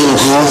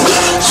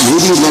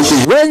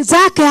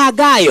 Wenzake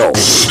Agayo.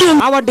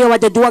 Hawa ndio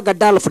wajajua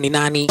Gadolf ni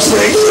nani.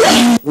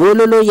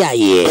 Wololo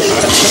yaye.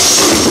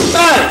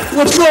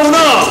 What's going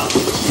on?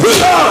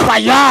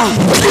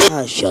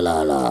 Fire!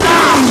 Shalala.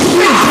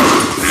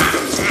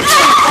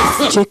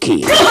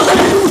 Cheki.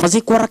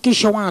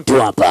 Mazikuharakisha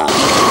watu hapa.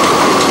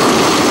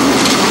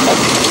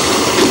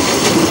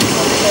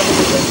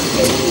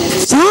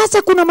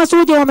 Sasa kuna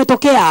masoja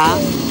wametokea.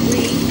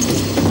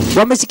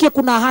 Wamesikia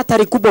kuna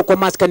hatari kubwa kwa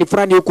maskani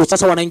fulani huku.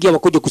 Sasa wanaingia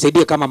wakuje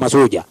kusaidia kama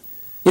masoja.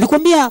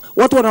 Nilikwambia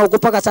watu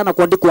wanaogopa sana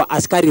kuandikwa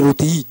askari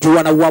ruti hii juu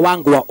wanaua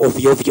wangu wa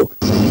ovyo ovyo.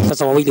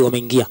 Sasa wawili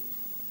wameingia.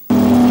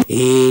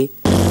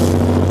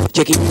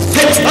 Cheki.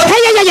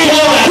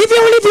 Hivi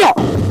ulivyo.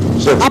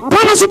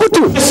 Hapana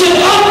subutu.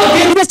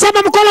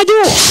 Nimesema mkono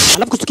juu.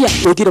 Alafu kustukia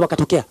wengine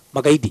wakatokea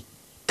magaidi.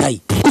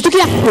 Kai.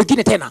 Kustukia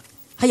wengine tena.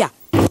 Haya.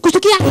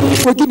 Kustukia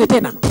wengine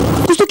tena.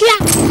 Kustukia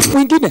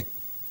wengine.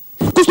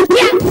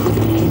 Kustukia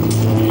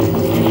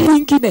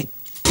wengine.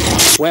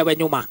 Wewe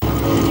nyuma.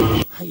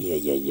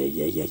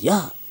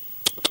 Haya.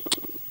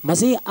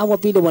 Mazee hawa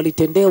vile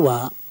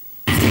walitendewa.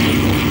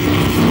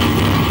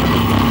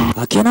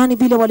 Akinani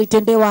vile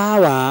walitendewa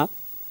hawa.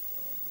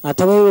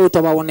 Hata wewe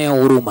utawaonea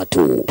huruma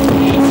tu.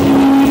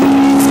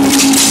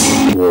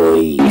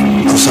 Woi.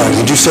 I'm sorry,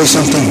 did you say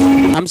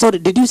something? I'm sorry,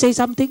 did you say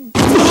something?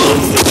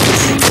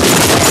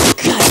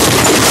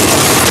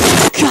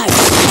 Kai.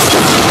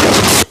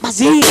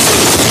 Mazi.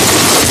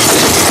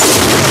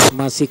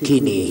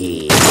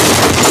 Masikini.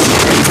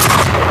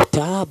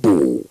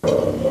 Tabu.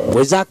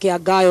 Wenzake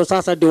Agayo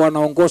sasa ndio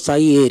wanaongoza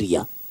hii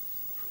area.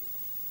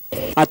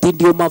 Ati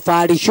ndio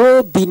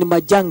mafarisho bin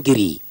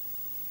majangiri.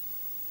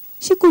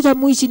 Siku za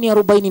mwizi ni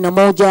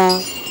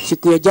 41,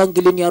 siku ya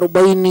jangili ni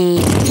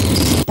 40.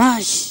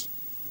 Bash,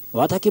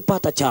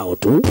 watakipata chao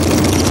tu.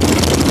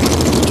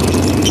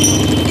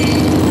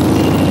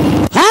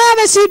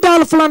 Basi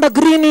Dolph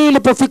Green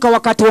ilipofika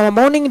wakati wa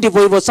morning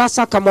ndivyo hivyo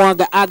sasa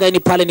kamwaga aga ni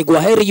pale ni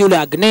Guaheri yule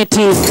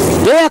Agneti.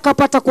 Yeye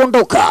akapata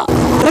kuondoka.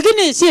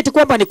 Lakini si eti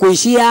kwamba ni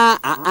kuishia.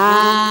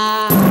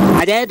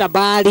 Hajaenda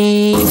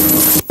bali.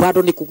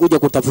 Bado ni kukuja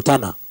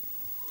kutafutana.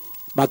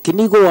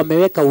 Makinigo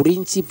wameweka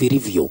ulinzi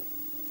vilivyo.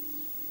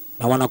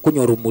 Na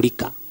wanakunywa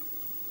rumulika.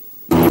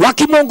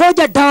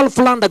 Wakimongoja Dolph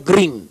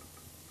Green.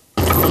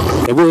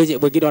 Hebu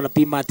wengine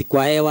wanapima ati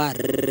kwa hewa.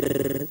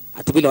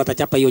 Ati vile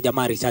watachapa hiyo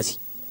jamaa risasi.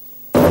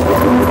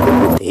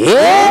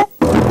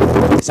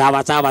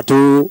 Sawa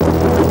tu.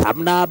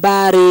 Hamna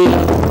habari.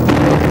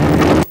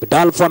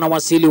 Dolph na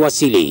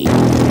wasili.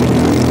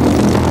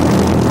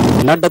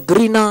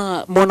 Green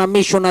mwana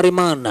missionary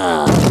man.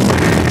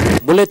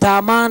 Muleta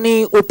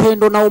amani,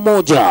 upendo na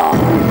umoja.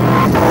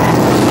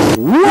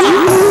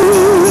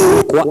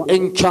 Kwa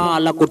encha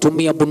la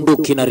kutumia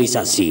bunduki na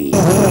risasi.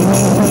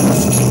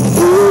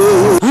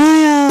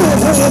 Haya.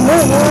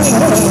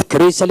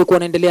 Chris alikuwa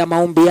anaendelea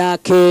maombi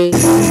yake.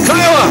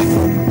 Kyla!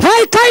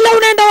 Hey Kyla,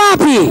 unaenda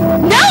wapi?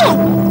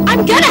 No!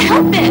 I'm gonna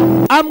help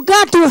them! I'm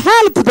going to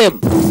help them!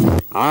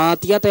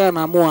 Tiata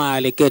anaamua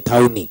alekee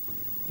tauni.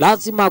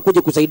 Lazima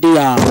akuje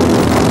kusaidia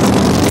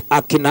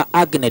akina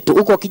Agnet.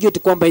 Huko akijua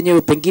kwamba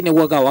yenyewe pengine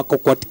waga wako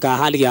katika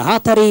hali ya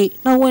hatari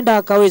na huenda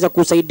akaweza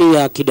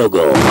kusaidia kidogo.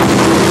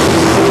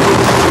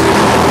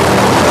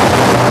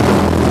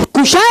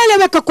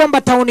 Kushaeleweka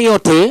kwamba tauni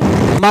yote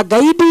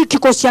magaidi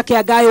kikosi yake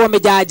ya Gayo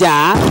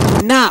wamejaja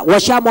na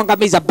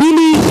washamwangamiza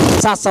Billy.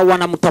 Sasa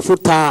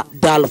wanamtafuta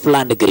Dolph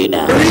Lundgren.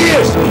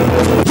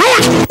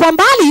 Haya, kwa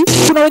mbali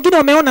kuna wengine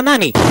wameona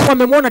nani?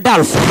 Wamemwona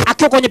Dolph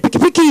akiwa kwenye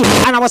pikipiki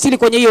anawasili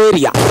kwenye hiyo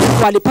area.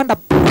 Walipanda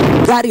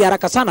gari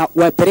haraka sana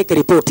wapeleke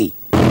ripoti.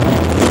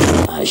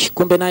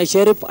 Kumbe naye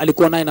sheriff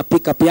alikuwa naye na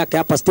pickup yake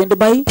hapa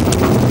standby.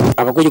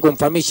 Akakuja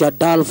kumfahamisha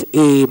Dolph,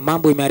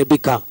 mambo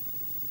imeharibika.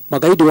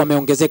 Magaidi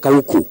wameongezeka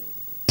huku.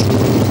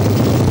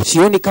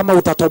 Sioni kama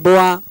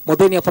utatoboa.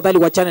 Modeni afadhali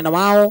wachane na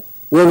wao.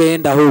 Wewe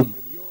enda home.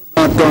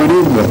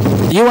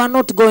 You are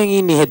not going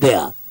in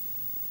there.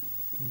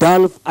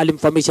 Dolph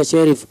alimfahamisha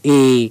sheriff,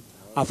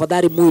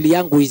 afadhali mwili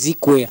yangu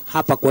izikwe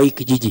hapa kwa hii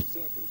kijiji.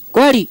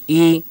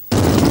 Kweli?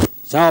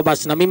 Sawa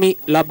basi, na mimi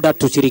labda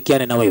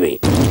tushirikiane na wewe.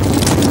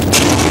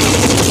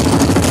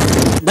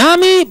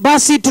 Nami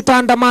basi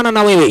tutaandamana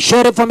na wewe.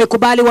 Sheriff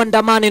amekubali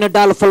waandamane na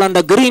Dolph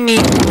Lundgren,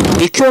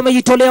 ikiwa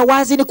amejitolea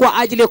wazi ni kwa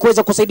ajili ya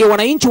kuweza kusaidia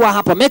wananchi wa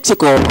hapa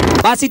Mexico.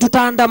 Basi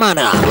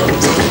tutaandamana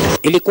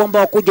ili kwamba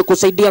wakuje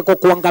kusaidia kwa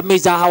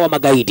kuangamiza hawa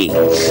magaidi.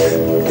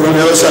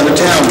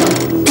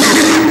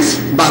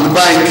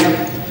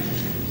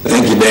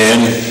 Thank you,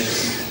 Dan.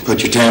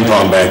 Put your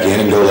tampon back in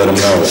and go let them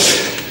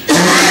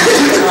know.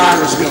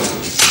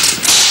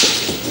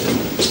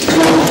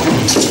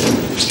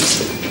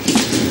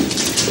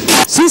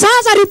 Si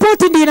sasa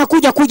ripoti ndio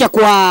inakuja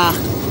kwa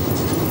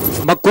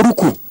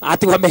makuruku.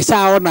 Ati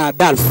wameshaona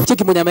Dolph.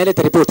 Cheki mwenye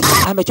ameleta ripoti.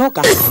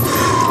 Amechoka.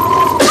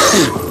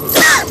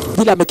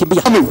 Bila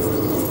amekimbia.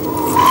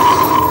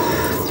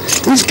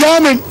 He's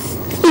coming.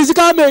 He's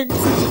coming.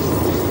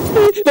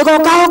 Niko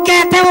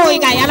kaokete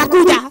huyu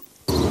anakuja.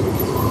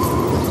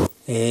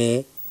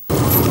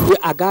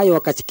 Agayo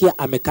wakasikia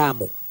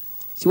amekamu.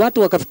 Si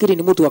watu wakafikiri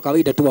ni mtu wa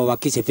kawaida tu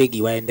wakise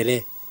fegi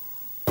waendelee.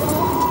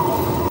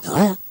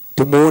 Haya,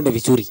 tumuone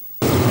vizuri.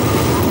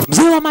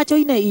 Mzee wa macho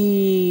ine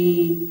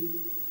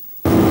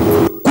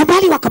kwa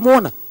mbali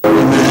wakamuona.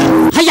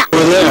 Haya,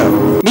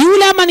 ni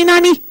yule ama ni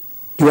nani?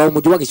 Jua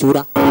umjua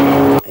kisura.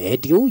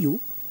 Ndio huyu.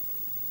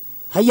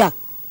 Haya,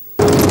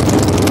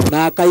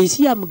 na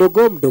akaishia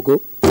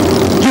mdogo.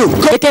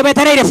 Eke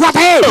veterere, fuata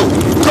hii.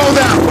 Go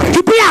that way.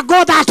 Kipia,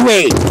 go that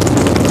way.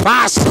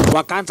 Bas,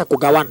 wakaanza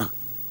kugawana.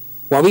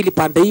 Wawili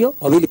pande hiyo,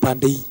 wawili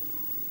pande hii.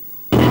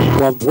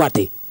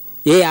 Wamfuate.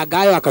 Yeye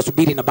Agayo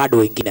akasubiri na bado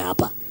wengine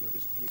hapa.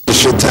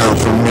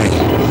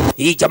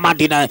 Hii jamaa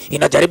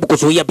inajaribu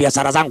kuzuia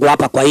biashara zangu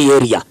hapa kwa hii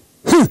area.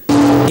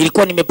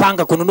 Nilikuwa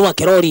nimepanga kununua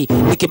kirori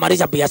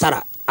nikimaliza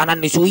biashara,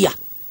 ananizuia.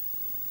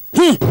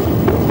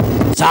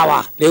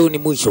 Sawa, leo ni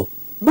mwisho.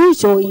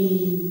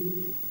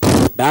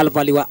 Dolph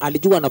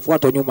alijua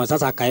anafuatwa nyuma,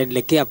 sasa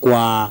akaelekea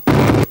kwa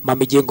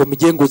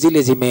mijengo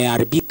zile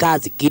zimeharibika,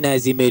 zingine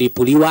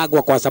zimeripuliwa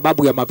kwa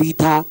sababu ya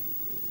mavita.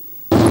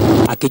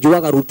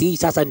 Akijua ruti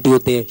sasa ndio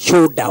the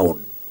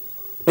showdown.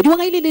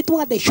 Unajua ile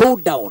inaitwa the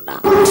showdown.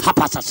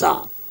 Hapa sasa.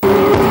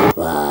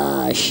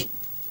 Wash.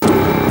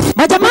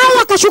 Majamaa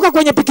wakashuka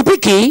kwenye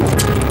pikipiki.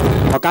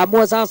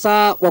 Wakaamua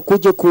sasa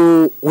wakuje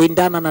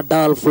kuwindana na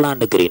Dolph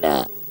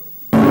Lundgren.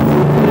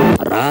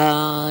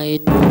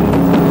 Right.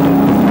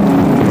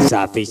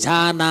 Safi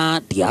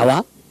sana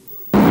diawa.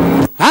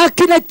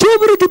 Akina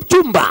chumri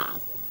kipchumba.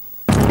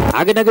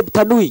 Akina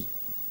kiptanui.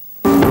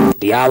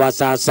 Diawa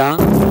sasa.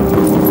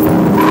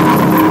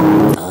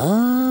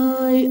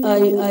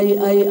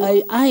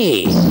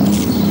 Ai.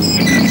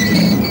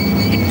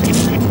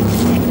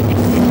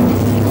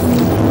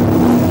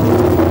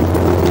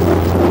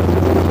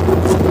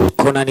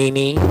 Kuna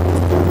nini?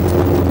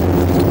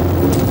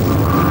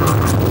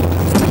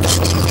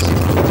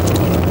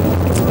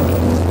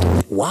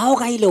 Wow,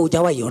 kaile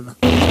ujawa yona.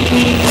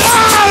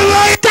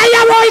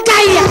 Kaya boy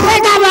kaya.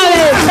 Weka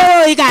babe.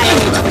 Boy kaya.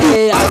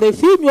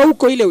 Amefinywa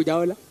huko ile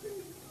ujaola.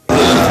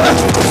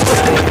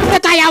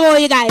 Kaya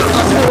boy kaya.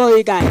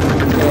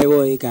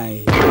 Boy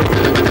kaya.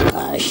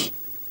 Ash.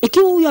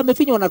 Ikiwa huyu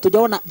amefinywa na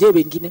tujaona je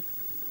wengine?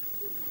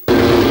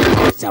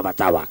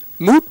 Sawa.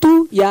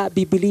 Mtu ya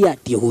Biblia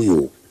ndio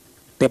huyu.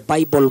 The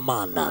Bible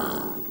man.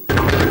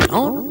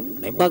 No?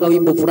 Anaimbaga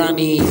wimbo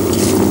fulani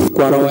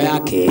kwa roho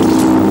yake.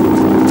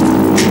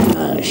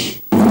 Ash.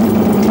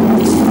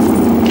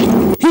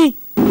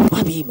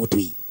 Wapi mtu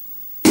hii?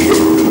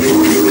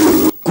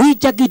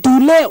 Kuja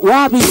kidule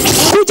wapi?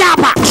 Kuja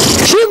hapa.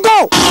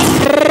 Shingo.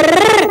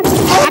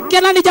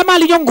 Akena ni jamaa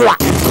alinyongwa.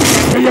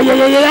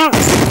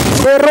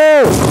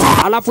 Pero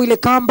alafu ile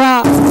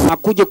kamba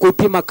akuje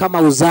kuipima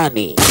kama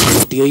uzani.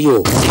 Ndio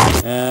hiyo.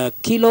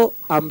 Kilo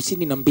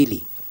 52.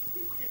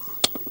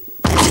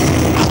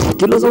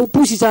 Kilo za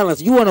upushi sana.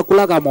 Sijui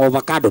wanakulaga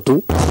avocado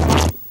tu.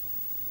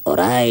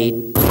 Alright.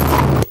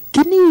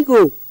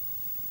 Kinigo.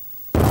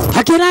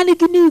 Hakirani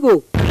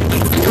Kinigo.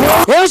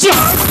 Eosio.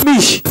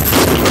 Mish.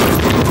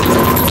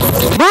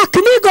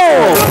 Makinigo.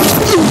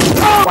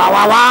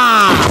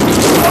 Wa.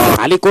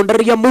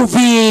 Alikondaria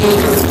movie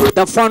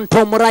The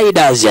Phantom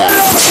Riders.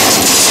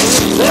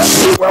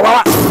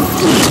 Wa.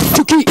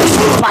 Chuki.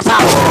 Pasa.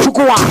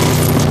 Chukua.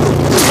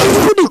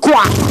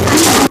 Kunikwa.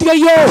 Tiga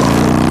yo.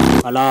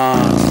 Ala.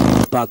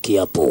 Baki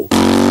hapo.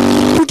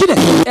 Kingine.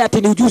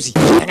 Ati ni ujuzi.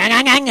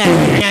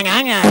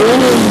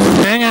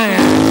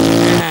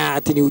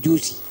 Ati ni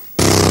ujuzi.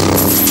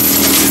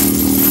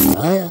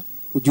 Haya.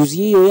 Ujuzi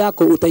hiyo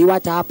yako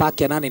utaiwacha hapa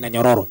Kenani na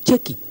Nyororo.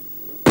 Cheki.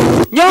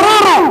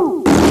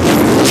 Nyororo!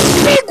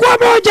 Pigwa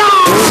moja!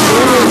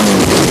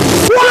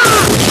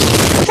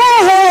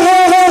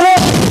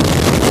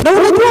 Na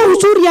unajua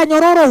uzuri ya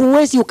Nyororo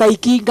huwezi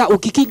ukaikinga,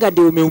 ukikinga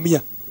ndio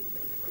umeumia.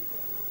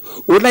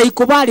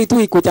 Unaikubali tu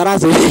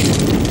ikucharaze.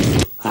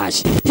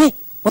 Ashi. Hey,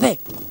 mothe,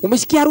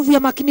 umesikia harufu ya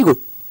makinigo?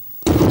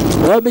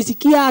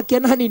 Wamesikia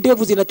Kenani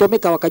ndevu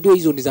zinachomeka wakajua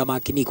hizo ni za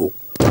makinigo.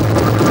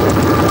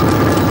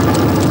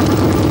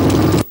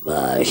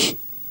 Bash.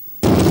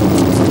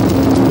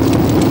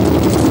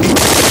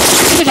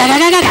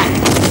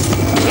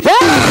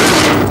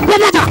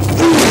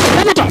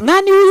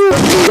 Nani huyu?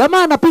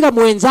 Jamaa anapiga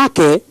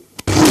mwenzake.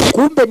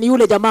 Kumbe ni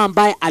yule jamaa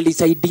ambaye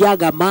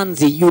alisaidiaga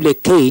manzi yule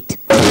Kate.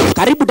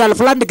 Karibu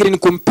Dalfland Green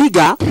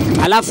kumpiga,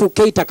 alafu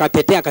Kate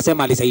akatetea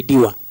akasema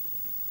alisaidiwa.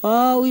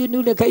 Huyu ni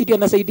yule Kate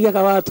anasaidia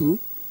kwa watu.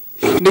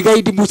 Ni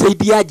Kate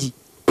msaidiaji.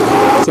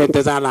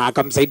 Asante sana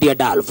akamsaidia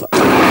Dalf.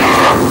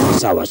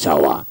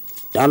 Sawa.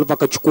 Dalf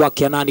akachukua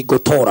Kenani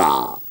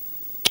Gotora.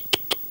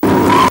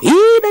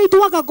 Hii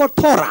inaitwa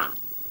Gotora.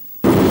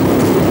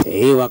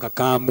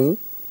 Wakakamu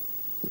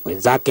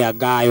wenzake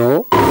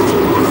Agayo.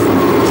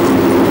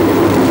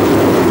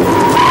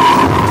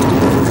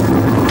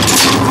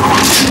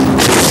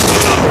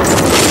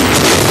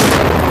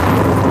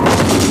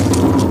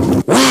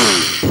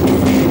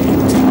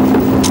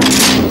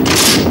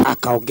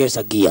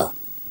 Akaongeza gia.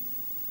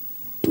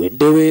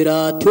 Twende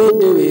wera.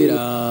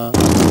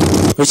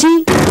 Usi,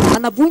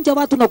 anavunja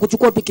watu na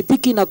kuchukua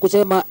pikipiki na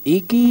kusema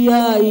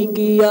ingia.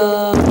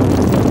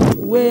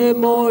 We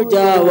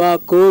moja wa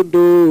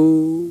kondo.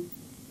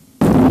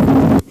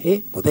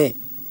 Mothe.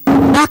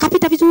 Na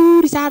akapita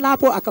vizuri sana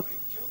hapo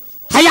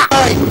Haya.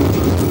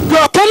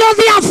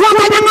 Kenothi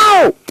afuata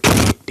nyang'ao.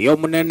 Ndio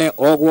mnene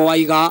ogwo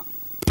waiga.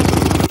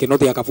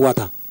 Kenothi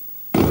akafuata.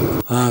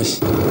 Ash.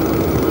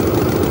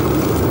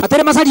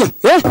 Atere masalia.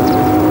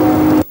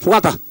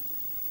 Fuata.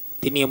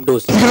 Tini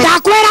mdosi.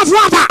 Takwera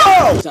fuata.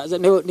 Sasa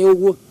ni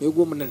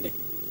ugwo mnene.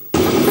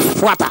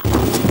 Fuata.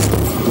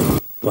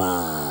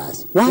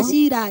 Bas.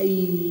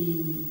 Wasirai.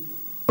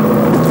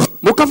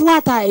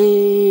 Mukafuata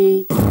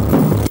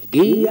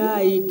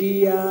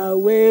Ingia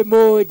we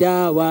moja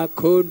wa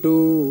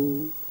kondo.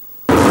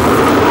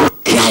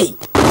 Kai.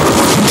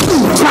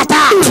 Fuata.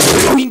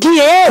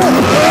 Uingie.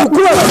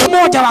 Ukue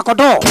moja wa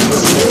kondo.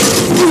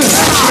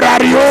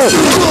 Rario.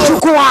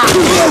 Chukua.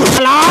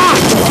 Ala.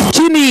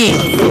 Chini.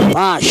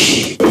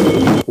 Bash.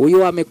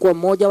 Huyu amekuwa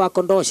mmoja wa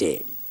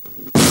kondoshe.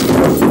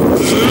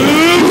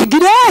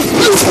 Ingine.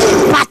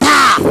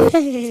 Pata.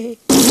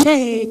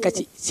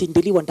 Kasi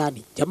sindiliwa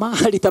ndani. Jamaa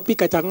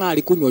alitapika chang'aa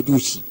alikunywa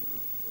juisi.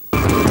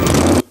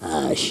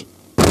 Ash.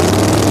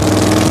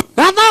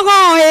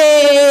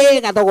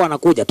 Katogo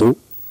anakuja tu.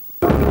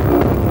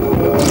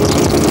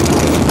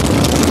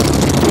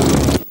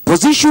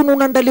 Position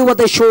unaandaliwa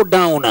the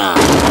showdown.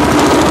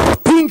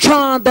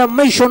 Pincha the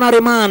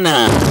missionary man.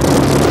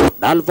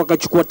 Alfa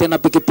kachukua tena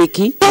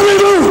pikipiki.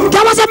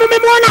 Kama sema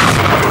mmemwona.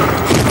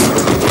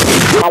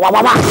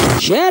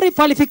 Sheriff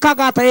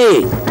alifikaga hata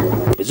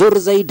vizuri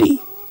zaidi.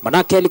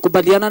 Manake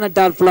alikubaliana na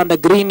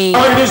Dalfland Green.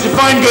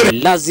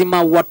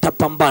 Lazima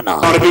watapambana.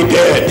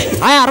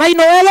 Haya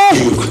Rhino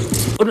wewe.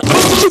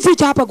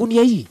 Usificha hapa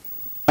gunia hii.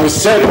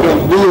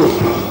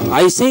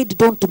 I said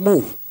don't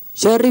move.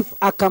 Sheriff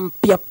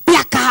akampia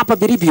hapa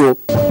vilivyo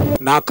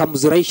na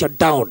akamziraisha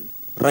down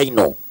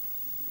Rhino.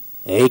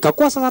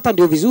 Ikakuwa sasa hata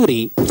ndio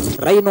vizuri.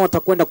 Rhino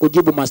atakwenda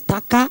kujibu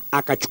mashtaka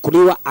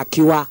akachukuliwa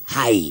akiwa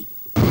hai.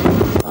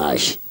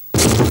 Ash.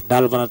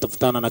 Dalva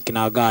anatafutana na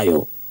kina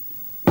Agayo.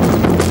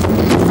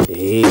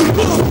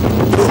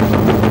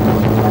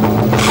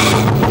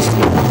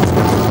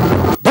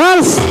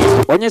 Dalf,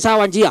 onyesha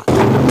wa njia.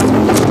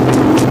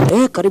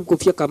 Karibu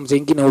kufika mzee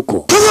mwingine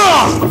huko.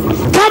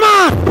 Come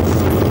on!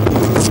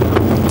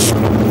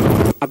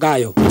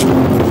 Agayo.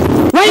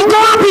 Wewe uko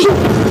wapi?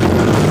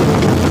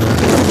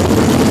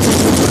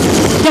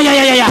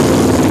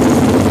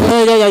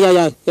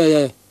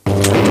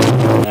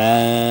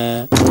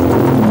 Ya.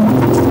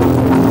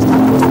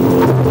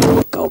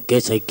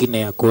 Kaongeza ingine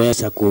ya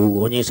kuweza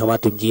kuonyesha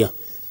watu njia.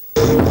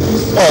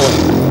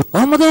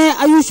 Mothe,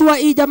 are you sure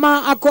hii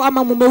jamaa ako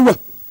ama mumeua?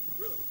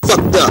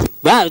 Fucked up.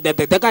 Well,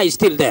 the guy is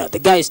still there.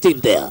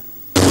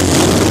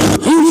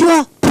 Are you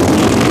sure?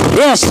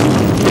 Yes.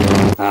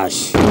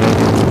 Ash.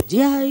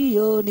 Njia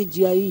hiyo.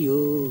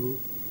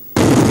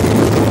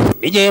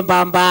 Nije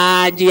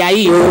mbamba njia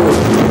hiyo.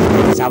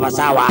 Sawa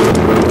sawa.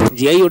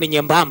 Njia hiyo ni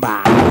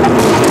nyembamba.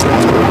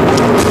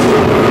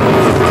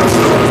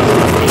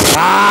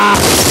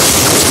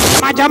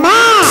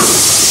 Majamaa,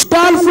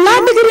 Dolph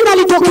Lundgren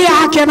alitokea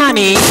haki ya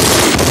nani?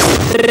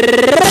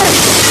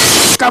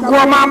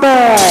 Kagua mambo.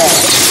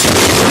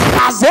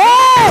 Kaze!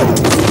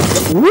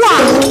 Wa!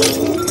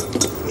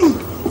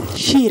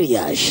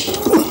 Serious.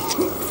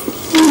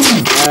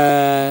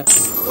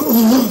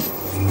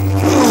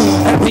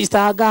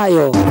 Mr.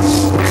 Gayo.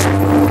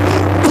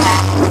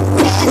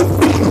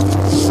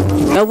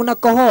 Na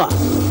unakohoa.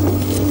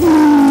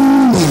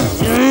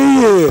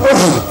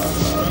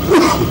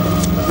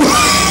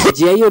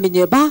 Njia hiyo ni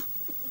nyemba.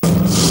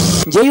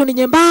 Njia hiyo ni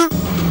nyemba.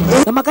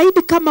 Na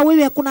magaidi kama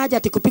wewe hakuna haja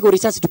ati kupiga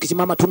risasi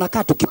tukisimama,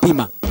 tunakaa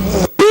tukipima.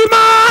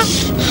 Pima!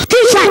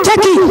 Kisha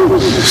cheki.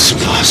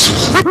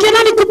 Hakuna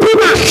nani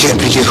kupima.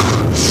 Can't be you.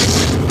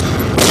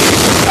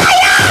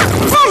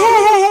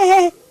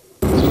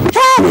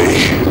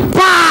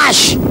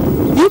 Bash!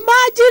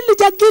 Imagine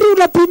jagiri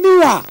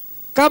unapimiwa.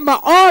 Kama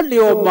on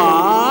your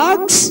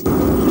marks.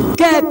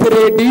 Get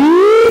ready.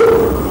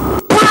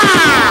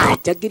 Pa!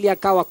 Jagiri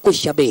akawa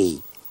kusha bei.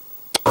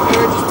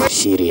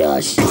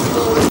 Serious.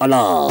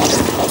 Ala.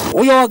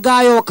 Huyo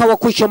wagayo akawa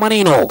kusha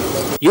maneno.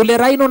 Yule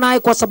Rhino naye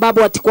kwa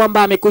sababu ati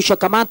kwamba amekwisha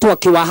kamatwa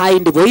akiwa hai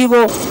ndivyo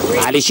hivyo,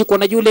 alishikwa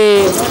na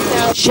yule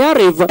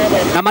sheriff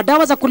na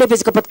madawa za kulevya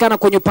zikapatikana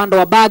kwenye upande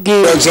wa bagi.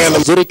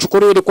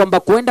 Zilichukuliwa ili kwamba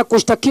kuenda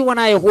kushtakiwa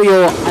naye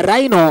huyo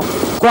Rhino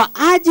kwa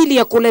ajili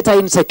ya kuleta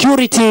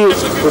insecurity,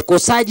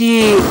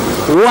 ukosaji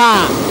wa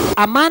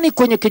amani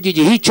kwenye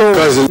kijiji hicho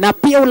na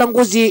pia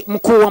ulanguzi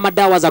mkuu wa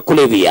madawa za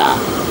kulevya.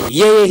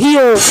 Yeye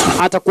hiyo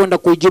atakwenda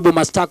kujibu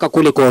mashtaka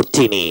kule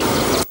kotini.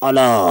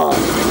 Ala.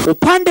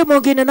 Upande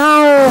mwingine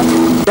nao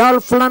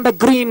Dolph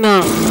Lundgren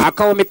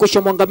akawa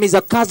amekwisha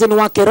mwangamiza cousin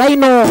wake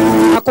Rhino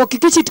na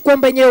kuhakikisha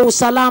kwamba yenyewe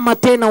usalama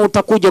tena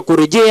utakuja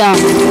kurejea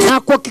na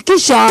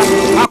kuhakikisha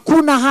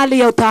hakuna hali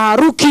ya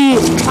taharuki,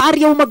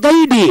 hali ya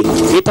umagaidi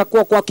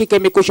itakuwa kwa hakika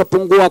imekwisha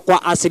pungua kwa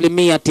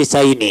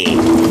 90%.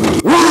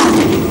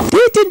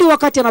 Hiti ndi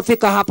wakati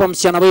anafika hapa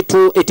msichana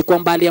wetu eti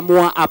kwamba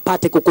aliamua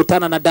apate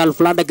kukutana na Dolph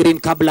Lundgren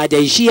kabla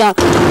hajaishia,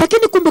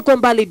 lakini kumbe kwa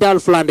mbali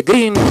Dolph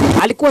Lundgren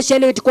alikuwa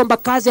shaelewa eti kwamba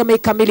kazi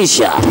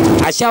ameikamilisha.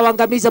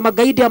 Ashawaangamiza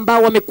magaidi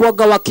ambao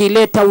wamekuaga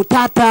wakileta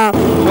utata,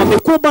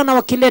 wamekuwa na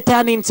wakileta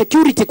yani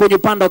insecurity kwenye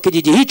upande wa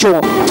kijiji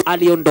hicho.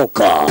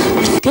 Aliondoka.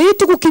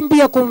 Kitu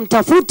kukimbia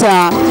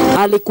kumtafuta,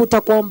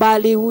 alikuta kwa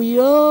mbali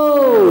huyo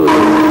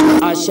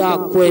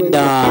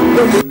ashakwenda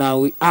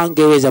na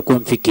angeweza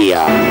kumfikia.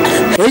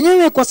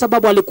 Yenyewe kwa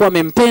sababu alikuwa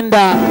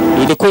amempenda,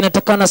 ilikuwa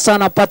inatakana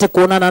sana apate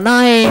kuonana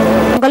naye,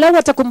 angalau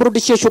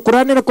atakumrudishia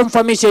shukrani na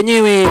kumfahamisha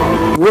yenyewe,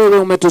 wewe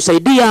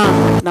umetusaidia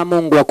na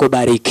Mungu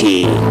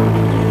akubariki.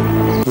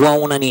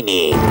 Waona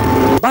nini?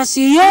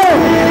 Basi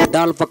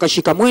Dolph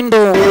akashika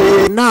mwendo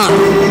na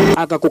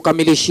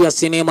akakukamilishia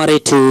sinema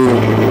letu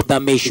The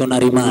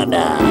Missionary Man.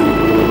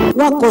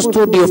 Wako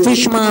studio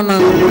Fishman,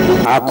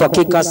 kwa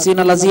hakika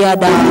sina la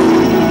ziada,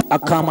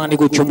 akama ni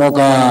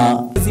kuchomoga.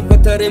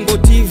 Zipata Rembo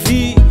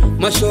TV,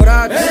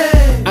 Mashorat,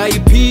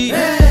 IP,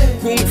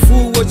 Kung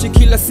Fu watch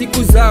kila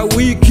siku za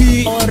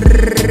wiki.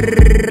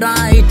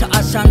 Alright,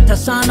 asante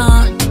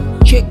sana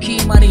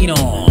Cheki Marino.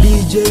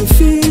 DJ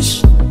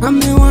Fish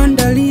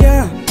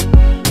amewandalia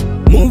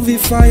movie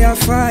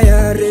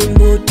fire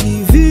Rembo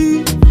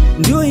TV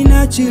ndio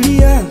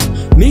inachilia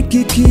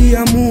mikiki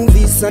ya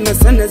movie sana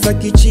sana za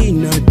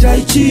kichina,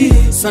 tai chi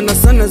sana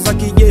sana za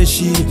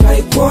kijeshi,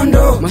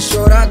 taekwondo,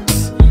 Mashorat,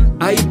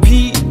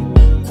 IP,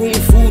 Kung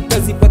Fu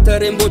tazipata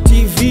Rembo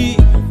TV,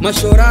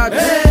 Mashorat,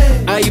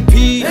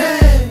 IP,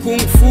 Kung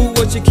Fu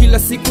watch kila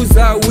siku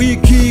za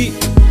wiki.